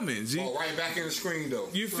a woman. G. Oh, right back in the screen though.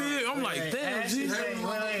 You feel? I'm like, damn. G.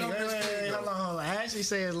 Hold on. Ashley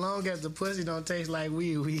say as long as the pussy don't taste like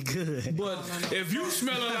weed, we good. But if you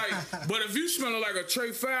smelling like a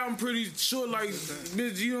Trey 5, I'm pretty sure like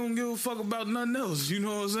bitch, you don't give a fuck about nothing else. You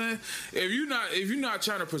know what I'm saying? If you're not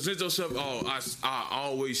trying to present yourself, I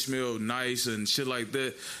always smell nice and shit like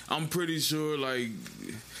that. I'm pretty sure like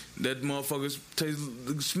that motherfuckers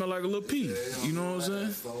smell like a little pee. You know what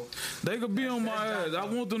I'm saying? They could be on my ass. I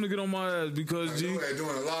want them to get on my ass because G. You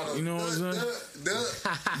know what I'm saying?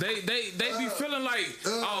 They be feeling like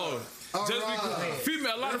just because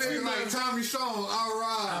a lot of females like Tommy Strong. All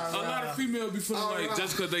right. A lot of females be feeling like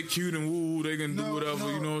just because they cute and woo, they can do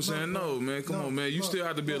whatever. You know what I'm saying? No, man. Come on, man. You still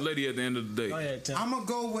have to be a lady at the end of the day. I'm gonna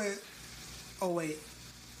go with. Oh wait.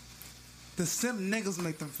 The simp niggas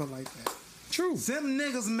make them feel like that. True. Simp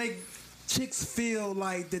niggas make chicks feel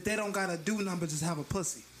like that they don't gotta do nothing but just have a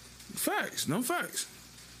pussy. Facts. No facts.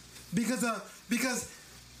 Because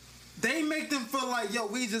they make them feel like, yo,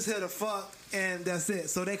 we just here to fuck and that's it.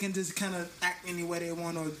 So they can just kind of act any way they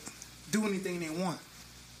want or do anything they want.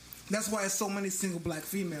 That's why there's so many single black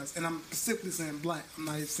females. And I'm specifically saying black. I'm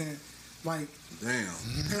not even saying like. Damn.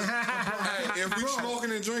 Hey, if we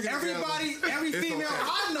smoking and drinking everybody, together, every female okay.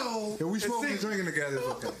 I know. If we smoking and drinking together, it's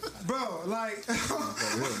okay. Bro, like. Hold on,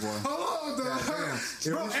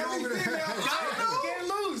 bro. Every female I know. Can't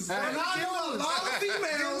lose. And I know a lot of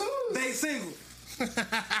females, they single.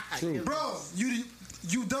 True. Bro,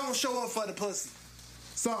 you don't show up for the pussy.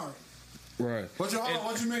 Sorry. Right. What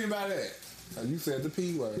you mean by that? You said the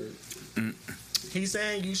P word. He's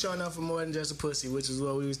saying you showing up for more than just a pussy, which is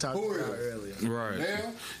what we was talking about earlier. Right.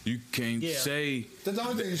 Yeah. You can't say. That's the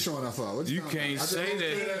only thing you're showing up for. You can't say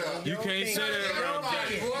that. You can't say that around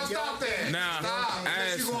Jack. Stop that. Now,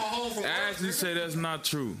 Ashley said that's not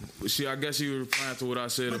true. I guess she was replying to what I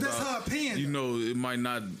said but about. That's her opinion. You know,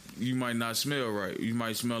 you might not smell right. You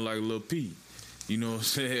might smell like a little pee. You know what I'm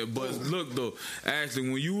saying? But look though, Ashley,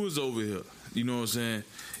 when you was over here, you know what I'm saying?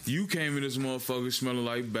 You came in this motherfucker smelling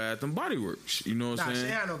like Bath and Body Works. You know what I'm saying?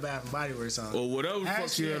 She had no Bath and Body Works on. Or whatever the fuck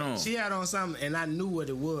she had on. She had on something, and I knew what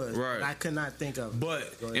it was. Right. But I could not think of it.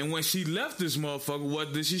 But, and when she left this motherfucker,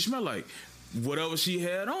 what did she smell like? Whatever she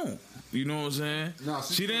had on. You know what I'm saying? No,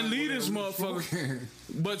 she didn't leave this motherfucker.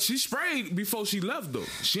 But she sprayed before she left, though.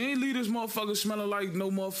 She ain't leave this motherfucker smelling like no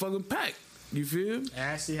motherfucking pack. You feel?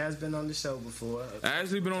 Ashley has been on the show before.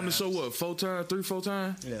 Ashley been on the show, what, 4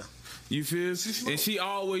 times? Yeah. You feel? And she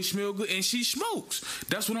always smell good. And she smokes.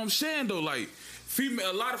 That's what I'm saying, though. Like,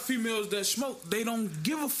 a lot of females that smoke, they don't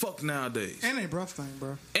give a fuck nowadays. And they breath stink,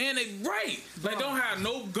 bro. And they, right. They don't have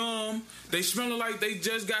no gum. They smelling like they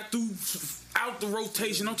just got through out the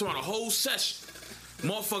rotation. I'm talking about a whole session.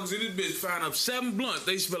 Motherfuckers in this bitch find up 7 blunts.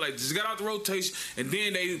 They smell like just got out the rotation, and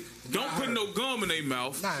then they don't put no gum in their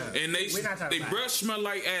mouth, and they breath smell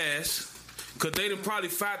like ass. Cause they done probably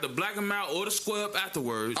fired the black them out or the square up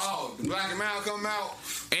afterwards. Oh, the black them out come out,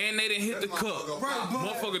 and they didn't hit the cup. Right,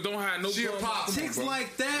 motherfucker don't have no gum. Chicks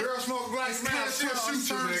like that, girl smoke black them out, she'll shoot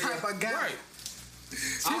you, nigga. Type of guy. Right.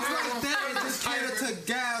 Chicks like that is just cater to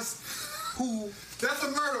guys who. That's a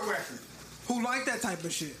murder weapon. Who like that type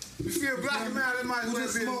of shit? You see a black man, it might as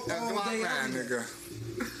well be a Glock 9, nigga.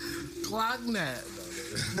 Glock 9.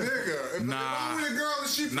 Nigga, if I'm with a girl and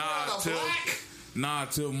she black.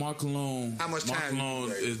 Till my cologne. How much time? My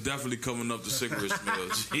cologne is definitely coming up the cigarette smell.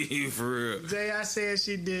 Gee, for real. Jay, I said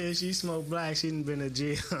she did. She smoked black. She done been in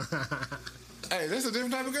jail. Hey, that's a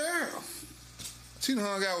different type of girl. She done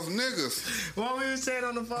hung out with niggas. What we was saying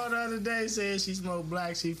on the phone the other day, said she smoked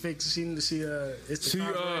black. She fixed. She lift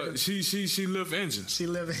engines. She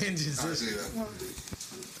lift engines.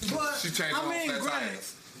 But she changed granted,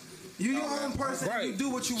 you your own person. Right. You do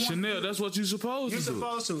what you want. Chanel, that's what you supposed to do. You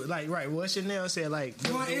supposed to. Like, right. What Chanel said, like.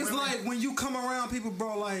 But it's like when you come around people,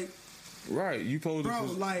 bro, like. Right, you supposed to. Bro,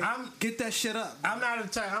 like, get that shit up. I'm not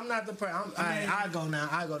the person. I go now.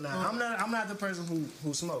 I'm not the person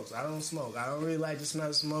who smokes. I don't smoke. I don't really like to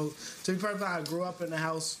smell smoke. To be perfect, I grew up in a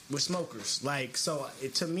house with smokers. Like, so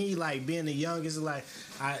to me, like being the youngest, like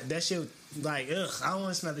that shit, like, ugh, I don't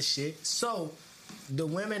want to smell the shit. So the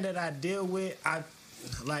women that I deal with,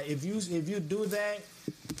 like if you do that.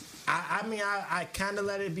 I kind of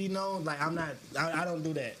let it be known, like I don't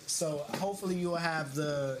do that. So hopefully you will have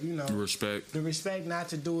the respect not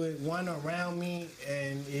to do it around me,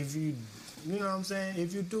 and if you know what I'm saying,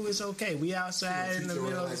 if you do, it's okay. We outside in the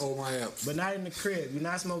middle, but not in the crib. You're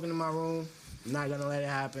not smoking in my room. I'm not gonna let it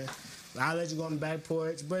happen. I'll let you go on the back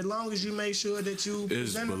porch, but as long as you make sure that you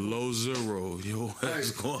it's below zero. Yo,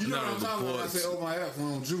 that's going you know out what of the I'm porch. I said, "Oh my F,"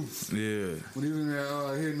 on Juice. Yeah. When he was in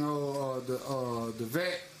there hitting the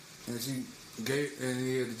vet. And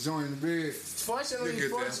he had the joint in the bed. Fortunately, the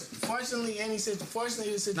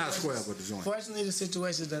situation. Not square, but the joint. Fortunately, the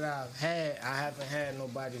situations that I've had, I haven't had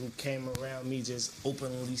nobody who came around me just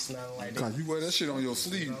openly smelling like that. God, you wear that shit on your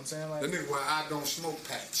sleeve. You know what I'm saying? Like, that nigga wear I don't smoke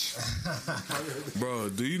patch. Bro,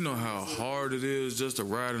 do you know how hard it is just to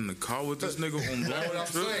ride in the car with this nigga on long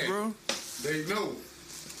trips, bro? They know.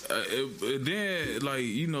 Then, like,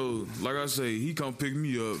 you know, like I say, he come pick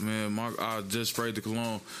me up, man. I just sprayed the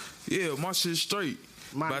cologne. Yeah, my shit straight.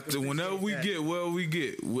 But whenever we get,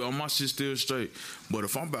 my shit still straight. But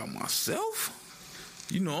if I'm by myself,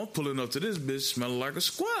 you know, I'm pulling up to this bitch smelling like a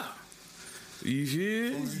square. You hear?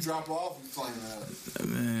 As soon as you drop off, you flame out.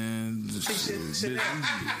 Man,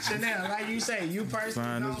 Chanel, like you say, you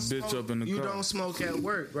personally don't smoke. You don't smoke at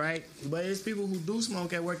work, right? But it's people who do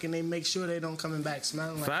smoke at work and they make sure they don't coming back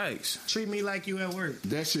smelling like. Facts. Treat me like you at work.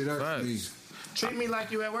 That shit irks me. Treat me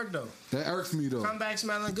like you at work though. That irks me though. Come back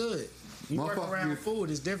smelling good. You work around food,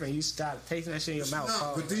 it's different. You stop tasting that shit in your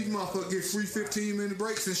mouth. But these motherfuckers get free 15-minute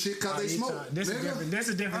breaks and shit because they smoke. That's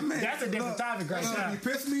a different topic right now. You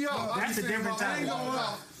piss me off. That's a different topic.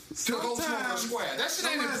 To go smoke a square. That shit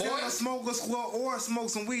ain't important. Smoke a square or smoke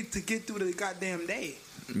some weed to get through the goddamn day.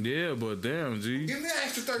 Yeah, but damn, G. Give me an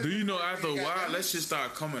extra 30. Do you know after a while that shit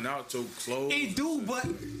start coming out your clothes? It do, but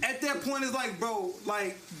at that point it's like, bro,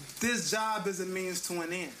 like this job is a means to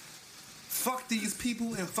an end. Fuck these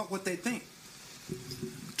people and fuck what they think.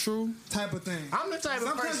 True. Type of thing. I'm the type of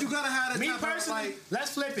person. Sometimes you gotta have that. Me type personally, of, like,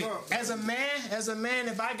 let's flip it. As a man,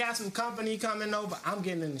 if I got some company coming over, I'm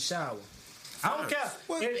getting in the shower. I don't care.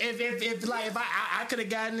 If I could have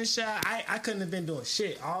gotten in the shower, I couldn't have been doing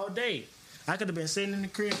shit all day. I could have been sitting in the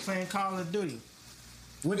crib playing Call of Duty.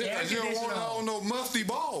 With the air conditioner on no musty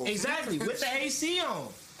balls. Exactly. With the AC on.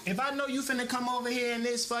 If I know you finna come over here in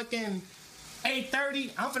this fucking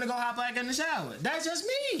 8:30, I'm finna go hop back in the shower. That's just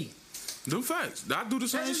me. Do facts. I do the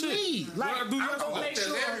same That's shit. Me. Like, I'm gonna make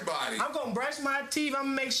sure. Everybody. I'm gonna brush my teeth. I'm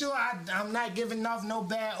gonna make sure I'm not giving off no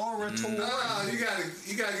bad aura to Nah, you gotta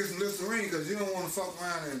get some Listerine because you don't want to fuck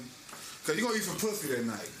around because you gonna eat some pussy that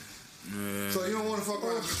night. Yeah. So you don't want to fuck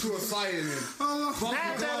around and be too excited and Nine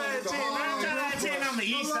times out of 10, I'm gonna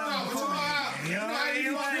eat something. You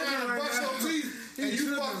brush your teeth and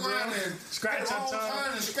you fuck around and scratch your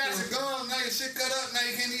tongue and scratch your gums. Now your shit cut up. Now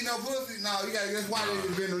you can't eat no pussy. No, you gotta. That's why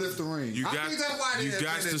they've been to Listerine. You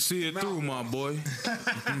got to see it through, my boy. You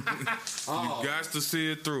got to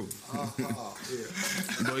see it through.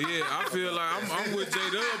 But yeah, I feel like I'm with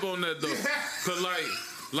J-Dub on that though, cause like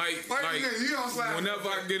whenever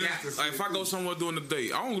I get in, like if I go somewhere during the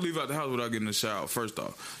day, I don't leave out the house without getting a shower. First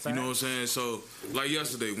off, you know what I'm saying. So like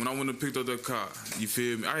yesterday when I went and picked up that car, you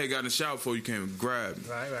feel me? I had gotten a shower before you came and grabbed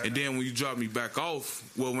me. And then when you dropped me back off,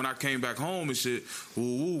 well, when I came back home and shit,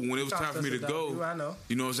 when it was time for me to go,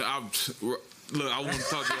 you know what I'm saying? Look, I want to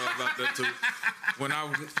talk to y'all about that too.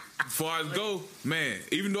 Before I go, man,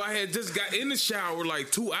 even though I had just got in the shower like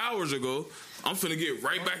 2 hours ago, I'm finna get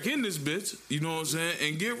right back in this bitch, you know what I'm saying,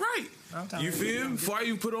 and get right. You feel me? Before I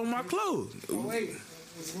even put on my clothes. Oh, wait.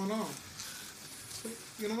 What's going on?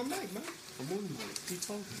 Get on the mic, man. I'm moving. Keep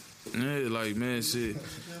talking. Yeah, like, man, shit.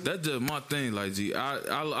 That's just my thing, like, G.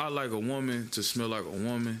 I like a woman to smell like a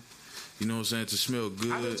woman. You know what I'm saying? To smell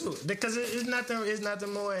good. I do too. Because it's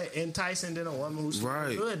nothing more enticing than a woman who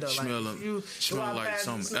smells good though. Smell like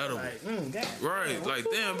something edible. Like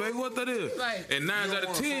damn, baby, what that is? And 9 out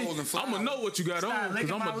of 10, I'ma know what you got on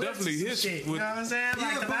because I'ma definitely hit shit. You know what I'm saying?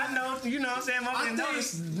 Like, I know, you know what I'm saying? I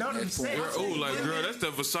notice. Oh, like girl, that's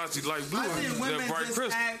that Versace light blue. I think women that bright just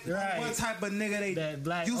crystal. act what type of nigga they that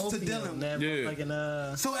black used to dealing with.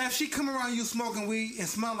 Yeah. So if she come around you smoking weed and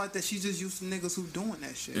smell like that, she just used to niggas who doing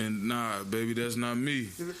that shit. And nah, baby, that's not me.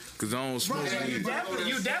 Cause I don't smoke weed.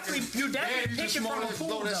 You definitely picking from a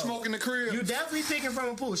pool though. Smoke in the crib. You definitely picking from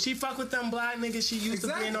a pool. She fuck with them black niggas. She used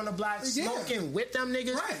to being on the block smoking with them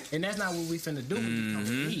niggas. Right. And that's not what we finna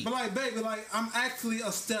do. But like, baby, like I'm actually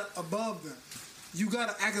a step above them. You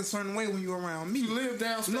gotta act a certain way when you're around me. You live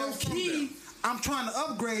downstairs. Low key, I'm trying to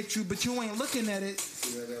upgrade you, but you ain't looking at it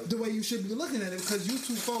the way you should be looking at it because you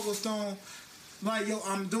too focused on like, yo,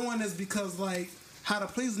 I'm doing this because like how to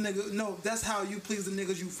please a nigga. No, that's how you please the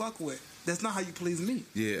niggas you fuck with. That's not how you please me.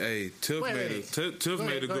 Yeah, hey, Tiff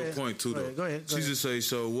made a good point too though. Go ahead. She just say,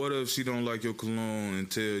 so what if she don't like your cologne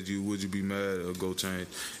and tells you, would you be mad or go change?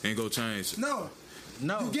 No.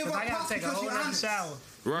 You give up I gotta take a whole other shower.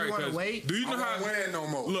 Right, you wanna wait? Do you know how wear it no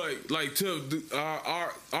more? Like Tiff,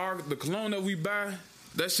 the cologne that we buy,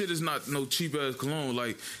 that shit is not no cheap ass cologne.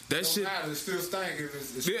 Like that shit. It still stink.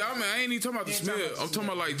 Yeah, I mean, I ain't even talking about the smell. I'm talking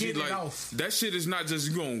about like, G, like that shit is not just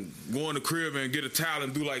you gonna go in the crib and get a towel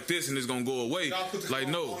and do like this and it's gonna go away. Y'all put the like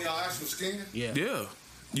no. on y'all actual skin? Yeah.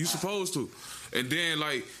 You supposed to. And then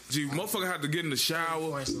like, G, motherfucker had to get in the shower,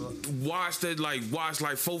 wash like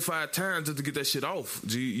 4-5 times just to get that shit off.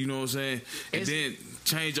 G, you know what I'm saying? And then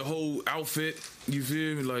change the whole outfit. You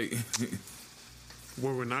feel me? Like,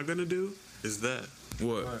 what we're not gonna do is that.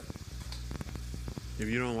 What? If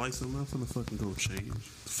you don't like something, I'm finna fucking go change.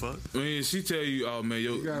 Fuck. I mean, she tell you, oh man,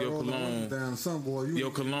 your cologne, down some boy, your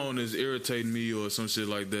cologne is irritating me or some shit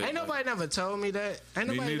like that. Ain't nobody never told me that.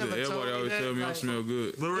 Me neither. Everybody always tell me I smell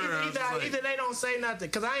good. Either they don't say nothing,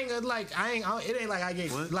 cause I ain't it ain't like I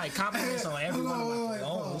get like compliments on every one of my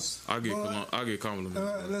colognes. I get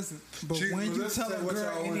compliments. Listen, but when you tell a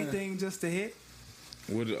girl anything just to hit,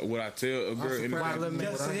 would I tell a girl anything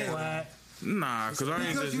just to hit? Nah, cause I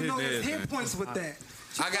ain't just you hit know that. there's hit points with that.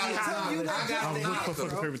 I got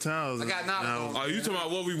fucking paper towels. I got Nautica. Oh, you talking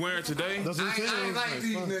about what we wearing today? That's what I'm saying. I ain't like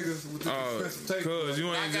these niggas with the expensive tape. Cause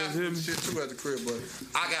you ain't just hit me. Shit too at the crib, but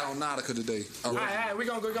I got on Nautica today. All right, we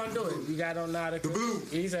gonna do it. We got on Nautica. The blue.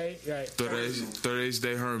 Easy, right. 30th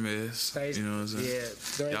Day Hermes. You know what I'm saying?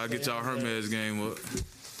 Yeah. Y'all get y'all Hermes game up.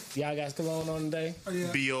 Y'all got cologne on today? Oh,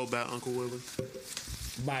 yeah. B.O. by Uncle Willie.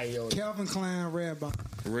 Bio. Calvin Klein red bottle.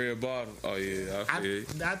 Red bottle. Oh yeah,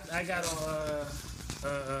 I got on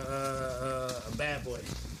a bad boy.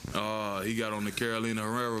 He got on the Carolina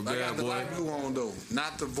Herrera bad I got the boy. light blue on though,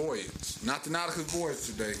 not the Voyage, not the Nautica Voyage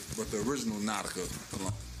today, but the original Nautica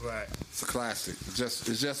cologne. Right. It's a classic. It's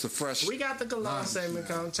just a fresh. We got the cologne segment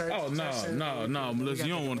come church. Oh no, Melissa,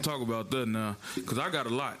 you don't want to talk about that now, cause I got a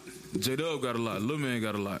lot. J-Dub got a lot. Lil Man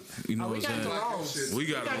got a lot. You know what I'm saying? We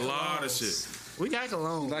got a lot of shit. We got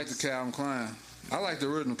cologne. I like the Calvin Klein. I like the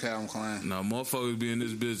original Calvin Klein. Now, motherfuckers be in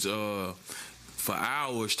this bitch for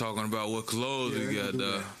hours talking about what clothes they got.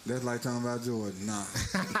 That's like talking about Jordan. Nah.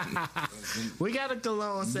 We got a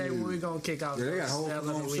cologne segment. We're gonna kick off. They got a whole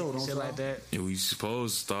cologne show, shit like that. Yeah, we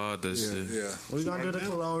supposed to start that shit. Yeah. We gonna do the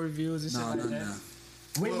cologne reviews and shit like that.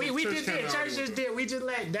 We just did. Church just did. We just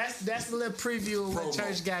let that's a little preview of what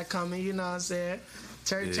Church got coming. You know what I'm saying?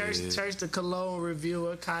 Church, the cologne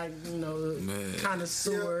reviewer, connoisseur.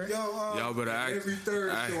 Y'all better ask. Every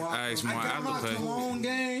third show, ask more I got Apple my Pay. cologne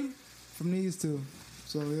game from these two.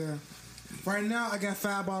 So yeah. Right now, I got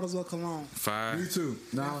 5 bottles of cologne. 5? Me too.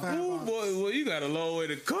 Ooh, boy, well, you got a long way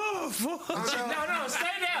to come. No, stay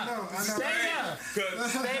there. Stay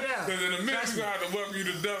there. Because in a minute, we're going to have to welcome you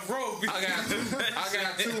to Death Row. I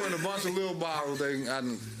got 2 in a bunch of little bottles. I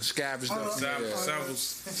done scavenged up.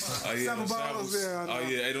 Samples. Oh, yeah. Sample bottles, yeah. Oh,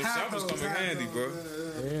 yeah. Hey, those samples come in handy, bro.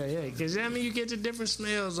 Yeah. Because, you get the different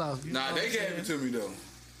smells off. Nah, they gave it to me, though.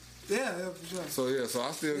 Yeah, for sure. So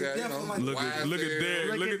I still got, Look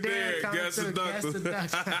at Derek. Gas seductor.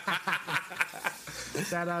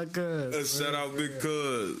 Shout out Cuz. Shout out Big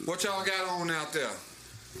Cuz. What y'all got on out there?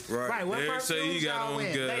 Right. What Derek perfume say he got on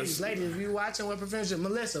gas. Ladies, if you watching, what perfume?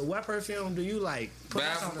 Melissa, what perfume do you like?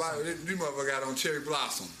 Bath These motherfuckers got on Cherry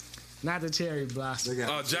Blossom. Not the Cherry Blossom.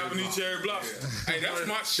 Japanese Cherry Blossom. Hey, that's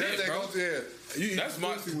my shit, bro. That's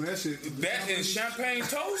my that and champagne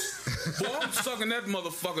toast. Boy, I'm sucking that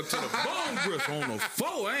motherfucker to the bone grip on the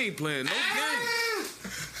floor. I ain't playing no game.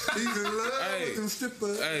 He's in love with them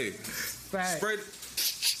strippers. Hey, spray.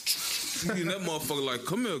 You getting that motherfucker like,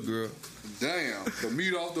 come here, girl. Damn, the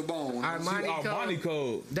meat off the bone. Armani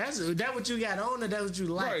Code. That what you got on, or that what you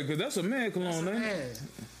like? Right, because that's a man cologne, man.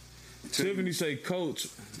 Tiffany say Coach.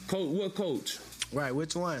 What Coach? Right,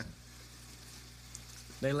 which one?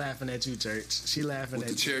 They laughing at you, Church. She laughing at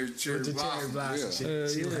the cherry blossom. Yeah.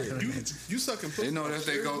 She laughing at you sucking pussy. They know that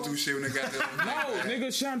they go through shit when they got that. No,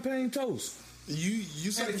 nigga, champagne toast. You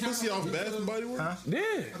sucking pussy off Bath and Body Works? Huh?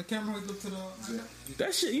 Yeah. The camera look to the.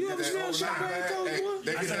 That shit, you ever smell champagne toast, boy?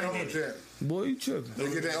 They get that overnight. Boy, you tripping.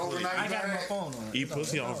 They get that overnight. I got my phone on. Eat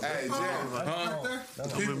pussy off. Hey,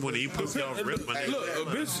 Jam. When eat pussy off rip. Look,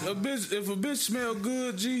 if a bitch smell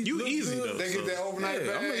good, G, you easy though. They get that overnight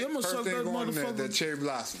bag. I'm gonna suck that motherfucker. That Cherry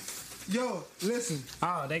Blossom. Yo, listen.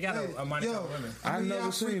 Oh, they got a money for women. I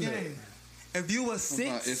never seen that. If you were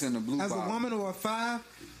 6 it's in the blue as a woman or a 5,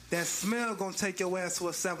 that smell gonna take your ass to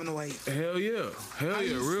a 7 or 8. Hell yeah,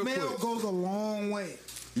 real quick. Smell goes a long way.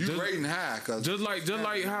 You rating high, cause just like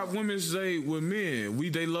how women say with men,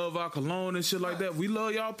 they love our cologne and shit like that. We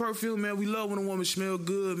love y'all perfume, man. We love when a woman smell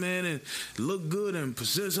good, man, and look good and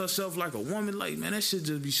presents herself like a woman. Like, man, that shit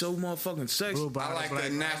just be so motherfucking sexy. I like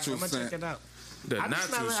that natural scent. Check it out. That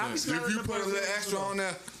natural scent. If you put a little extra on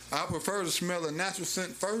there, I prefer to smell a natural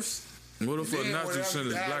scent first. What if a natural scent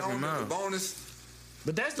is black and mild? Bonus.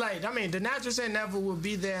 But that's like, the natural scent never will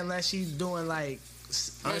be there unless she's doing like.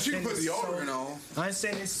 Man, she can put deodorant on.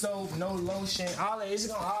 Unscented soap, no lotion. All that. It's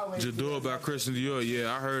gonna always. Jador by Christian Dior.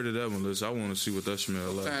 Yeah, I heard of that one. Listen, I want to see what that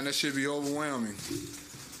smells like. Man, that shit be overwhelming.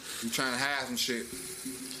 You trying to hide some shit.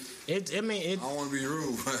 I don't want to be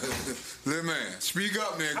rude. Little man, speak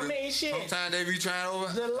up, nigga. Shit. Sometimes they be trying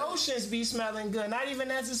over. The lotions be smelling good. Not even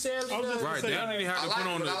necessarily. Right, they don't even have to put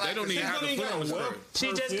on the. They don't even have to put on the spray.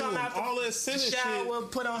 She just come out the shower,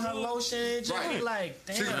 put on her lotion, just be like,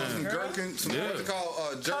 damn. She put some gherkin, some what they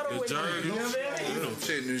call jerky.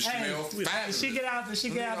 Shit, and smell fat. She get out the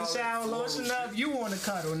shower, lotion up. You want to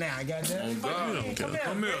cuddle now? Goddamn. Come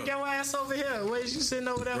here. Bring your ass over here. Where's you sitting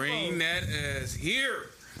over there? Bring that ass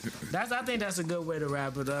here. I think that's a good way to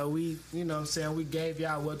wrap it up. We, you know what I'm saying, we gave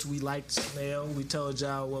y'all what we like to smell. We told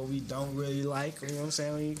y'all what we don't really like. You know what I'm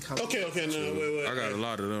saying? Okay, no, wait. I got a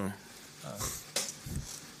lot of them.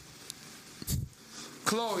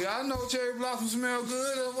 Chloe, I know cherry blossom smell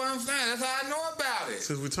good. That's what I'm saying. That's how I know about it.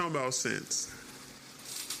 Since we're talking about scents,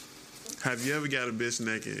 have you ever got a bitch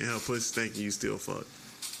naked and her pussy stinking, you still fuck?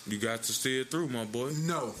 You got to see it through, my boy.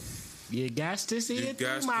 No. You got to see it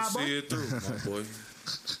through, my boy. You got to see it through, my boy.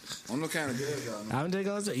 I'm no kind of girl, y'all know. I'm just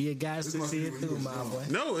gonna say, you got to see it through, my boy.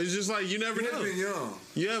 No, it's just like you never know. Been young.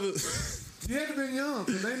 You ever... You had to been young,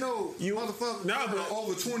 because they know you motherfuckers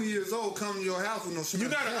over 20 years old come to your house with no shit. You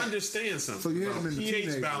gotta understand something. So you had to been the pH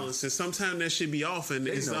teenager. balance, and sometimes that should be off, and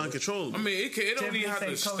it's uncontrollable. I mean, it don't even have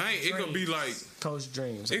to stink. It could be like Coach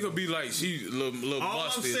Dreams. It could be like she little All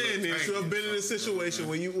busted. I'm saying is, you have been in a situation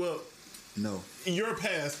where no, in your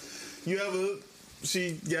past, you ever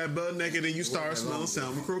she got butt naked and you start smelling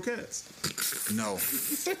salmon croquettes. No.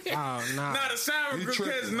 Oh, no. Not a salmon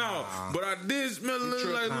croquettes, no. But I did smell a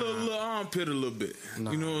little like little armpit a little bit.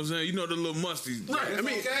 You know what I'm saying? You know the little musty. Right. I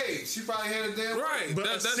mean, okay. She probably had a damn right. But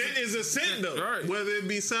a scent is a scent though. Right. Whether it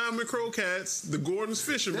be salmon croquettes, the Gordon's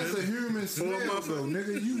Fisherman. That's a human smell, though,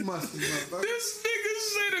 nigga. You must be motherfucker. This nigga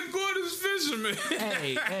say the Gordon's Fisherman.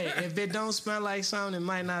 hey, if it don't smell like something, it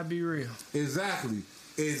might not be real. Exactly.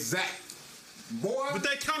 Boy. But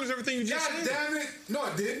that counters everything you just said. God damn it. No,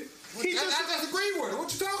 it didn't. I disagree with it.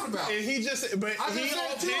 What you talking about? And he just, but I he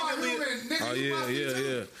just said Oh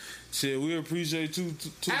yeah. Shit, we appreciate you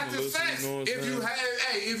too. After Melissa, sex, you know what I'm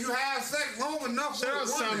if you have sex long enough, shout out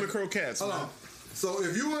salmon croquettes. Hold on. So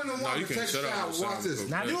if you in the water, take a shower, watch this.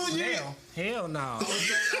 Not the smell. Hell no. I'm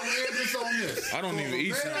hearing this on this. I don't even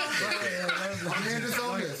eat salmon. I'm hearing this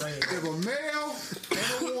on this. If a male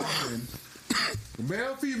and a woman,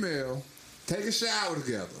 male, female, take a shower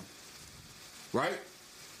together, right?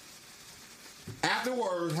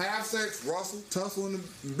 Afterwards, have sex, rustle, tussle in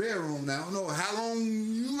the bedroom. Now, I don't know how long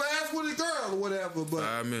you last with a girl or whatever, but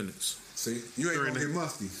 5 minutes. See, you ain't gonna get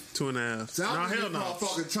musty. 2.5. Sound like this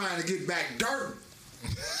motherfucker trying to get back dirty.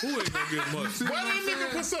 Who ain't gonna get musty? Why that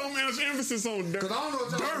nigga put so much emphasis on dirt? Because I don't know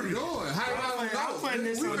what y'all doing. How do I know?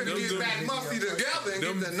 We finna get back musty together and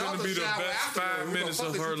Them get gonna another be the shower best afterwards. 5 minutes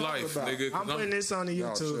of her life, nigga. I'm putting this on the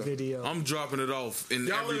YouTube video. I'm dropping it off in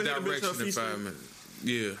Y'all every ever hit a bitch direction in 5 minutes.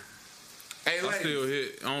 Yeah. Hey, I still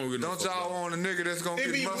hit. I don't get no Don't y'all want a nigga that's gonna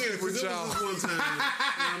get musty with y'all? One time, you know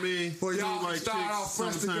what I mean? For y'all like start off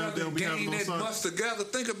fresh together and gain that must together.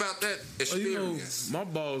 Think about that experience. My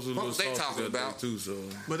balls are a little What they soft talking about too, so.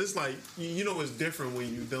 But it's like, you know it's different when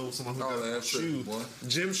you know someone who got that's shoes.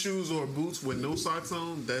 Gym shoes or boots with no socks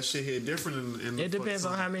on, that shit hit different in the It depends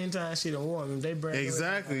on how many times she done wore them. If they brand new,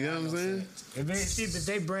 exactly, you know what I'm saying? If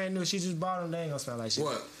they brand new, she just bought them, they ain't gonna smell like shit.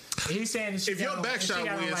 What? He's saying if your back shot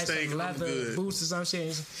got wears like stink, some I'm leather good. boots or some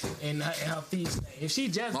shit, and her feet stink. If she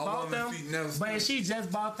just bought them, but if she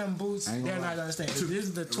just bought them boots, they're not gonna stink. If this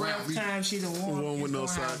is the 12th time she done worn them, with no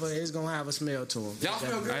it's gonna have a smell to them. Y'all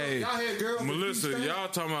smell good. Hey, Y'all had girls. Melissa, y'all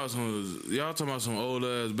talking about some old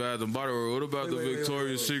ass Bath and Body Works. What about the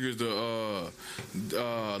Victoria's Secrets, the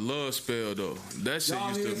love spell though? That shit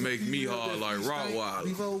used to make me hard like Rottweiler.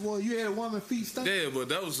 Before, boy, you had a woman feet stink. Yeah, but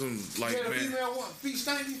that was some like You had a man. female feet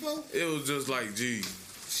stink before? It was just like, gee,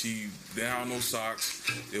 she didn't have no socks.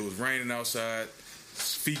 It was raining outside.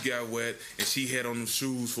 Feet got wet, and she had on them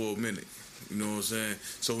shoes for a minute. You know what I'm saying?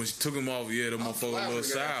 So when she took them off, the motherfucker a little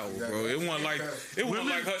sour, bro. It wasn't like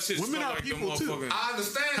her shit women smelled are like them people, too. motherfucking. I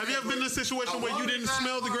understand. Have you ever been in a situation where you didn't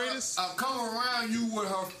smell the greatest? Come around you with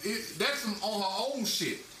her. That's on her own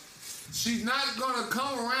shit. She's not gonna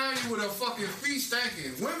come around you with her fucking feet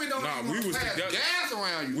stinking. Women don't we was pass together. gas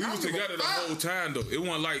around you. We was together the whole time though. It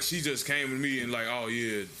wasn't like she just came to me and like, oh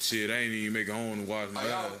yeah, shit, I ain't even make it home to wash my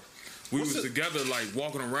ass. We was together, like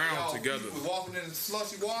walking around together. Was walking in the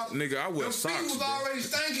slushy water. Nigga, I wear socks. Feet was bro. already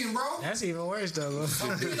stinking, bro. That's even worse though. Them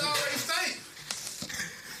feet already stink.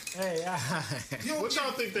 Hey, You don't What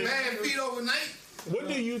y'all think they bad feet overnight? What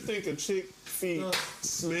do you think a chick feet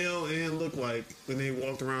smell and look like when they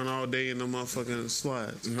walked around all day in the motherfucking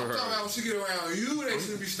slides? I'm talking about when she get around you, they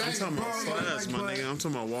should be I'm stinking. talking about slides, my nigga. I'm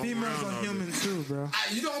talking about walking Females around are all day. human too, bro.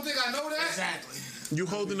 You don't think I know that? exactly. You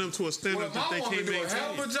holding them to a standard Well, that my they woman can't do a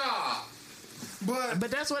hell of a maintain. job. But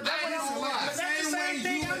that's what I ain't gonna lie. But that's the same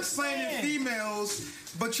thing you I'm explaining saying. females,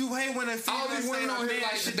 but you hate when a female All these women on here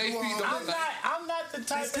like should they do feet all don't that. I'm not the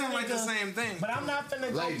type It's of kind of like the nigga- same thing. But I'm not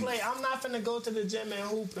finna Ladies. go play. I'm not finna go to the gym and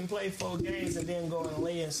hoop and play 4 games and then go and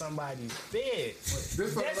lay in somebody's bed. This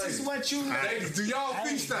is what you Ladies, do y'all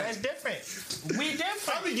feet stink? That's different. We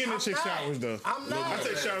different. I be getting in chick showers though. I'm not. I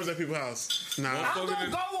take showers at people's house. Nah, I'm gonna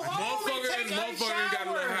go home and take a Motherfucker got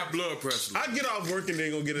to learn how shower. blood pressure. I get off work and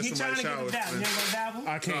then go get in He trying somebody's to get showers. a dabble. You ain't gonna dabble?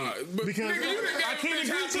 I can't But because nigga, you done I got can't bitch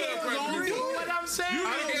agree high to blood it. pressure Don't before. do What I'm saying? I You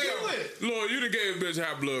don't done do got- it. Lord, you done gave a bitch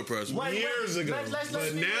high blood pressure. Years ago. Let's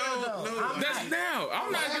But be now, real, though. no. That's now.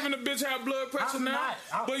 I'm not giving a bitch high blood pressure I'm now.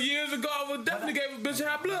 not. But years ago, I would definitely gave a bitch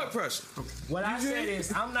high blood pressure. What I said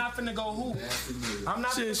is, I'm not finna go hoop. I'm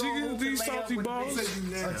not Shit, finna she go can hoop do and lay up salty with balls.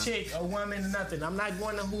 a chick, a woman, or nothing. I'm not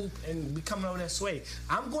going to hoop and be coming over that sway.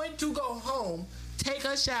 I'm going to go home, take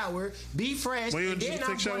a shower, be fresh, Why you and don't then just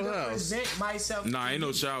I'm take going shower to house? present myself. Nah, ain't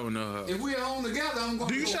no shower in her house. If we at home together, I'm going.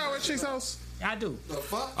 Do you shower at Chick's house? I do. The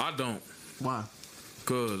fuck? I don't. Why?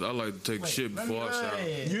 Cause I like to take shit before I shower.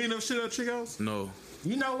 You ain't never shit at Chick's house? No.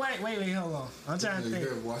 You know what? Wait, hold on. I'm trying to think.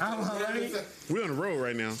 Hold on, let me. We on the road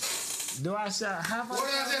right now. Do I shower? Have I? What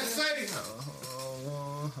did I just say?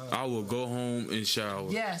 I will go home and shower.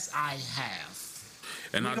 Yes, I have.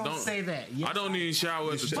 And We I don't don't say that. Yes, I don't even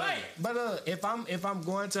shower at the time. But if I'm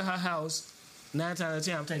going to her house, 9 times out of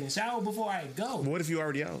 10 I'm taking a shower before I go. What if you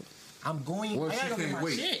already out? I'm going. What I if she gotta go get can't my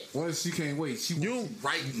wait? shit. What if she can't wait? She wants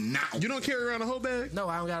right now. You don't carry around a whole bag? No,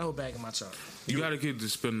 I don't got a whole bag in my truck. You gotta keep the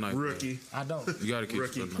spend the night. Rookie. I don't. You gotta keep the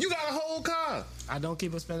spend the night. You got a whole car. I don't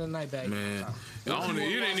keep a spend the night bag. Man, you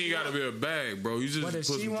didn't even gotta be a bag, bro. You just What put if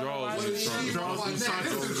some she wanna drawers watch in me? the trunk.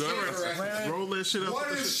 Roll that shit up.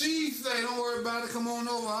 What if she say, "Don't worry about it. Come on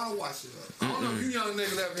over. I'll wash it up." I don't know if you young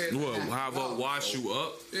niggas ever had. What? Have her wash you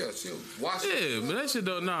up? Yeah, she'll wash. Yeah, but that shit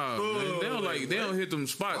don't. Nah, man, they don't hit them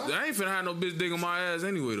spots. I ain't finna have no bitch digging my ass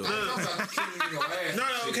anyway though. No,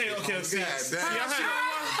 okay. See,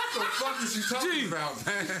 What the fuck is you talking about,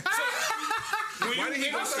 man? Why did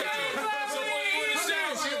he go say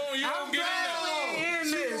you don't get in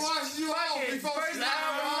She can wash you out before she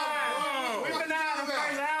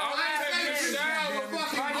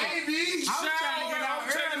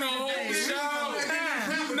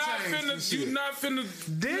You not finna.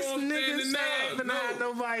 This nigga said ain't finna have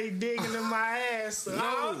nobody digging in my ass. So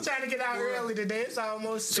I'm trying to get out early today. It's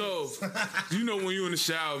almost 6. So, you know when you in the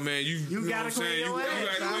shower, man, you know gotta what I'm saying? clean your ass. You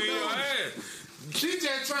gotta clean your ass. She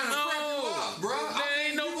just trying to prep you up, bro. There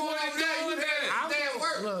ain't no point in doing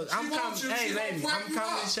that. Look, I'm coming. Hey, lady, I'm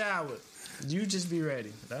coming to shower. You just be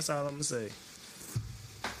ready. That's all I'm gonna say.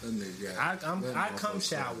 I come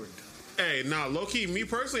showered. Hey, nah, low key, me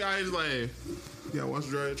personally, I just like, yeah, wash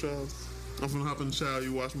dry your trousers. I'm finna hop in the shower,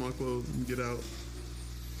 you wash my clothes, and get out.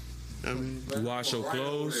 I mean, wash your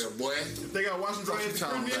clothes. If they got wash and dry at the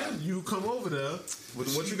crib, you come over there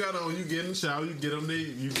with what you got on. You get in the shower, you get them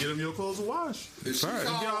your clothes to wash. You get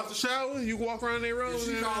out the shower, you walk around their room.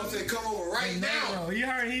 She called and said, "Come over right now." You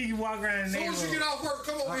heard he walk around in their room. As soon as you get off work,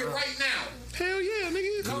 come over here right now. Hell yeah,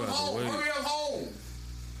 nigga. Come home, hurry up home.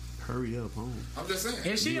 Hurry up home. I'm just saying.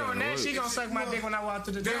 If she on that, she gonna suck my dick when I walk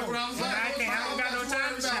through the door. That's what I'm saying. I don't got no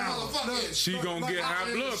time to shower. She gonna get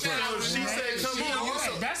high blood pressure. She said, "Come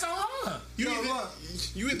on." That's on her.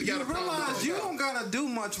 You either got to realize you don't gotta do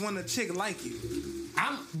much when a chick like you.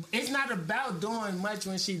 It's not about doing much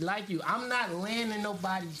when she like you. I'm not laying in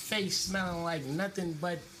nobody's face smelling like nothing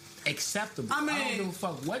but acceptable. I don't give a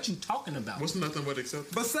fuck what you talking about. What's nothing but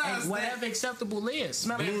acceptable? Besides whatever acceptable is.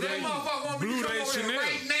 Smelling Blue Day Chanel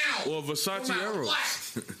or Versace Eros.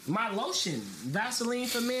 My lotion, Vaseline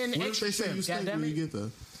for men. What if they say you stink when you get there?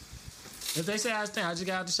 If they say I stink, I just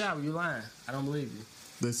got out the shower. You lying? I don't believe you.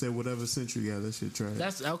 They say whatever scent you got, that shit trash.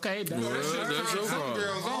 That's okay. That's your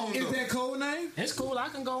problem. Is that code name? It's cool. I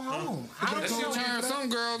can go home. I don't She turn some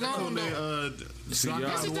girls on though. This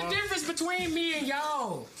is the difference between me and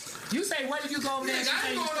y'all. You say, what if you go over there and she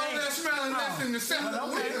say you stink? I ain't going over there smelling less than the 7.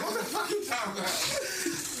 What the fuck you talking about?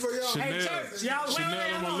 Hey, church, y'all,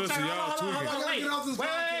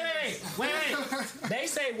 wait. They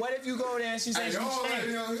say, what if you go there and she says you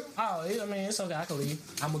stink? Oh, I mean, it's okay. I can leave.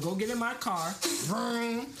 I'm going to go get in my car.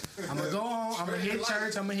 I'm going to go home. I'm going to hit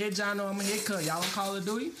church. I'm going to hit Jono. I'm going to hit Cuz. Y'all on Call of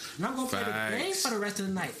Duty. And I'm going to play the game for the rest of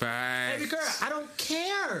the night. Baby girl, I don't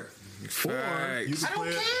care. I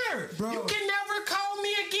don't care. Bro. You can never call me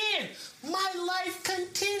again. My life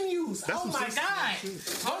continues. Oh my God.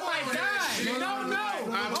 Oh my God. No.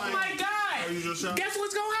 Oh my God. Guess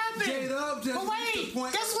what's gonna happen? But wait,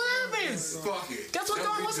 guess what happens? Fuck it. Guess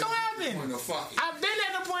what's gonna happen? I've been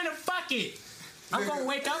at the point of fuck it. I'm gonna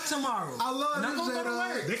wake up tomorrow. I love and I'm gonna go to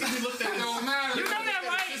work. They can be looked at. You know that,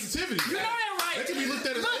 right? Sensitivity. You know that, right? They can be looked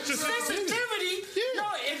at as extra sensitivity. No,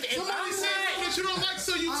 if somebody said something that you don't like,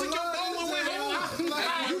 so you took your ball and went home.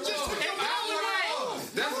 You just took your ball and went home.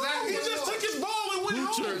 He just took his ball and went home.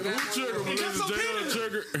 Who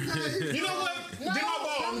trigger? You know what? Get my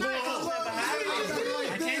ball. I'm going home.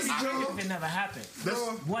 I can't be triggered if it never happened.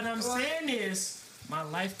 What I'm saying is, my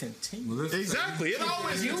life continues. Exactly. It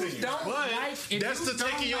always continues. You don't like it. That's the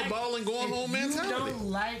taking your ball and going home mentality. If you don't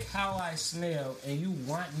like how I smell and you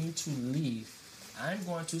want me to leave, I'm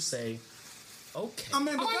going to say, Okay. I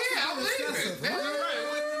mean, but Oh, yeah, I'm leaving. excessive. That's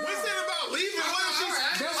Right. We said about leaving. What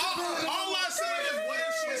if all I said is what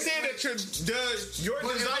if she said that your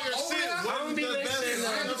desire shit wasn't the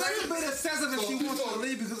best? That's a bit excessive if she wants to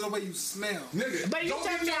leave because of the way you smell. Nigga, But you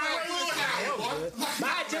tell me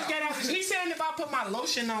I just got out. He said if I put my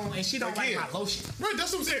lotion on and she don't like my lotion. Right,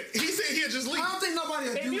 that's what I'm saying. He said he'll just leave. I don't think nobody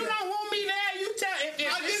would If do you that. don't want me there, you tell.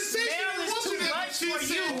 If I didn't say she didn't want you there. She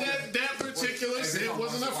said that particular shit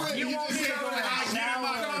wasn't her friend. You want me to go to the house now?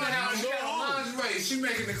 She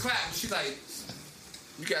making the clap. She like,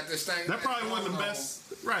 you got this thing. That probably wasn't the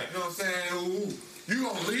best. Right. You know what I'm saying? Ooh, you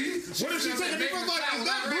gonna leave? What if she taking me from like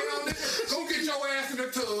that? Go get your ass in the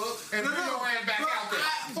tub and bring your ass back out there.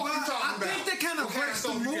 What you talking I about? think that kind of breaks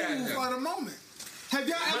the move for the moment. Have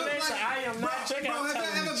y'all ever Listen, I am not checking. bro, I'm have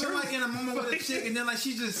telling y'all you ever the been truth. like in a moment with a chick and then like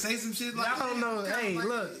she just say some shit like I don't know. kinda Hey, like,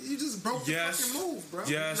 look. you just broke the fucking move, bro.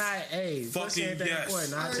 Yes. Nah, hey, Fucking anything yes.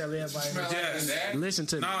 important. I tell everybody. Yes. Listen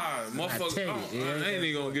to me. Nah, I motherfucker. tell you, I ain't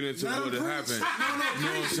even gonna get into what had happened. You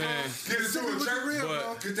know what I'm saying? Get into it, Jerk.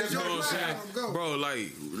 But Get that you know what I'm joke saying, right. bro?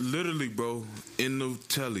 Like literally, bro, in the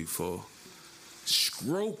telly for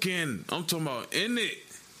stroking. I'm talking about in it.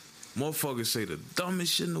 Motherfuckers say the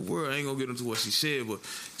dumbest shit in the world. I ain't gonna get into what she said, but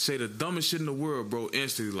say the dumbest shit in the world, bro.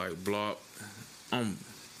 Instantly like blop.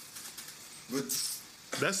 But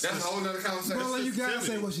that's a whole nother conversation. Bro, like you gotta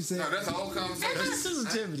say what she said. No, that's a whole conversation. That's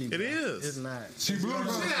sensitivity. It is. It's not. She blew the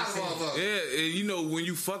shit out of motherfucker. Yeah, and you know when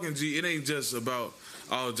you fucking G, it ain't just about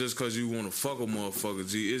just cause you want to fuck a motherfucker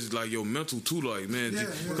G. It's like your mental too, like man. Yeah,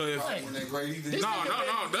 G, cause When they grade, he did. no,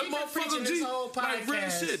 that motherfucker G, like real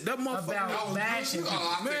shit. That motherfucker. about bashing.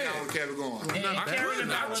 Oh, I think I would kept it going. And I caring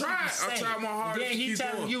couldn't. about I what tried. people I say. tried my hardest Then to he keep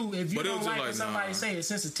telling going. you if you But it don't was like just what like, somebody nah. say, it's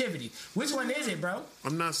sensitivity. Which one is it, bro?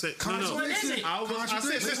 I'm not saying. Which one is it? I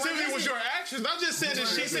said sensitivity was your actions. I just said that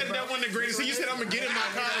she said that wasn't the greatest. You said I'm gonna get in my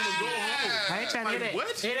car and go home. I ain't trying to hear that. What?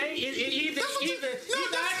 It ain't. It either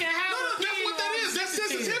I can have. That's what that is. That's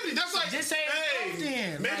sensitivity. That's like, just say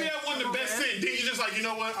hey, maybe that wasn't the best thing. Then you just like, you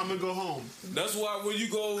know what? I'm gonna go home. That's why when you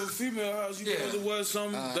go to a female house, you supposed to wear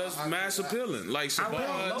something that's mass appealing, like Savage.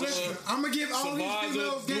 I'm gonna give all these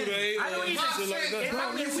females game. I don't even shit like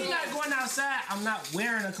that. If we not going outside, I'm not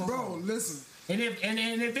wearing a cologne. Bro, listen. And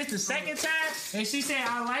if it's the second time and she said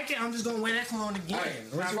I like it, I'm just gonna wear that cologne again.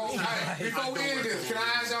 Before we end this, can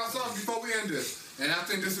I ask y'all something before we end this? And I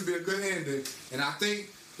think this would be a good ending. And I think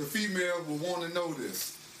the female will want to know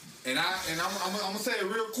this. And I'm gonna say it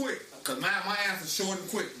real quick, cause my answer's short and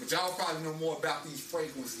quick. But y'all probably know more about these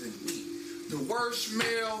fragrances than me. The worst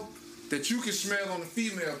smell that you can smell on a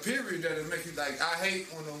female, period, that'll make you like, I hate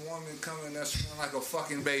when a woman come in that smell like a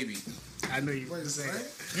fucking baby. I knew you were saying that.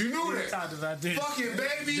 You knew We that. talked about this. Fucking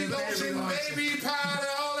baby lotion, baby powder,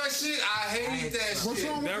 all that shit. I hate that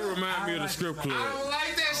shit. That remind me of the strip club. I don't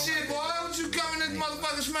like that shit, boy. What you coming this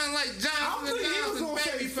motherfucker smelling like Johnson &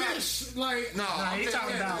 Johnson baby fish? Like, no, I'm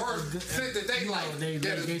talking about the worst shit that they like. They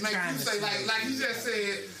Make you say like you just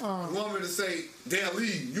said, a woman to say they'll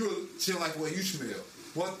leave. You chill like the way you smell.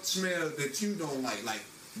 What smell that you don't like? Like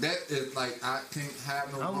that is like I can't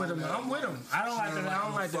have no. I'm with him. I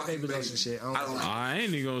don't like the baby lotion shit. I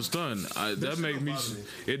ain't even gonna stun. That make me.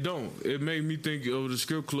 It don't. It make me think of the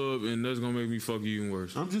strip club, and that's gonna make me fuck you even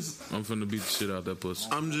worse. I'm finna beat the shit out that pussy.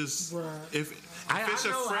 I'm just if it's a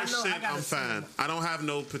fresh scent, I'm fine. I don't have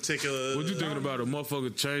no particular. What you thinking about a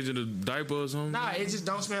motherfucker changing the diaper or something? Nah, it just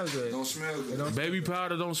don't smell good. Don't smell good. Baby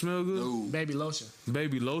powder don't smell good. No. Baby lotion.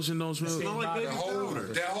 Baby lotion don't smell good.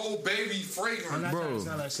 That whole baby fragrance, bro.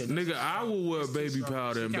 Nigga, I will wear baby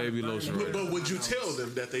powder and baby lotion. Right but would you tell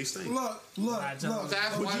them that they stink? Look. That's Would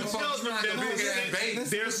why you the tell them that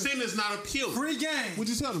their sin is not appealing? Free game. Would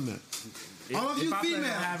you tell them that? All of you If I plan on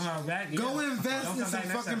females, having her back, yeah. go invest Don't in come some back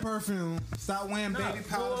next fucking time. perfume. Stop wearing baby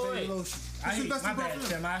powder, baby lotion. I It's the best my bad, perfume.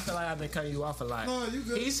 Tim. I feel like I've been cutting you off a lot. No, you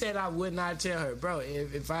good. He said I would not tell her, bro.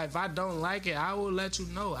 If I don't like it, I will let you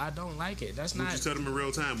know I don't like it. That's Would not. you tell them in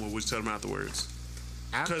real time, or would you tell them afterwards?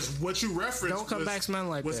 Because what you referenced Don't come back smelling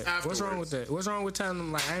like that. What's wrong with that? What's wrong with telling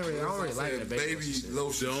them like I don't really like that baby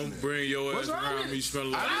lotion? Don't bring your ass around me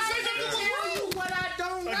smelling like I didn't tell you what I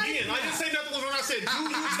don't like. Again, I didn't say nothing was wrong. I said, do you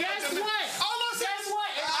Guess what? Guess what?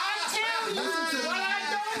 If I tell you what I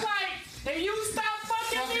don't like and you stop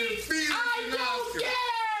fucking me, I don't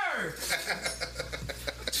care.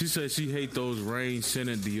 She said she hate those rain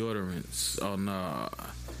scented deodorants. Oh nah.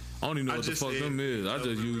 I don't even know what the fuck them is. I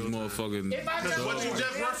just use motherfucking. If I tell what you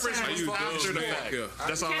just referenced was after the fact.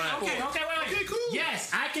 That's all right. Okay, wait. Cool.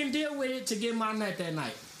 Yes, I can deal with it to get my nut that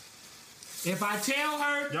night. If I tell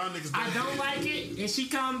her Y'all niggas I don't like it and she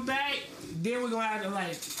comes back, then we're gonna have to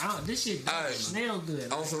like, this shit smell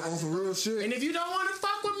good. On some real shit. And if you don't want to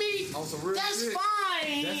fuck with me, on some real that's shit.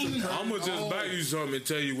 fine. I'm gonna just buy you something and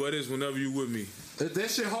tell you what it is whenever you with me. That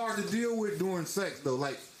shit hard to deal with during sex though.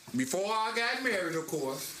 Like before I got married, of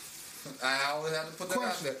course. I always have to put that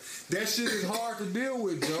out there. That shit is hard to deal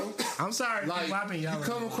with, Joe. I'm sorry. Like, you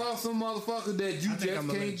come across some motherfucker that you just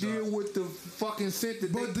can't deal with the fucking scent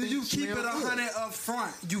that But do you keep it 100 up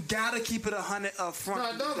front? You gotta keep it 100 up front. No,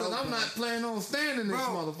 I don't, because I'm not planning on standing this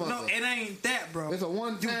motherfucker. No, it ain't that, bro. It's a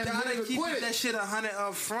one-time You gotta nigga keep quit. that shit 100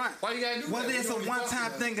 up front. Why you gotta do Whether that? it's a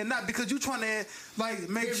one-time thing or not, because you trying to like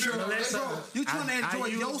make sure, bro, you trying to enjoy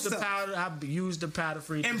yourself. I use the powder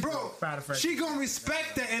free. And bro, she gonna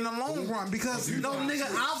respect that in the long run because no nigga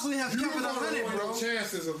obviously have kept it 100, bro.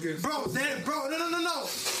 Chances of getting no.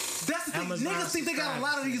 That's the thing. Niggas think they got a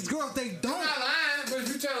lot of these girls. They don't. I'm not lying, but if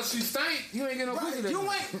you tell her she stink, you ain't getting no pussy. You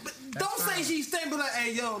ain't. Don't say she stink, but like,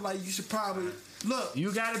 hey yo, like you should probably look.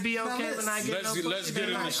 You gotta be okay when I get no pussy. Let's get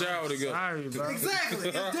in the shower together. Sorry, bro. Exactly.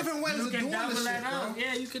 It's different ways of doing this shit, bro.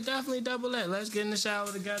 Yeah, you could definitely double that. Let's get in the shower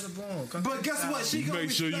together. Boom. But guess what? She gonna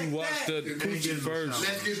make sure you wash that coochie first.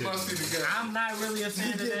 Let's get busted together. I'm not really a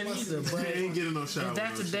fan of that either. But ain't getting no shower.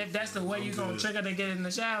 That's the way you gonna trigger to get in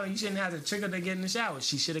the shower. You shouldn't have to trigger to get in the shower.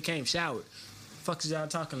 She should have came showered. Fuck is y'all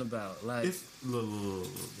talking about? Like,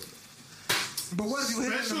 but what if you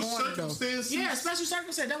hit in the morning though? Yeah, special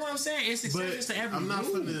circumstances. That's what I'm saying. It's exceptions to every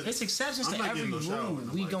rule. It's exceptions to every rule.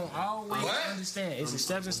 We gonna always understand. It's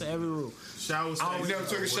exceptions to every rule. Showers. You never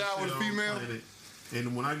took a shower with a female?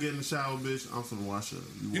 And when I get in the shower, bitch, I'm finna wash up.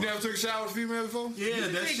 You never took a shower with a female before? Yeah,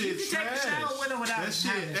 that shit trash. You can take a shower with her without that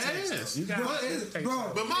shit ass.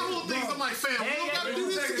 Bro, but my whole thing is I'm like, fam, we don't gotta do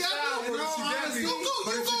this together.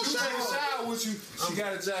 But if she take a shower with you, she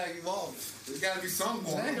gotta jag you off. There's gotta be something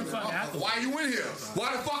going on. Why you in here?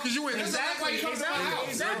 Why the fuck is you in here? Exactly. That's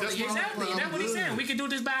what he's saying. We can do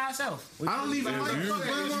this by ourselves. I don't even like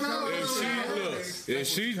If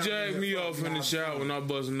she jagged me off in the shower when I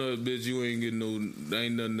bust another bitch, you ain't getting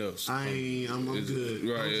ain't nothing else. I'm good.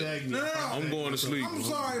 Right. No. I'm going to sleep. I'm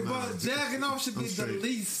sorry, but jagging off should be the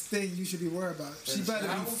least thing you should be worried about. She better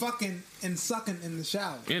be fucking and sucking in the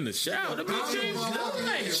shower. In the shower? The bitch ain't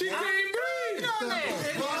good. She can't breathe.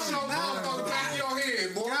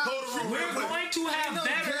 We're going to have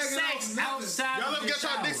better sex outside. Y'all ever get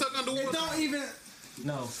y'all dick sucked underwater? It don't even.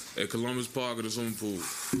 No. At Columbus Park or the swimming pool.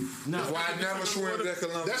 No. That's why I never swim at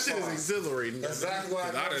Columbus Park. That shit is exhilarating. Exactly why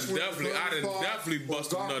I done definitely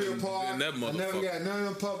busted nothing in that motherfucker. I never got none of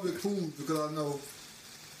them public pools because I know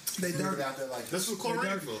they dirty out there like that's what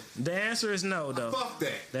chlorine for. The answer is no, though. Fuck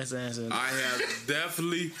that. That's the answer. I have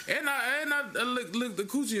definitely, and I licked the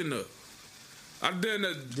coochie enough. I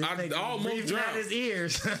almost drowned. His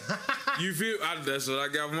ears. You feel? That's what I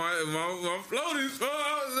got my floaties for.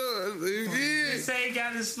 He say he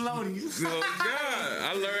got his floaties. Oh God!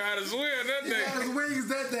 I learned how to swim that day. He got his wings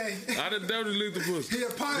that day. I done definitely licked the pussy. He a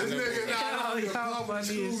pilot. This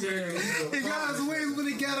nigga He got his wings when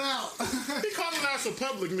he got out. He calling out some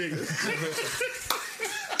public niggas.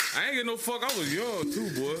 I ain't get no fuck. I was young too,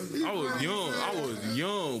 boy. I was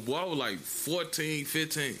young, boy. I was like 14,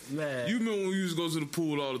 15. Man. You remember when we used to go to the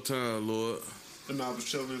pool all the time, Lord? And I was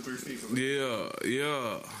chilling in 3 feet from me.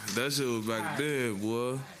 Yeah. That shit was back then,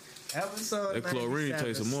 boy. Episode that chlorine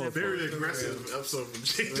tastes more. Very aggressive episode from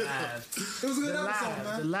J. It was a good episode,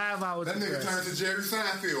 man. The live hour. That nigga turned to Jerry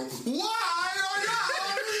Seinfeld. Why are y'all?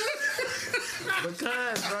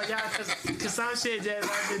 Because, bro, cause some shit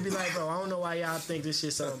just be like, bro, I don't know why y'all think this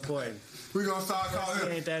shit's so important. We gonna start calling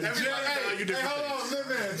him. Hey, hold on,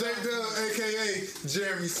 man. J Dub, aka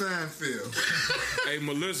Jeremy Seinfeld. Hey,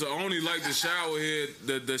 Melissa, I only like the shower head,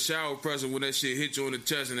 the shower pressure when that shit hit you on the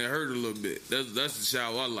chest and it hurt a little bit. That's the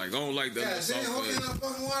shower I like. I don't like that. Yeah, damn, what kind of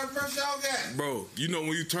fucking water pressure y'all got? Bro, you know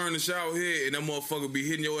when you turn the shower head and that motherfucker be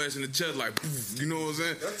hitting your ass in the chest like, poof, you know what I'm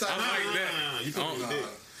saying? I like that. You put it in the dick.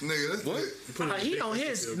 Nigga, that's what? He on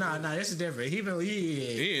his. Nah, this is different. He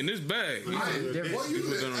in this bag. What you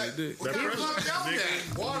put that on his dick. What the fuck y'all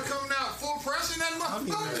got? Water coming out full pressure in that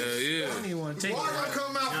motherfucker? Yeah. I don't even want to take water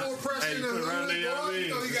coming out full pressure in the boy. You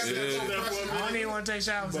know you got that full pressure. I don't even want to take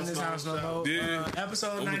showers in this house no more.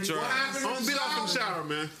 Episode 91. I don't beat off in the shower,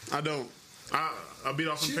 man. I don't. I beat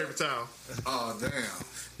off in the paper towel. Oh, damn.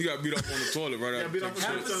 You got beat up on the toilet right after. Beat off the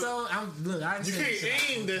episode. You can't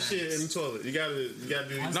aim that shit in the toilet. You gotta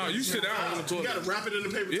do. No, you sit down on the toilet. You gotta wrap it in the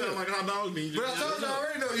paper towel like hot dog meat. But I told you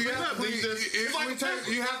already though. You have to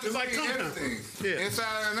you have to clean everything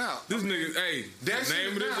inside and out. This nigga, hey, the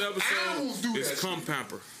name of this episode is Cum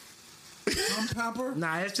Pamper. Pamper?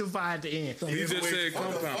 Nah, it's too far at the end. He just said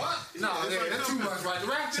compound. No, that's too much, right?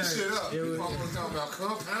 Wrap this shit up. You talking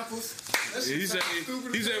about Pampers? He said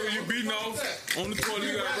when you beating off on the toilet,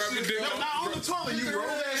 you gotta wrap your dick off. Not on the toilet, you roll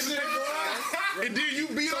that shit, bro. And then you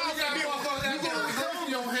beat off, and then you go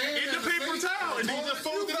your hand in the paper towel, and then you just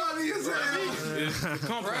fold it up.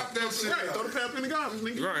 Wrap that shit. Right, throw the pamper in the garbage,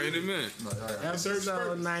 nigga. Right, in a minute.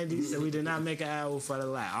 Episode 90. So we did not make an hour for the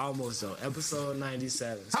light. Almost though. Episode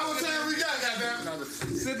 97. How much time we got, goddamn?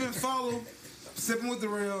 Sipping with the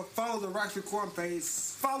Real. Follow the Rockford Corn page.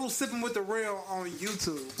 Follow Sipping with the Real on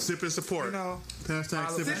YouTube. Sip and support. You know. Hashtag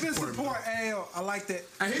Sip and support. I like that.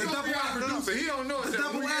 And he gonna be our producer. He don't know the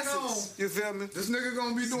double assets. You feel me? This nigga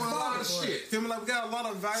gonna be doing a lot of shit. Feel me? Like we got a lot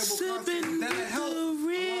of valuable content that'll help a lot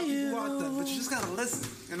of people out there. But you just gotta listen.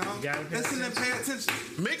 You know. Listen and pay attention.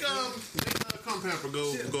 Make a compound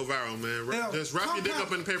go viral, man. Just wrap your dick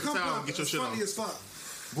up in a paper towel and get your shit off. Funny as fuck.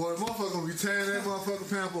 Boy, motherfucker gonna be tearing that motherfucking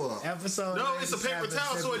pamper up. Episode no, it's a paper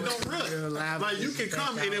towel so it don't rip. Like you can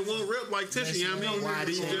come and it won't rip like tissue. You know what I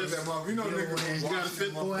mean? You gotta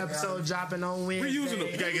fit full episode dropping on Wednesday. We using them.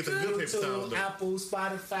 You gotta get the good paper towel. Apple,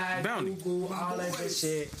 Spotify, Google, all that good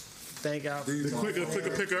shit. Thank y'all. The quicker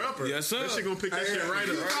picker upper. Yes, sir. That shit gonna pick that shit right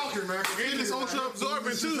up. Talking, man. And it's ultra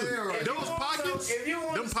absorbent too. Those pockets.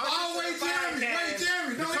 Them pockets. Oh, wait,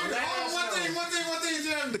 Jeremy. No, one thing,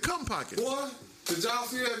 Jeremy. The cum pockets. What? Did y'all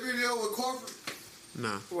see that video with corporate?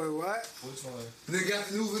 Nah. Wait, what? Which one? They got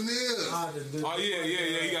the new veneers. Oh, yeah.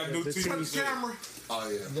 He got new teeth. Turn the camera. Oh,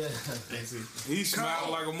 yeah. He smiled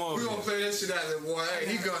like a motherfucker. We gonna play that shit out there, boy. Hey,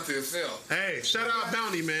 he gun to himself. Hey, shout out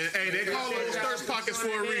Bounty, man. Hey, they call those thirst pockets for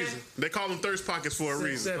a reason. They call them thirst pockets for a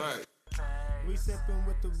reason. Right. We sipping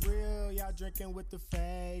with the real, y'all drinking with the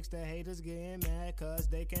fakes. The haters getting mad cause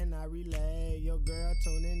they cannot relate. Your girl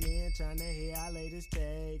tuning in, trying to hear our latest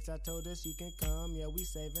takes. I told her she can come, yeah, we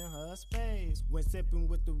saving her space. When sipping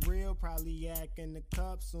with the real, probably yak in the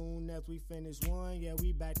cup. Soon as we finish one, yeah,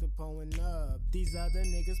 we back to pulling up. These other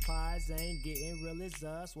niggas' pies ain't getting real as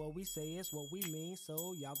us. What we say is what we mean,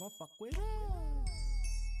 so y'all gon' fuck with us.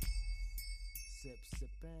 Sip,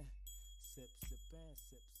 sippin', sip, sippin', sip,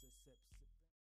 sip, sip, sip.